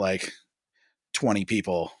play to like 20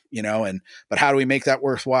 people, but how do we make that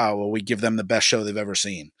worthwhile? Well, we give them the best show they've ever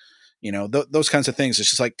seen. Those kinds of things. It's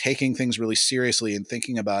just like taking things really seriously and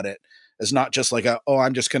thinking about it as not just like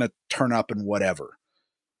I'm just going to turn up and whatever.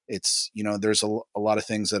 It's, there's a lot of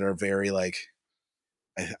things that are very like,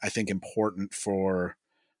 I think important for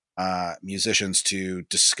musicians to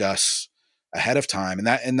discuss ahead of time.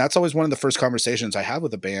 And that's always one of the first conversations I have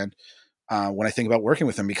with a band when I think about working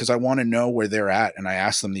with them, because I want to know where they're at. And I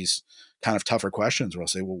ask them these kind of tougher questions where I'll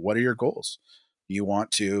say, well, what are your goals? Is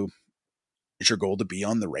your goal to be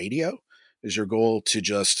on the radio? Is your goal to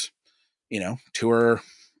just, tour,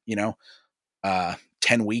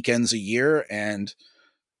 10 weekends a year and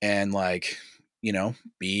like,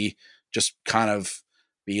 be just kind of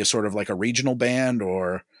be a sort of like a regional band,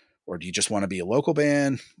 or do you just want to be a local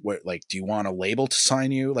band? What, like, do you want a label to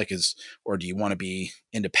sign you? Like, or do you want to be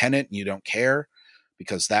independent and you don't care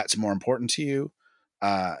because that's more important to you?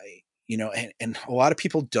 And a lot of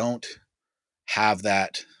people don't have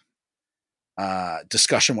that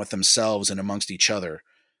discussion with themselves and amongst each other.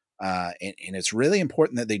 And it's really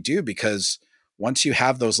important that they do, because once you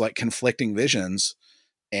have those like conflicting visions,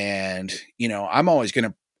 and, I'm always going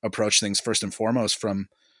to approach things first and foremost from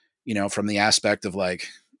the aspect of like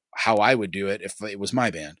how I would do it if it was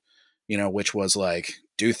my band, which was like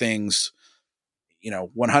do things,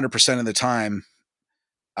 100% of the time,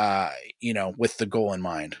 with the goal in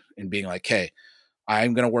mind, and being like, hey,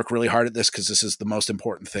 I'm going to work really hard at this because this is the most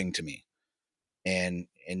important thing to me. And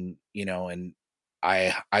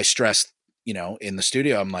I stress, in the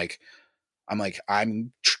studio, I'm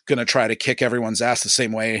going to try to kick everyone's ass the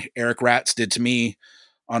same way Eric Ratz did to me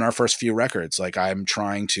on our first few records. Like, I'm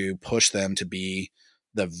trying to push them to be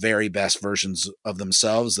the very best versions of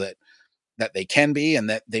themselves that they can be, and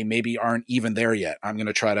that they maybe aren't even there yet. I'm going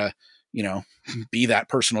to try to, be that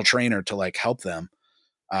personal trainer to like help them,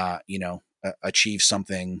 achieve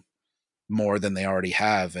something more than they already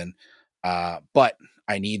have. And, but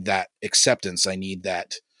I need that acceptance. I need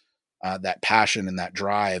that passion and that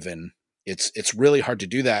drive. And it's really hard to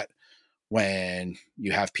do that when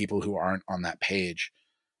you have people who aren't on that page.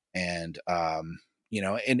 And,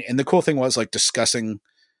 and the cool thing was like discussing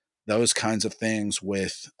those kinds of things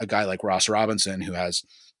with a guy like Ross Robinson, who has,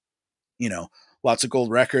 lots of gold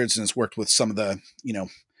records and has worked with some of the,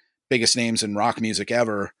 biggest names in rock music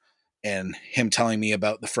ever. And him telling me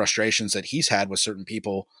about the frustrations that he's had with certain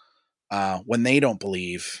people when they don't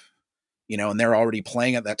believe, and they're already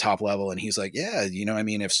playing at that top level. And he's like, yeah,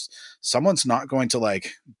 if someone's not going to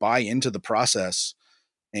like buy into the process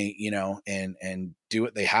and, and do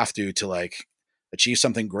what they have to like achieve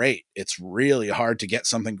something great, it's really hard to get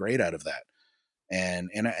something great out of that. And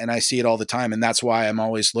I see it all the time. And that's why I'm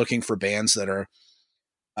always looking for bands that are,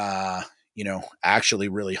 actually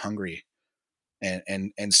really hungry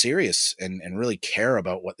and serious and really care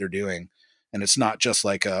about what they're doing. And it's not just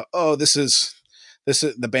like, this is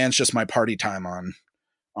the band's just my party time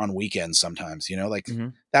on weekends sometimes, like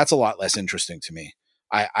that's a lot less interesting to me.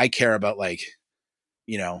 I care about like,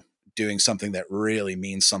 doing something that really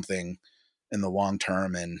means something in the long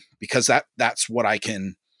term. And because that's what I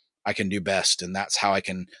can do best. And that's how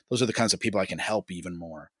those are the kinds of people I can help even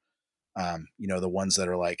more. The ones that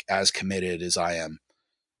are like as committed as I am.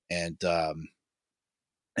 And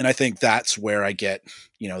I think that's where I get,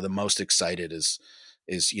 the most excited is,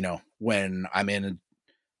 when I'm in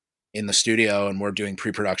the studio and we're doing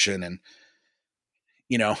pre-production and,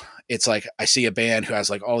 it's like, I see a band who has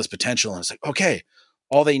like all this potential and it's like, okay,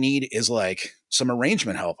 all they need is like some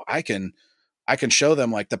arrangement help. I can show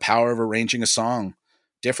them like the power of arranging a song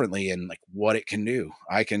differently and like what it can do.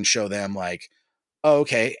 I can show them like, oh,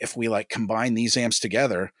 okay, if we like combine these amps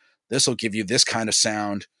together, this will give you this kind of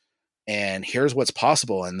sound. And here's what's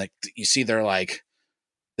possible. And like, you see, they're like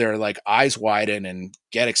eyes widen and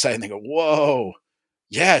get excited. And they go, whoa,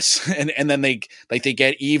 yes. And then they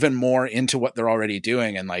get even more into what they're already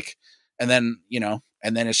doing. And like, and then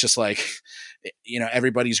it's just like,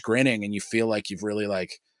 everybody's grinning and you feel like you've really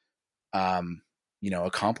like,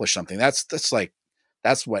 accomplished something.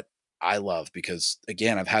 That's what I love, because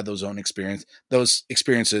again, I've had those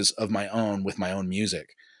experiences of my own with my own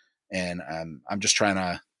music. And I'm just trying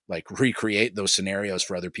to like recreate those scenarios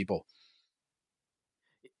for other people.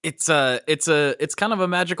 It's kind of a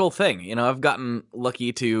magical thing. I've gotten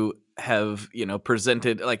lucky to have,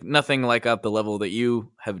 presented like nothing like at the level that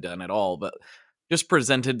you have done at all, but just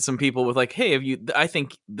presented some people with like, hey, I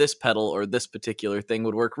think this pedal or this particular thing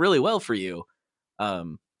would work really well for you.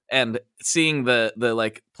 And seeing the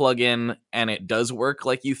like plug in and it does work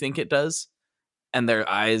like you think it does, and their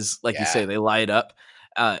eyes, like you say, they light up.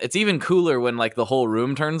 It's even cooler when like the whole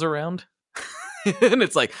room turns around. And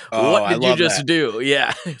it's like, what did you just do?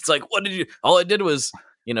 Yeah. It's like, all I did was,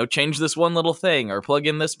 change this one little thing or plug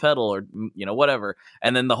in this pedal or, whatever.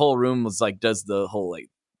 And then the whole room was like, does the whole, like,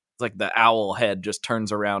 it's like the owl head just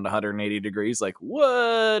turns around 180 degrees. Like,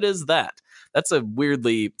 what is that? That's a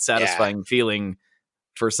weirdly satisfying feeling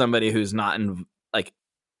for somebody who's not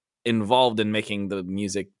involved in making the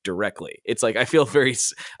music directly. It's like, I feel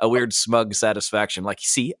a weird smug satisfaction. Like,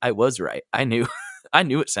 see, I was right. I knew. I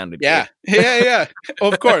knew it sounded good. Yeah.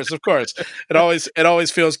 Of course. It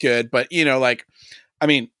always feels good. But, like, I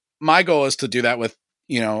mean, my goal is to do that with,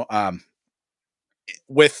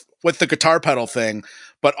 with the guitar pedal thing,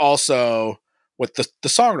 but also with the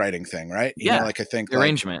songwriting thing, right? Like I think the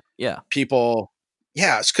arrangement. People,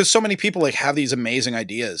 it's because so many people like have these amazing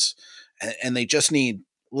ideas and they just need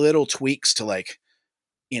little tweaks to like,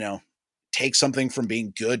 take something from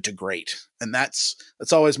being good to great. And that's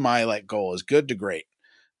always my like goal, is good to great.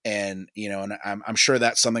 And, and I'm sure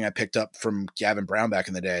that's something I picked up from Gavin Brown back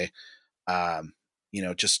in the day.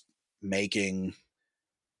 Just making,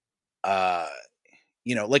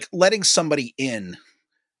 like letting somebody in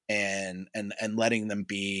and letting them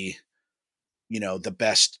be, the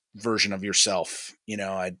best version of yourself.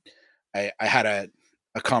 I had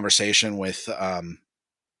a conversation with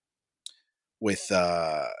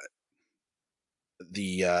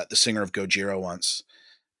the singer of Gojira once,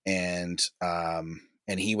 and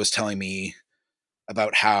he was telling me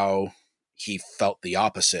about how he felt the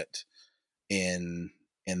opposite in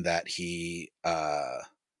that he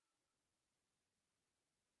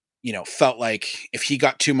felt like if he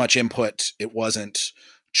got too much input, it wasn't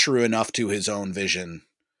true enough to his own vision.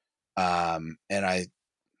 And I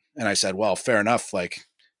said, well, fair enough. Like,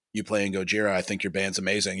 you playing Gojira, I think your band's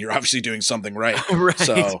amazing. You're obviously doing something right. Right.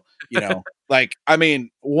 So, like, I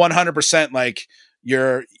mean, 100%, like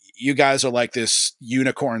you guys are like this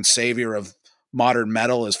unicorn savior of modern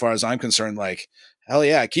metal. As far as I'm concerned, like, hell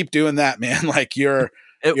yeah, keep doing that, man. Like you're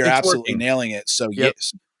absolutely nailing it. So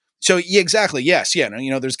yes. So yeah, exactly. Yes. Yeah.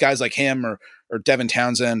 There's guys like him or Devin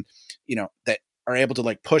Townsend, that are able to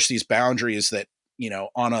like push these boundaries that,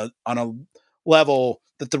 on a level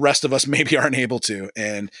that the rest of us maybe aren't able to.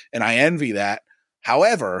 And I envy that.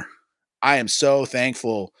 However, I am so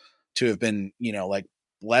thankful to have been, like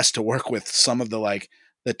blessed to work with some of the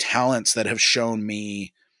talents that have shown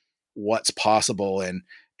me what's possible and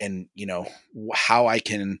how I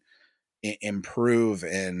can improve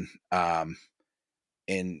and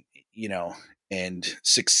and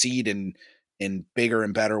succeed in bigger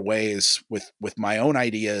and better ways with my own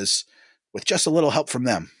ideas with just a little help from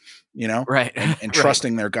them, Right. and Right.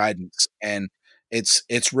 trusting their guidance. And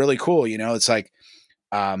it's really cool. It's like,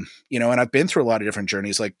 and I've been through a lot of different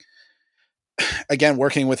journeys. Like, again,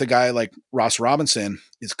 working with a guy like Ross Robinson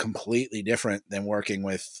is completely different than working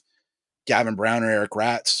with Gavin Brown or Eric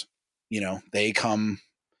Ratz. They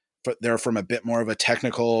they're from a bit more of a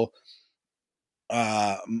technical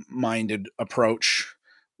minded approach.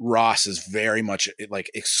 Ross is very much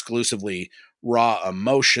like exclusively raw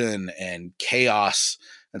emotion and chaos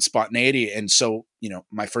and spontaneity. And so,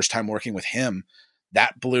 my first time working with him,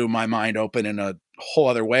 that blew my mind open in a whole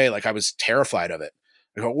other way. Like, I was terrified of it.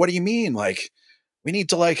 I go, what do you mean? Like, we need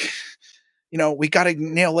to we got to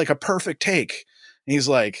nail like a perfect take. And he's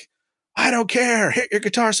like, I don't care. Hit your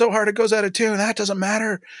guitar so hard it goes out of tune. That doesn't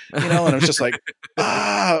matter. And I was just like,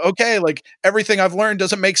 okay. Like, everything I've learned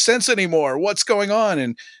doesn't make sense anymore. What's going on?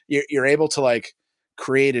 And you're able to like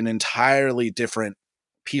create an entirely different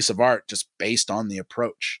piece of art just based on the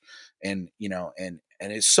approach. And, and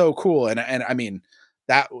it's so cool. And I mean,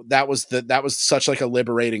 that was such like a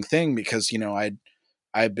liberating thing because,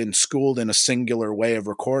 I've been schooled in a singular way of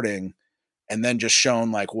recording and then just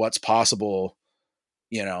shown like what's possible,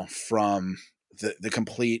 from the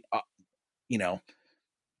complete,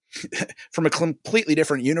 from a completely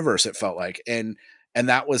different universe, it felt like. And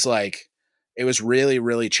that was like, it was really,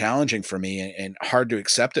 really challenging for me and hard to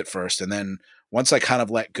accept at first. And then once I kind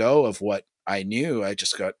of let go of what I knew, I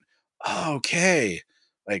just got, oh, okay.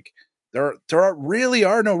 Like, really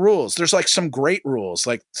are no rules. There's like some great rules.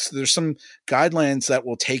 Like, there's some guidelines that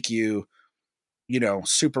will take you,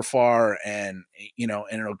 super far and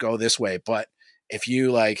it'll go this way. But if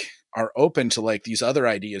you like are open to like these other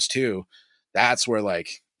ideas too, that's where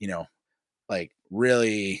like, like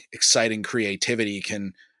really exciting creativity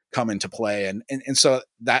can come into play. And so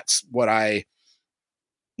that's what I,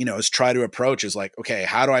 is try to approach is like, okay,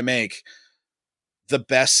 how do I make the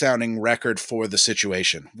best sounding record for the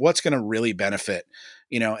situation? What's going to really benefit?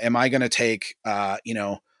 Am I going to take,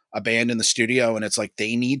 a band in the studio and it's like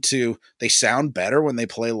they sound better when they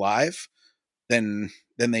play live than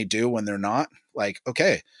they do when they're not? Like,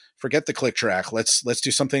 okay, forget the click track. Let's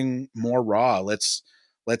do something more raw. Let's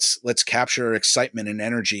capture excitement and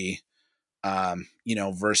energy,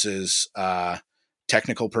 versus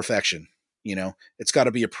technical perfection. It's got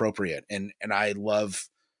to be appropriate. And I love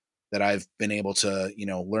that I've been able to,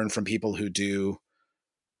 learn from people who do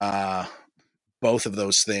both of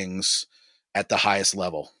those things at the highest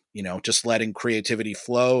level, just letting creativity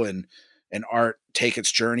flow and art take its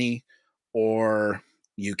journey, or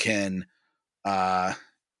you can, uh,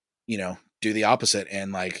 do the opposite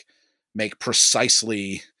and like make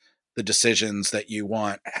precisely the decisions that you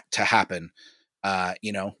want to happen.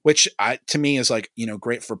 Which to me is like,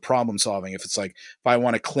 great for problem solving. If it's like, if I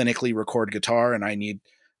want to clinically record guitar and I need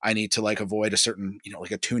to like avoid a certain,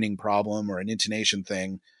 like a tuning problem or an intonation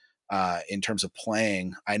thing, in terms of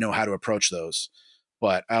playing, I know how to approach those,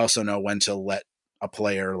 but I also know when to let a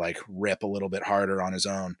player like rip a little bit harder on his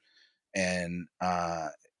own and,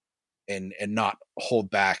 and not hold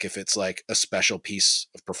back if it's like a special piece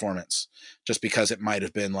of performance, just because it might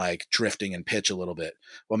have been like drifting in pitch a little bit.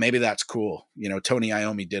 Well, maybe that's cool. Tony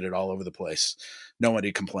Iommi did it all over the place.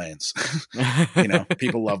 Nobody complains.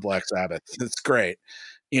 People love Black Sabbath. It's great,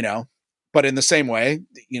 but in the same way,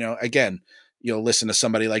 again, you'll listen to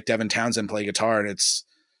somebody like Devin Townsend play guitar and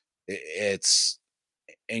it's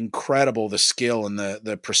incredible, the skill and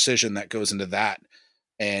the precision that goes into that.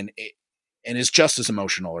 And is just as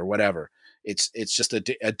emotional or whatever. It's just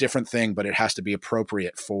a different thing, but it has to be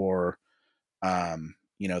appropriate for,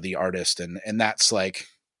 the artist. And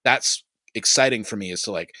that's exciting for me, is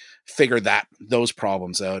to like figure those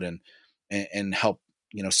problems out and help,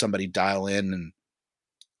 somebody dial in. And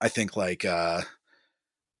I think like,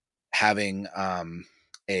 having,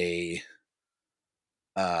 a,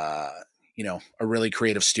 a really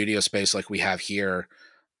creative studio space like we have here,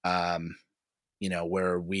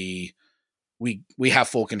 where we have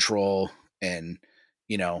full control and,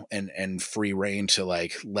 and free reign to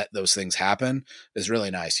like let those things happen, is really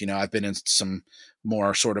nice. I've been in some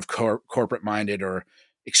more sort of corporate minded or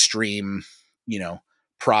extreme,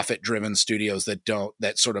 profit driven studios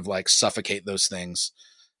that sort of like suffocate those things.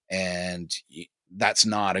 And that's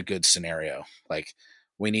not a good scenario. Like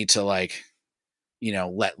we need to like,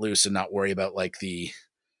 let loose and not worry about like the,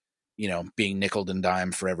 being nickel and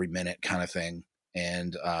dime for every minute kind of thing.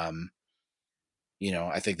 And,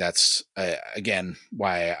 I think that's, again,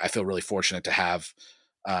 why I feel really fortunate to have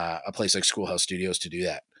a place like Schoolhouse Studios to do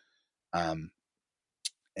that. Um,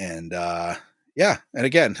 and yeah, and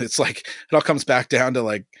again, it's like it all comes back down to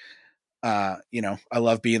like, I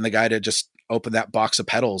love being the guy to just open that box of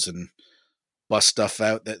pedals and bust stuff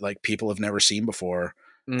out that like people have never seen before.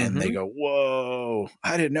 And they Mm-hmm. go, whoa,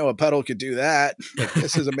 I didn't know a pedal could do that. Like,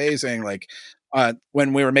 this is amazing. Like,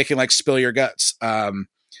 when we were making like Spill Your Guts,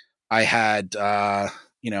 I had, I'm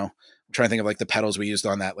trying to think of like the pedals we used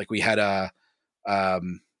on that. Like we had a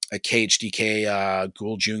KHDK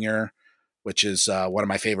Ghoul Jr., which is one of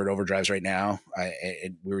my favorite overdrives right now.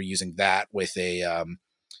 We were using that with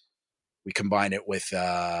we combined it with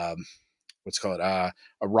what's called a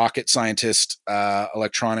Rocket Scientist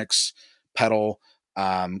electronics pedal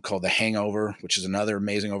called the Hangover, which is another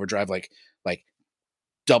amazing overdrive. Like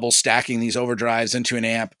double stacking these overdrives into an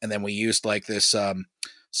amp, and then we used like this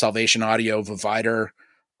Salvation Audio Vivider,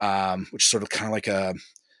 which is sort of kind of like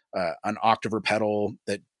an octaver pedal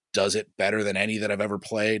that does it better than any that I've ever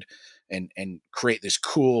played, and create this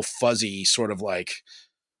cool fuzzy sort of like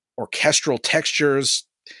orchestral textures,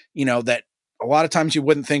 that a lot of times you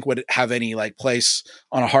wouldn't think would have any like place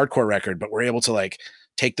on a hardcore record, but we're able to like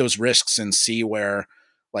take those risks and see where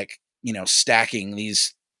like, stacking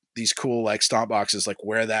these cool like stomp boxes, like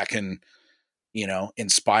where that can,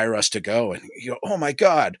 inspire us to go. And you go, oh my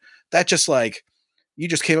God, that just like, you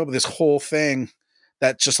just came up with this whole thing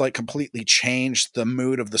that just like completely changed the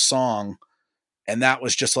mood of the song. And that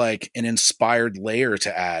was just like an inspired layer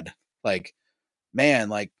to add. Like, man,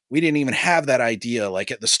 like we didn't even have that idea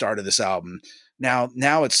like at the start of this album. Now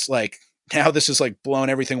it's like, now this is like blown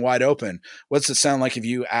everything wide open. What's it sound like if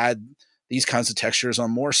you add these kinds of textures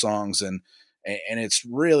on more songs? And it's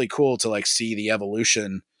really cool to like see the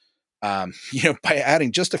evolution, by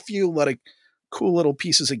adding just a few like cool little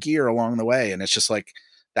pieces of gear along the way. And it's just like,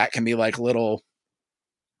 that can be like little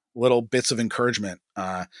bits of encouragement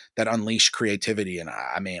that unleash creativity. And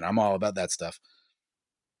I mean, I'm all about that stuff.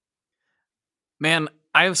 Man,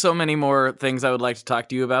 I have so many more things I would like to talk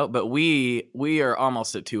to you about, but we are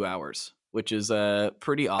almost at 2 hours, which is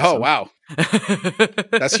pretty Oh, awesome. wow.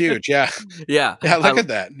 That's huge. Yeah. Yeah. Yeah. Look at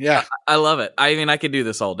that. Yeah. I love it. I mean, I could do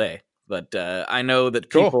this all day, but I know that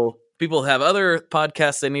Cool. people have other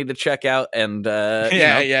podcasts they need to check out, and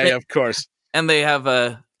Yeah, of course. and they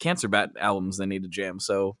have Cancer Bat albums they need to jam.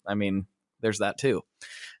 So I mean, there's that too.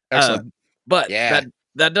 Excellent. But Yeah.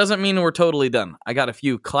 that doesn't mean we're totally done. I got a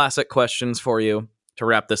few classic questions for you to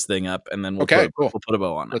wrap this thing up, and then we'll Cool. put a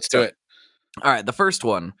bow on it. Let's do it. All right. The first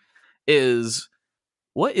one is,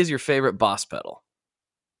 what is your favorite Boss pedal?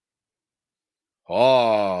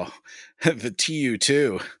 Oh, the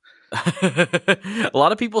TU2. A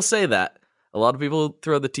lot of people say that. A lot of people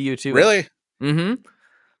throw the TU2. Really? Mm-hmm.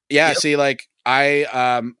 Yeah. Yep. See, like if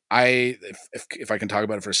I can talk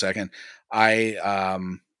about it for a second, I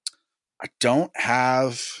don't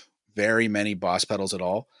have very many Boss pedals at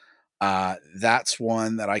all. That's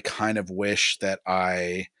one that I kind of wish that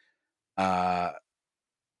I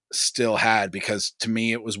still had, because to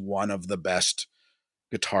me it was one of the best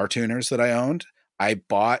guitar tuners that I owned. I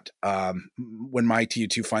bought when my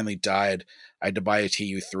TU2 finally died, I had to buy a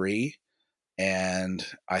TU3, and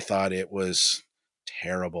I thought it was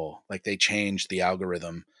terrible. Like they changed the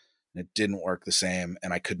algorithm and it didn't work the same,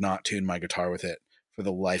 and I could not tune my guitar with it for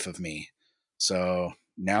the life of me. So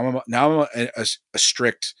now I'm a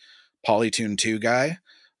strict Polytune 2 guy,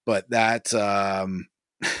 but that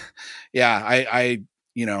yeah,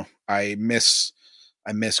 I miss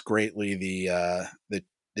greatly the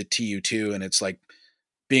TU2, and it's like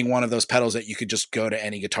being one of those pedals that you could just go to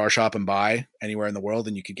any guitar shop and buy anywhere in the world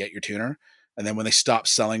and you could get your tuner. And then when they stopped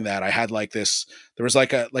selling that, I had like this, there was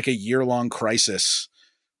like a year-long crisis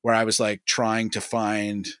where I was like trying to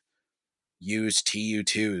find used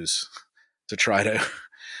TU2s to try to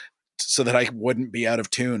so that I wouldn't be out of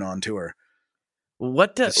tune on tour.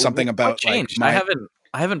 It's something about changed? Like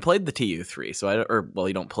I haven't played the TU3, so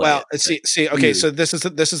you don't play well, it. see, okay, so this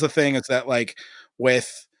is the thing, is that like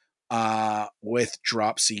with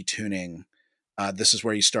drop C tuning, this is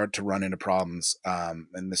where you start to run into problems.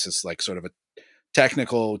 And this is like sort of a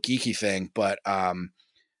technical geeky thing, but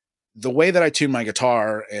the way that I tune my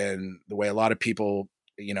guitar, and the way a lot of people,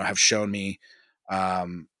 have shown me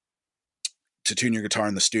to tune your guitar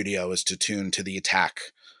in the studio, is to tune to the attack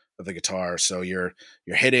of the guitar. So you're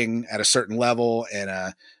hitting at a certain level and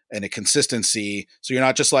a consistency. So you're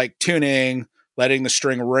not just like tuning, letting the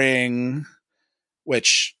string ring,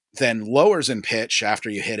 which then lowers in pitch after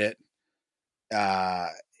you hit it.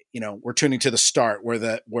 We're tuning to the start where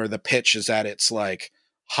the pitch is at its like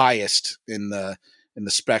highest in the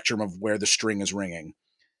spectrum of where the string is ringing.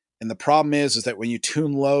 And the problem is that when you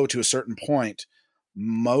tune low to a certain point,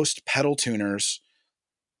 most pedal tuners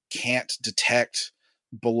can't detect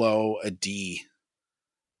below a D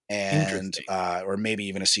and or maybe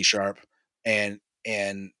even a C sharp. And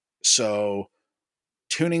so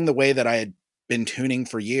tuning the way that I had been tuning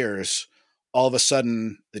for years, all of a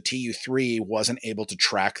sudden the TU3 wasn't able to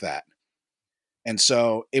track that. And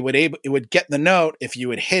so it would get the note if you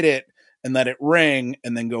would hit it and let it ring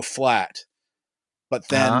and then go flat. But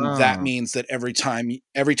then that means that every time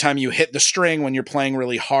you hit the string when you're playing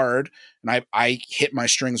really hard, and I hit my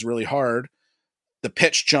strings really hard, the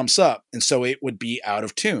pitch jumps up, and so it would be out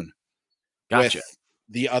of tune with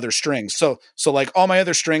the other strings. So like all my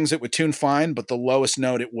other strings, it would tune fine, but the lowest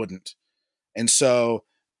note it wouldn't. And so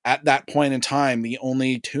at that point in time, the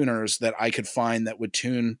only tuners that I could find that would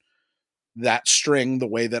tune that string the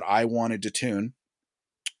way that I wanted to tune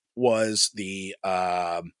was the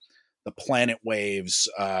Planet Waves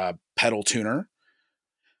pedal tuner,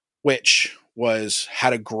 which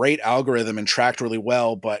had a great algorithm and tracked really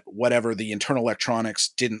well, but whatever, the internal electronics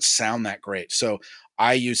didn't sound that great. So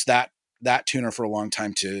I used that tuner for a long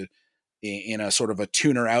time in a sort of a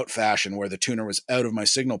tuner out fashion where the tuner was out of my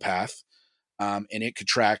signal path, and it could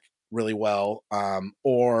track really well,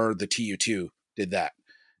 or the TU2 did that.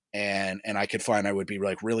 And I could find I would be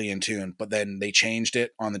like really in tune, but then they changed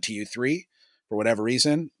it on the TU3 for whatever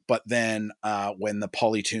reason. But then when the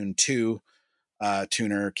Polytune 2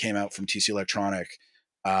 tuner came out from TC Electronic,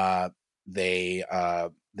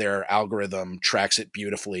 their algorithm tracks it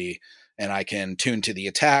beautifully, and I can tune to the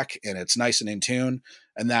attack, and it's nice and in tune.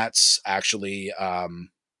 And that's actually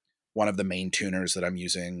one of the main tuners that I'm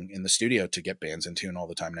using in the studio to get bands in tune all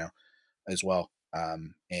the time now as well.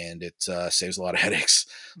 And it saves a lot of headaches.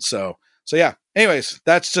 So yeah, anyways,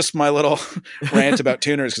 that's just my little rant about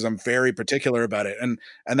tuners, because I'm very particular about it. And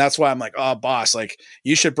that's why I'm like, oh boss, like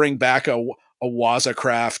you should bring back a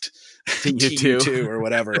Wazacraft TU2 or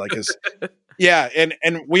whatever. Like, yeah.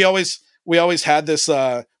 And we always had this,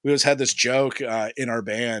 joke in our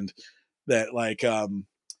band that like,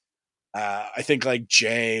 I think like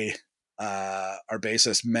Jay, our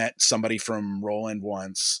bassist, met somebody from Roland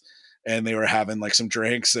once, and they were having like some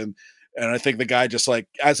drinks, and I think the guy just like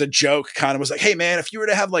as a joke kind of was like, hey man, if you were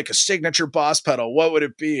to have like a signature Boss pedal, what would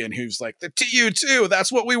it be? And he was like, the TU2,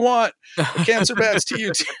 that's what we want. The Cancer Bats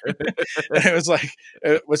TU2. And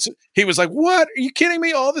he was like, what? Are you kidding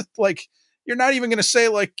me? All the like, you're not even going to say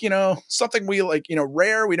like, something we like,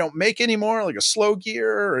 rare, we don't make anymore, like a slow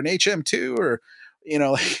gear or an HM2 or,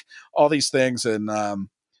 like all these things. And,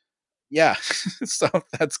 yeah, so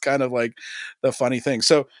that's kind of like the funny thing.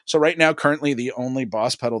 So right now, currently, the only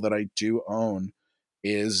Boss pedal that I do own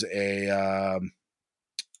is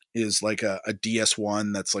like a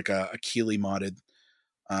DS1 that's like a Keeley modded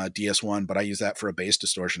DS1, but I use that for a bass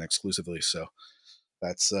distortion exclusively. So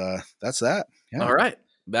that's that. Yeah. All right,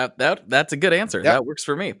 that's a good answer. Yep. That works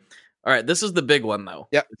for me. All right, this is the big one though.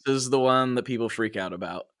 Yeah, this is the one that people freak out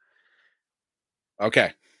about.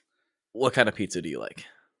 Okay, what kind of pizza do you like?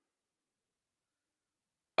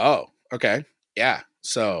 Oh, okay. Yeah.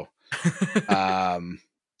 So,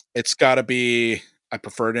 it's gotta be, I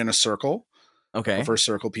prefer it in a circle. Okay. I prefer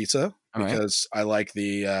circle pizza because I like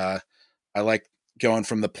I like going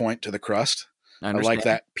from the point to the crust. I like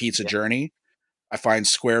that pizza journey. I find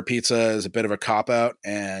square pizza is a bit of a cop out.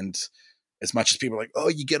 And as much as people are like, oh,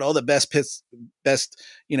 you get all the best, like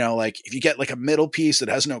if you get like a middle piece that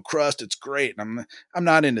has no crust, it's great. And I'm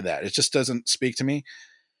not into that. It just doesn't speak to me.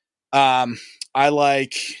 I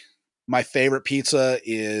like, my favorite pizza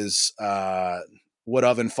is wood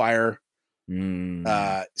oven fire.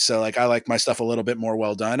 So like I like my stuff a little bit more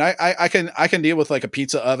well done. I can deal with like a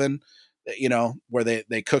pizza oven, where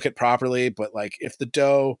they cook it properly, but like if the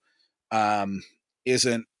dough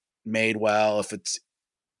isn't made well, if it's,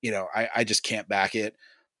 I just can't back it.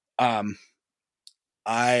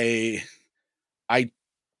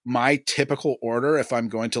 My typical order, if I'm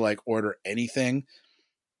going to like order anything,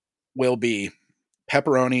 will be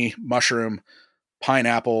pepperoni, mushroom,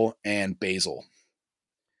 pineapple, and basil.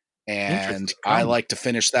 And I like to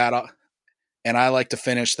finish that off.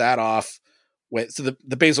 With, so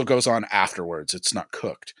the basil goes on afterwards. It's not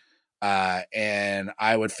cooked. And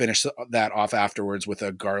I would finish that off afterwards with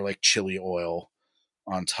a garlic chili oil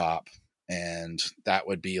on top. And that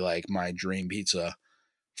would be like my dream pizza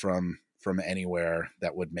from anywhere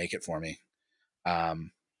that would make it for me.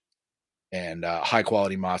 And high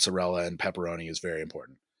quality mozzarella and pepperoni is very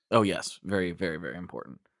important. Oh yes, very, very, very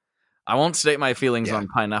important. I won't state my feelings Yeah. on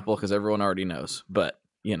pineapple because everyone already knows, but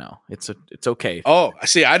it's okay. Oh, I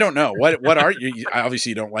see. I don't know. What are you? Obviously,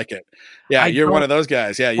 you don't like it. Yeah, I you're one don't. of those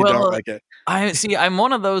guys. Yeah, you don't Well, like it. I see. I'm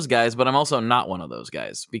one of those guys, but I'm also not one of those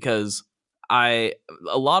guys because a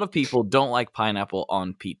lot of people don't like pineapple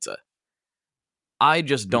on pizza. I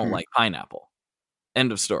just don't Mhm. like pineapple.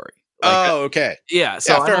 End of story. Like, Oh, okay. yeah. Yeah,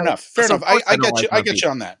 So I fair don't. enough. Fair So enough. of course I I don't get like you. it I on get you pizza.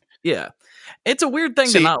 on that. Yeah, it's a weird thing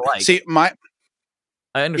to See, not like. see, my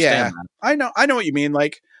I understand yeah, that. I know what you mean.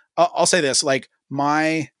 Like, I'll say this. Like,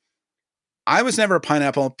 I was never a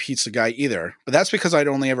pineapple pizza guy either, but that's because I'd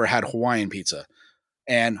only ever had Hawaiian pizza,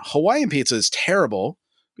 and Hawaiian pizza is terrible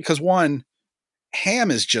because one,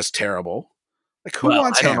 ham is just terrible. Like, who Well,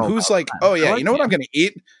 wants I don't ham? know Who's about like, that. oh I yeah, like you know what I'm ham. going to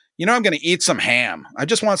eat? You know, I'm going to eat some ham. I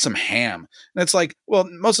just want some ham. And it's like, well,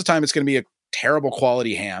 most of the time it's going to be a terrible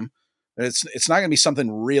quality ham. It's not going to be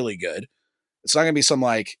something really good. It's not going to be some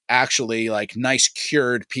like actually like nice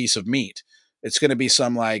cured piece of meat. It's going to be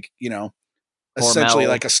some like, essentially Hormel.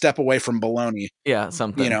 like a step away from bologna. Yeah,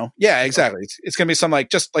 something. Yeah, exactly. It's going to be some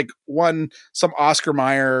like just like some Oscar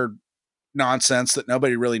Mayer nonsense that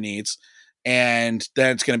nobody really needs. And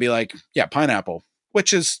then it's going to be like, yeah, pineapple,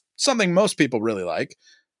 which is something most people really like.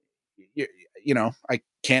 You, I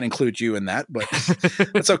can't include you in that, but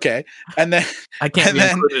that's okay. And then, I can't and be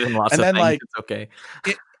then, included in lots and of then things. like, It's okay.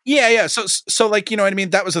 yeah. So like, you know what I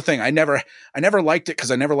mean? That was the thing. I never liked it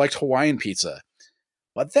because I never liked Hawaiian pizza.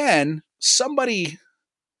 But then somebody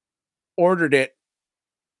ordered it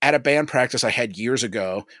at a band practice I had years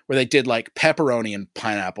ago where they did like pepperoni and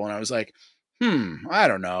pineapple. And I was like, I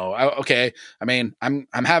don't know. Okay. I mean, I'm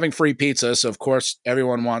having free pizza. So of course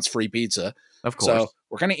everyone wants free pizza. Of course. So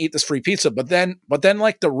we're going to eat this free pizza. But then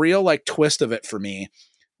like the real like twist of it for me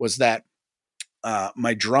was that,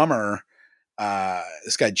 my drummer,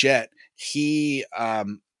 this guy Jet, he,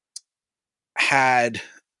 had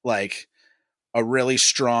like a really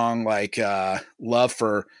strong, like, love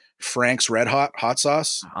for Frank's Red Hot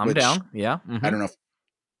sauce, I'm which down. Yeah. I don't know if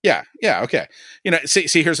yeah, okay.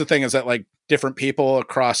 See, here's the thing is that like different people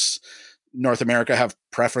across North America have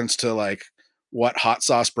preference to like what hot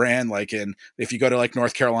sauce brand. Like if you go to like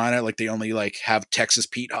North Carolina, like they only like have Texas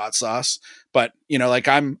Pete hot sauce. But like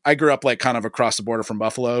I grew up like kind of across the border from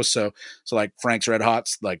Buffalo, so like Frank's Red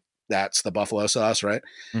Hots, like that's the Buffalo sauce, right?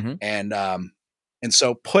 Mm-hmm. And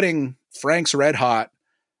so putting Frank's Red Hot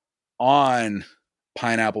on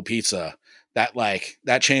pineapple pizza,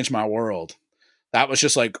 that changed my world. That was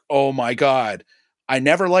just like, oh my God. I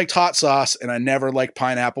never liked hot sauce and I never liked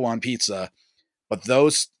pineapple on pizza, but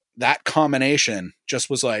that combination just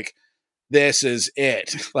was like, this is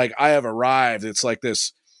it. Like I have arrived. It's like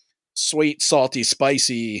this sweet, salty,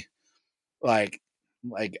 spicy, like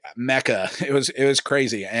mecca. It was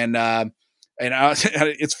crazy. And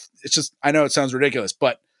it's just, I know it sounds ridiculous,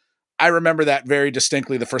 but I remember that very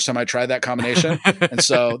distinctly the first time I tried that combination. And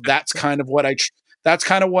so that's kind of what I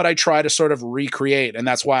try to sort of recreate. And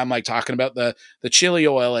that's why I'm like talking about the chili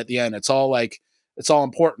oil at the end. It's all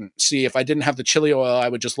important. See, if I didn't have the chili oil, I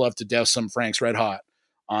would just love to douse some Frank's Red Hot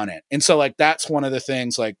on it. And so like, that's one of the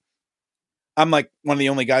things, like, I'm like one of the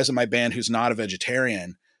only guys in my band who's not a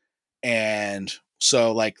vegetarian. And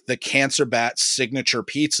so like the Cancer Bat signature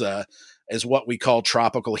pizza is what we call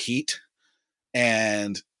tropical heat.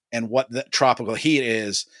 And what the tropical heat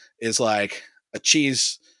is like a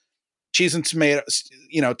cheese and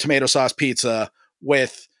tomato sauce pizza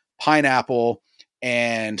with pineapple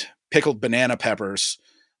and pickled banana peppers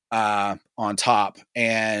on top,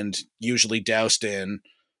 and usually doused in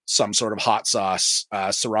some sort of hot sauce,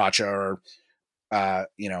 sriracha or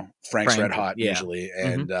Frank's Red Hot Yeah. usually.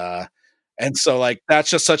 Mm-hmm. And so like that's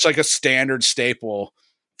just such like a standard staple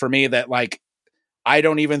for me that like I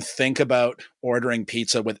don't even think about ordering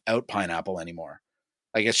pizza without pineapple anymore.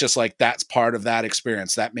 Like it's just like that's part of that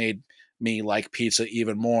experience that made me like pizza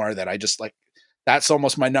even more, that I just like that's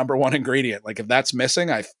almost my number one ingredient. Like if that's missing,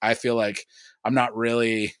 I feel like I'm not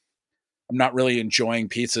really enjoying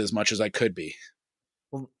pizza as much as I could be.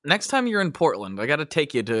 Well, next time you're in Portland, I got to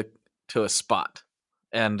take you to a spot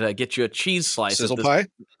and get you a cheese slice. Sizzle pie?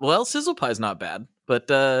 Well, sizzle pie's not bad,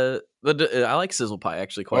 but I like sizzle pie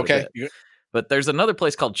actually quite a bit. But there's another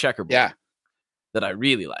place called Checkerboard that I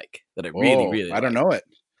really like. That I really I don't like. know it.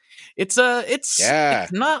 It's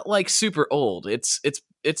not like super old. It's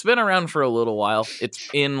been around for a little while. It's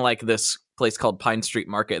in like this place called Pine Street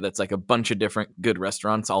Market that's like a bunch of different good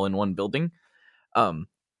restaurants all in one building.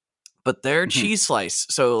 But their cheese slice.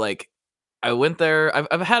 So like I went there.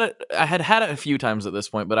 I've had it. I had it a few times at this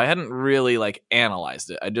point, but I hadn't really like analyzed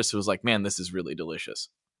it. I just was like, man, this is really delicious.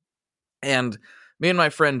 And me and my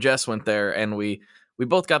friend Jess went there, and we we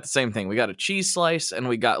both got the same thing. We got a cheese slice and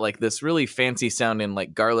we got like this really fancy sounding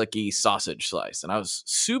like garlicky sausage slice. And I was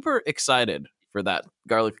super excited for that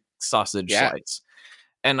garlic sausage Yeah. slice.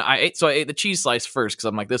 And I ate the cheese slice first because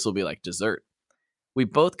I'm like, this will be like dessert. We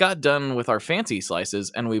both got done with our fancy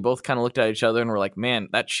slices and we both kind of looked at each other and were like, man,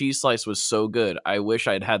 that cheese slice was so good. I wish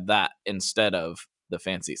I'd had that instead of the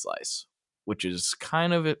fancy slice, which is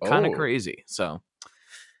kind of Oh. crazy. So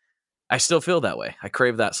I still feel that way. I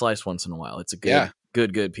crave that slice once in a while. It's a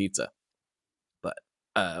good pizza. But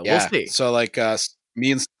we'll see. So like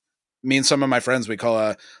me and some of my friends, we call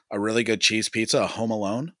a really good cheese pizza a Home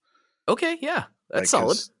Alone. Okay, yeah. That's Like,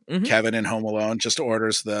 solid. Mhm. Kevin in Home Alone just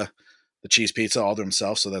orders the cheese pizza all to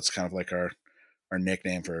himself, so that's kind of like our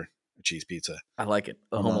nickname for a cheese pizza. I like it.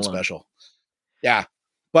 The Home Home Alone Alone special. Yeah.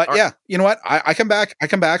 But yeah, you know what? I come back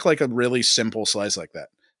like a really simple slice like that.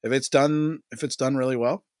 If it's done really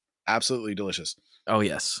well, absolutely delicious. Oh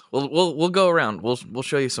yes. We'll go around. We'll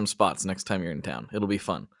show you some spots next time you're in town. It'll be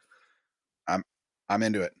fun. I'm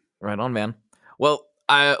into it. Right on, man. Well,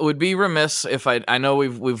 I would be remiss if I know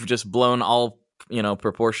we've just blown all,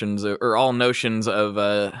 proportions or all notions of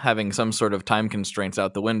having some sort of time constraints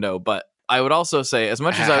out the window, but I would also say, as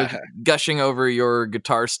much as I was gushing over your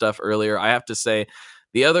guitar stuff earlier, I have to say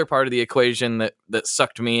the other part of the equation that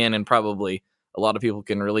sucked me in and probably a lot of people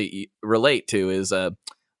can really relate to is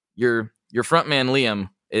your frontman Liam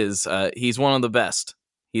is he's one of the best.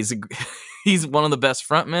 He's he's one of the best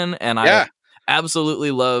frontmen, and I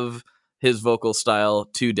absolutely love his vocal style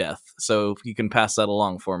to death. So if you can pass that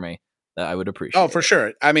along for me, that I would appreciate. Oh, for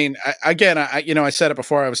sure. I mean, I said it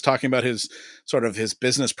before. I was talking about his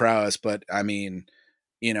business prowess, but I mean,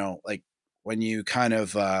 like when you kind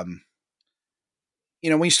of, when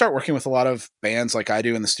you start working with a lot of bands like I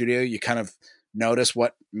do in the studio, you kind of notice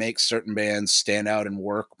what makes certain bands stand out and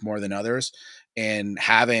work more than others. And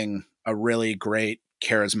having a really great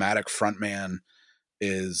charismatic frontman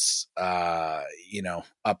is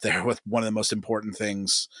up there with one of the most important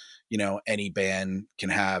things any band can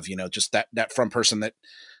have. Just that front person that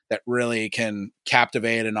really can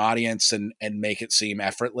captivate an audience and make it seem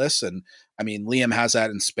effortless. And I mean, Liam has that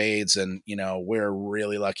in spades, and we're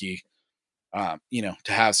really lucky to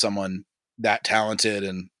have someone that talented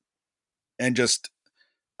and just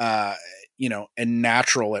and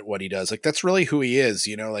natural at what he does. Like that's really who he is.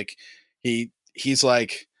 Like he's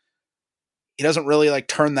like, he doesn't really like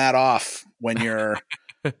turn that off when you're,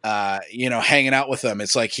 hanging out with him.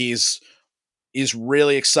 It's like he's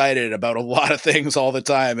really excited about a lot of things all the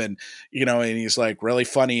time, and and he's like really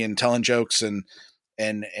funny and telling jokes, and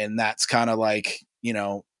that's kind of like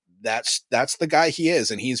that's the guy he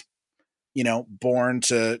is, and he's born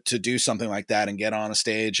to do something like that and get on a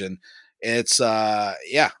stage, and it's I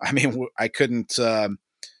mean I couldn't say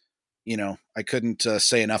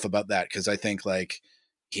enough about that, because I think like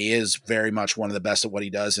he is very much one of the best at what he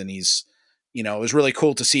does. And he's, it was really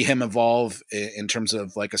cool to see him evolve in terms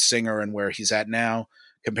of like a singer and where he's at now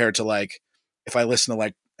compared to like, if I listen to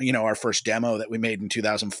like, our first demo that we made in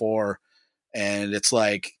 2004, and it's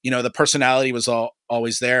like, the personality was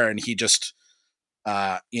always there, and he just,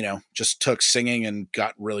 just took singing and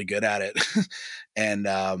got really good at it. and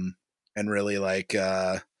really like,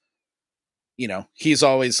 he's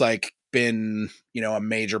always like been, a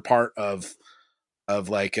major part of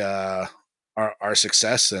like our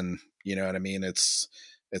success. And you know what I mean, it's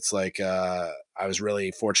like I was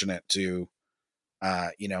really fortunate to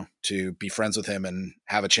to be friends with him and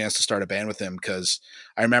have a chance to start a band with him, because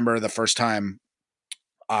I remember the first time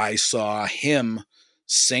I saw him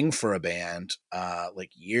sing for a band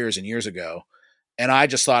like years and years ago, and I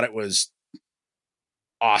just thought it was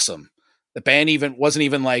awesome. The band wasn't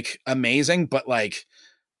even like amazing, but like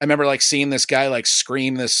I remember like seeing this guy like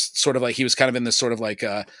scream this sort of like, he was kind of in this sort of like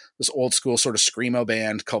this old school sort of screamo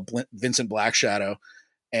band called Vincent Black Shadow.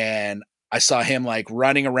 And I saw him like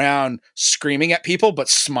running around screaming at people, but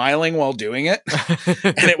smiling while doing it.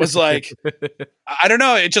 And it was like, I don't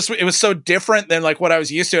know. It was so different than like what I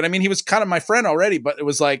was used to. And I mean, he was kind of my friend already, but it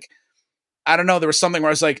was like, I don't know. There was something where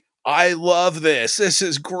I was like, I love this. This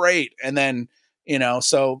is great. And then,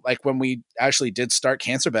 so like when we actually did start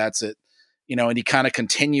Cancer Bats, and he kind of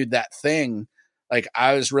continued that thing. Like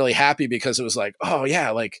I was really happy, because it was like, oh yeah,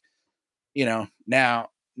 like, now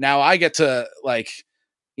I get to like,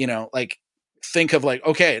 like think of like,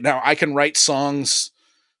 okay, now I can write songs,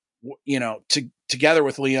 together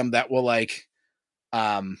with Liam that will like,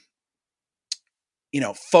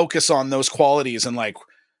 focus on those qualities, and like,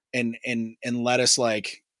 and let us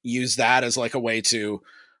like use that as like a way to,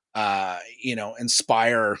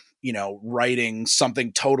 inspire, writing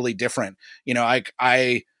something totally different.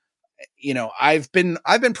 I I've been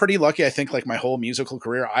pretty lucky. I think like my whole musical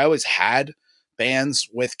career, I always had bands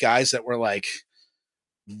with guys that were like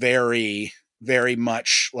very, very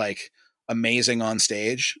much like amazing on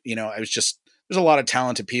stage. I was just, there's a lot of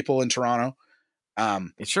talented people in Toronto.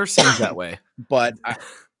 It sure seems that way. But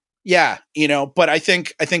yeah, but I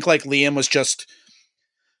think like Liam was just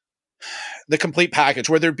the complete package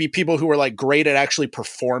where there'd be people who were like great at actually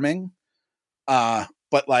performing.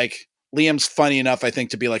 But like Liam's funny enough, I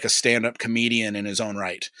think, to be like a stand-up comedian in his own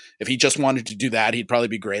right. If he just wanted to do that, he'd probably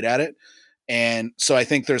be great at it. And so I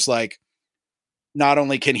think there's like, not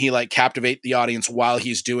only can he like captivate the audience while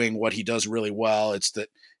he's doing what he does really well, it's that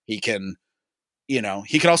he can,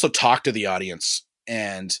 he can also talk to the audience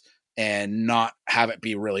and not have it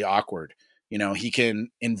be really awkward. He can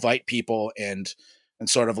invite people and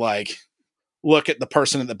sort of like look at the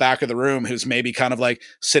person at the back of the room who's maybe kind of like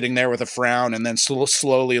sitting there with a frown, and then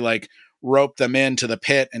slowly like rope them into the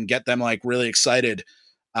pit and get them like really excited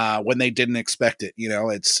when they didn't expect it.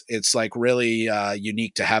 It's like really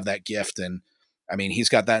unique to have that gift. And I mean, he's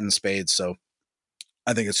got that in spades. So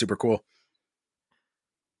I think it's super cool.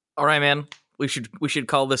 All right, man. We should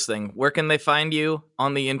call this thing. Where can they find you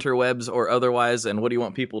on the interwebs or otherwise? And what do you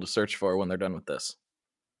want people to search for when they're done with this?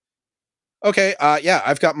 Okay. Yeah,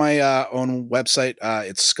 I've got my own website.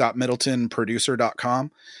 It's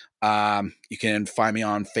scottmiddletonproducer.com. You can find me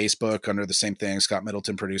on Facebook under the same thing, Scott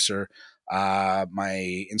Middleton Producer.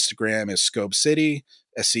 My Instagram is Scobe City,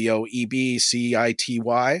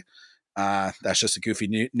 SEOEBCITY. That's just a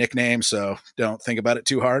goofy nickname, so don't think about it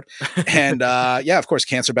too hard. And yeah, of course,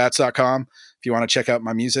 cancerbats.com if you want to check out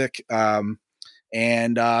my music. And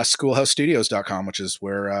schoolhousestudios.com, which is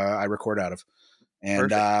where I record out of.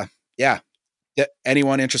 And yeah,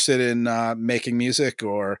 anyone interested in making music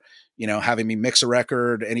or having me mix a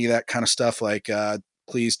record, any of that kind of stuff, like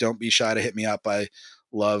please don't be shy to hit me up. I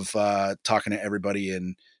love talking to everybody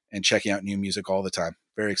and checking out new music all the time.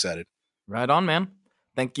 Very excited. Right on, man.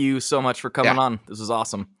 Thank you so much for coming on. This is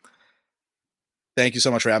awesome. Thank you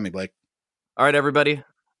so much for having me, Blake. All right, everybody.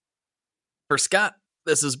 For Scott,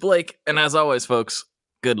 this is Blake, and as always, folks,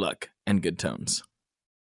 good luck and good tones.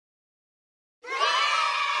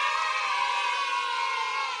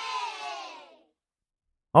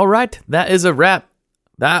 All right, that is a wrap.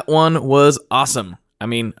 That one was awesome. I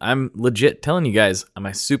mean, I'm legit telling you guys, I'm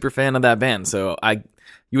a super fan of that band. So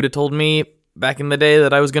you would have told me back in the day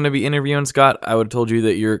that I was going to be interviewing Scott, I would have told you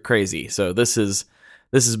that you're crazy. So this has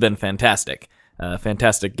been fantastic.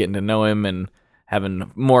 Fantastic getting to know him and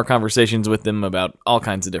having more conversations with him about all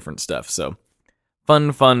kinds of different stuff. So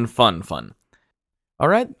fun. All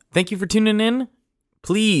right, thank you for tuning in.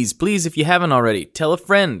 Please, if you haven't already, tell a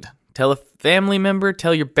friend, tell a family member,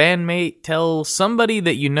 tell your bandmate, tell somebody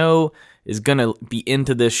that you know is going to be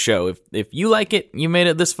into this show. If you like it, you made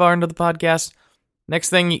it this far into the podcast, next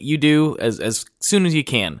thing you do as soon as you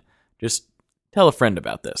can, just tell a friend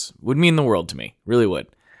about this. Would mean the world to me. Really would.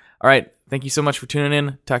 All right, thank you so much for tuning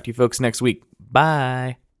in. Talk to you folks next week.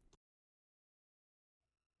 Bye.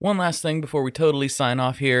 One last thing before we totally sign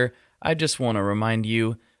off here. I just want to remind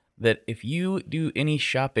you that if you do any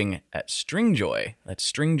shopping at Stringjoy, that's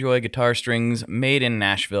Stringjoy guitar strings made in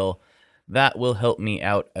Nashville, that will help me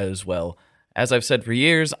out as well. As I've said for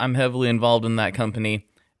years, I'm heavily involved in that company,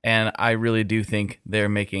 and I really do think they're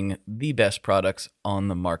making the best products on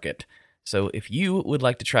the market. So if you would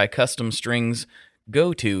like to try custom strings,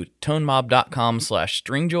 go to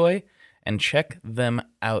tonemob.com/stringjoy and check them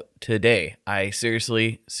out today. I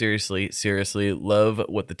seriously love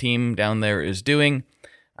what the team down there is doing.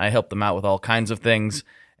 I help them out with all kinds of things,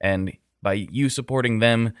 and by you supporting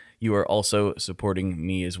them, you are also supporting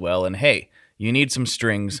me as well. And hey, you need some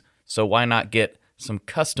strings, so why not get some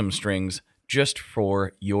custom strings just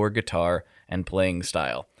for your guitar and playing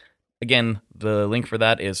style? Again, the link for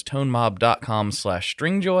that is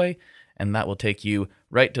tonemob.com/stringjoy, and that will take you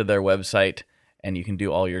right to their website, and you can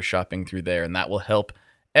do all your shopping through there, and that will help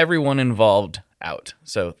everyone involved out.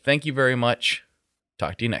 So thank you very much.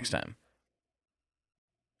 Talk to you next time.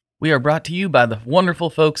 We are brought to you by the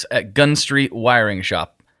wonderful folks at Gun Street Wiring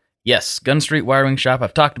Shop. Yes, Gun Street Wiring Shop.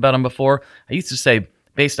 I've talked about them before. I used to say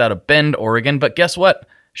based out of Bend, Oregon, but guess what?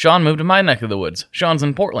 Sean moved to my neck of the woods. Sean's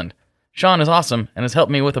in Portland. Sean is awesome and has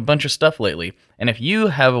helped me with a bunch of stuff lately. And if you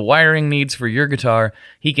have wiring needs for your guitar,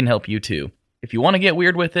 he can help you too. If you want to get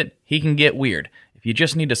weird with it, he can get weird. If you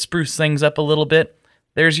just need to spruce things up a little bit,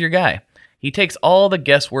 there's your guy. He takes all the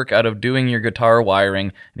guesswork out of doing your guitar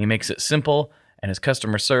wiring, and he makes it simple, and his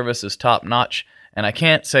customer service is top-notch, and I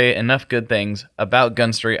can't say enough good things about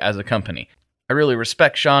Gun Street as a company. I really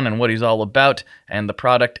respect Sean and what he's all about, and the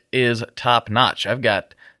product is top-notch. I've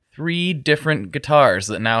got 3 different guitars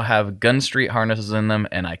that now have Gun Street harnesses in them,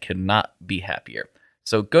 and I could not be happier.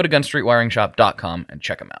 So go to gunstreetwiringshop.com and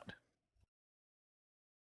check them out.